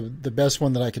yet. But the best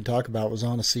one that I can talk about was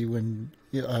honestly when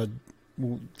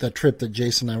the trip that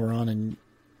Jason and I were on in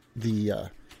the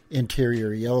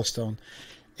interior Yellowstone,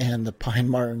 and the pine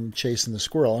marten chasing the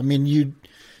squirrel. I mean,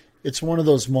 it's one of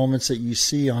those moments that you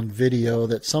see on video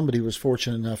that somebody was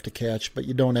fortunate enough to catch, but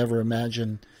you don't ever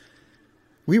imagine.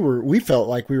 We felt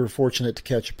like we were fortunate to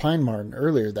catch a pine marten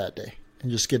earlier that day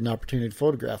and just get an opportunity to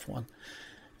photograph one.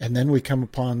 And then we come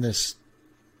upon this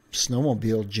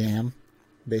snowmobile jam,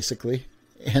 basically,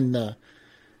 and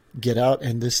get out,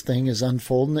 and this thing is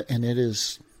unfolding, and it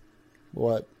is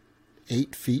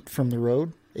 8 feet from the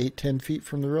road. 8-10 feet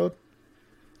from the road,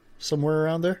 somewhere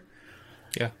around there.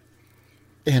 Yeah.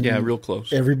 And real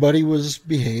close. Everybody was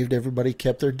behaved. Everybody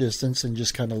kept their distance and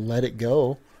just kind of let it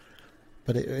go.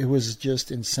 But it was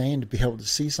just insane to be able to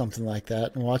see something like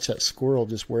that and watch that squirrel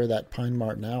just wear that pine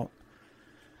marten out.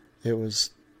 It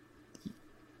was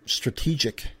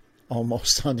strategic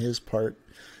almost on his part.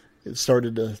 It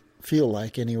started to feel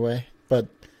like anyway. But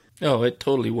no, it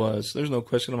totally was. There's no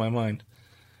question in my mind.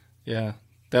 Yeah.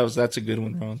 That's a good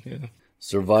one, Ron. Yeah.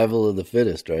 Survival of the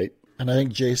fittest, right? And I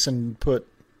think Jason it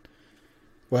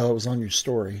was on your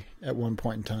story at one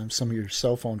point in time, some of your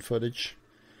cell phone footage.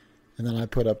 And then I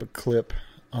put up a clip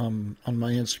on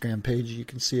my Instagram page. You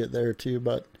can see it there too.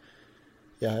 But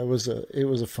yeah, it was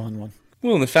a fun one.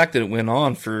 Well, and the fact that it went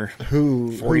on for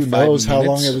who knows minutes, how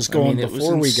long it was going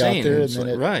before we got there, and then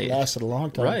it lasted a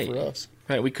long time for us.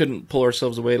 Right, we couldn't pull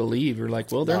ourselves away to leave. We're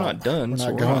like, well, they're not done. We're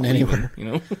not going anywhere.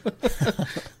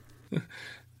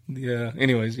 Yeah.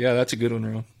 Anyways, that's a good one,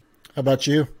 Ron. How about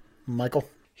you, Michael?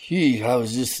 I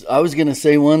was going to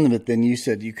say one, but then you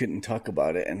said you couldn't talk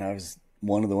about it, and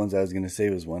one of the ones I was going to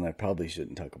say was one I probably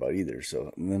shouldn't talk about either.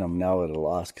 So and then I'm now at a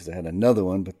loss because I had another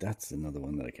one, but that's another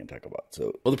one that I can't talk about.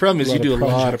 So the problem is you do a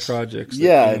lot of projects.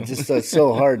 It's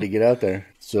so hard to get out there.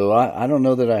 So I don't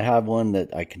know that I have one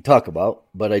that I can talk about,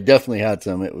 but I definitely had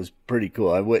some. It was pretty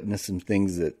cool. I witnessed some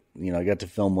things that I got to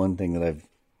film one thing that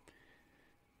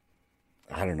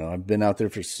I don't know. I've been out there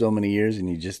for so many years, and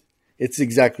it's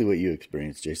exactly what you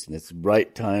experienced, Jason. It's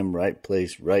right time, right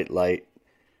place, right light,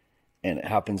 and it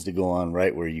happens to go on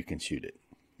right where you can shoot it.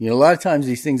 A lot of times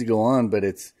these things go on, but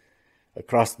it's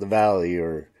across the valley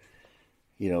or,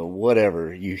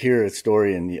 whatever. You hear a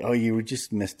story and, you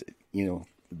just missed it.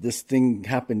 This thing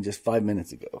happened just 5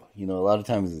 minutes ago. A lot of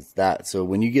times it's that. So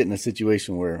when you get in a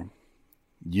situation where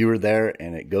you were there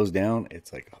and it goes down,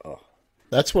 it's like, oh.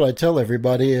 That's what I tell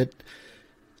everybody.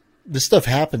 This stuff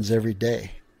happens every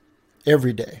day.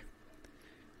 Every day.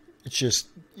 It's just,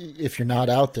 if you're not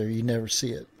out there, you never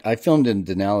see it. I filmed in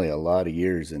Denali a lot of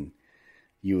years, and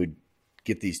you would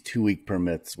get these 2-week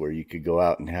permits where you could go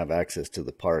out and have access to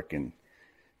the park, and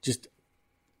just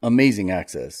amazing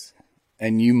access.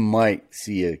 And you might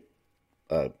see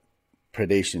a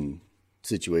predation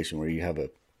situation where you have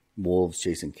wolves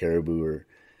chasing caribou,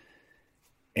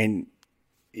 and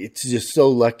it's just so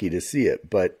lucky to see it.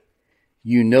 But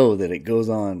that it goes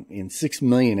on in 6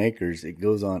 million acres. It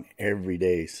goes on every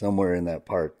day somewhere in that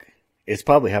park. It's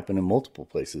probably happened in multiple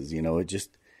places,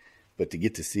 but to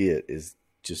get to see it is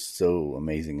just so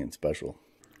amazing and special.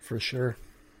 For sure.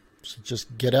 So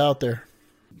just get out there.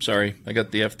 Sorry, I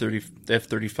got the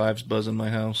F-35s buzzing my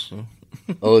house. So.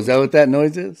 Oh, is that what that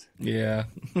noise is? Yeah.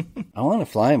 I want to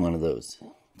fly in one of those.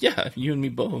 Yeah, you and me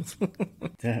both.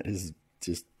 That is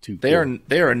just too cool.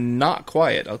 They are not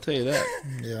quiet, I'll tell you that.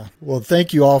 Yeah. Well,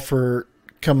 thank you all for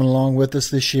coming along with us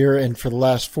this year and for the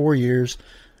last 4 years.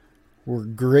 We're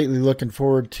greatly looking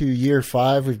forward to year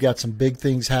 5. We've got some big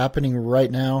things happening right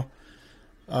now.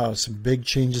 Some big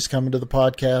changes coming to the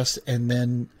podcast, and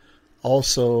then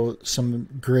also some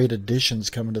great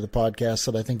additions coming to the podcast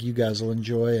that I think you guys will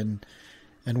enjoy,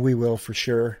 and we will for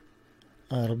sure.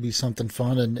 It'll be something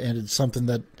fun, and it's something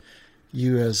that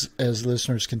you as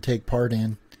listeners can take part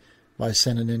in by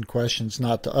sending in questions,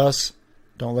 not to us.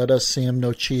 Don't let us see them,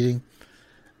 no cheating.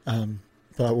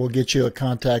 But we'll get you a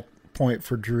contact point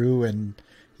for Drew, and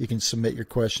you can submit your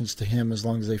questions to him as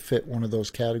long as they fit one of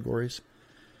those categories.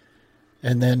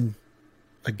 And then,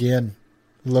 again,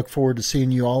 look forward to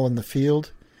seeing you all in the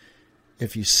field.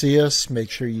 If you see us, make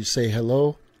sure you say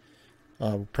hello.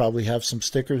 We'll probably have some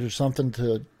stickers or something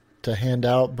to hand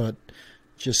out, but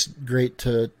just great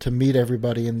to meet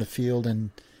everybody in the field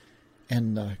and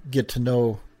get to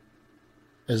know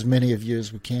as many of you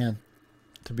as we can,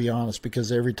 to be honest,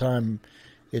 because every time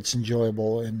it's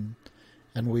enjoyable and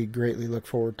we greatly look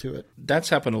forward to it. That's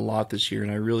happened a lot this year,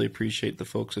 and I really appreciate the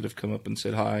folks that have come up and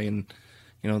said hi, and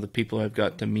the people I've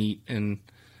got to meet, and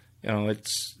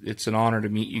it's an honor to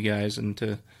meet you guys and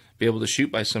to be able to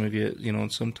shoot by some of you,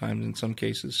 sometimes in some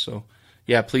cases. So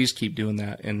yeah, please keep doing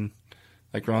that. And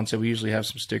like Ron said, we usually have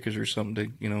some stickers or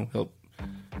something to help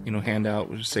hand out,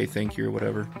 we'll just say thank you or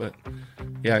whatever. But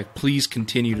yeah, please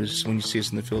continue to, when you see us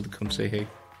in the field, to come say hey.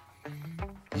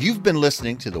 You've been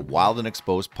listening to the Wild and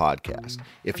Exposed podcast.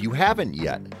 If you haven't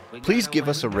yet, please give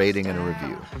us a rating and a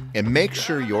review. And make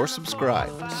sure you're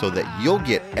subscribed so that you'll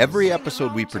get every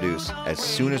episode we produce as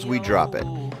soon as we drop it.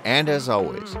 And as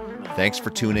always, thanks for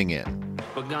tuning in.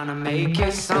 We're gonna make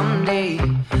it someday.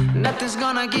 Nothing's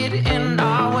gonna get in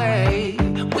our way.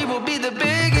 We will be the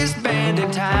biggest band in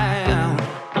town.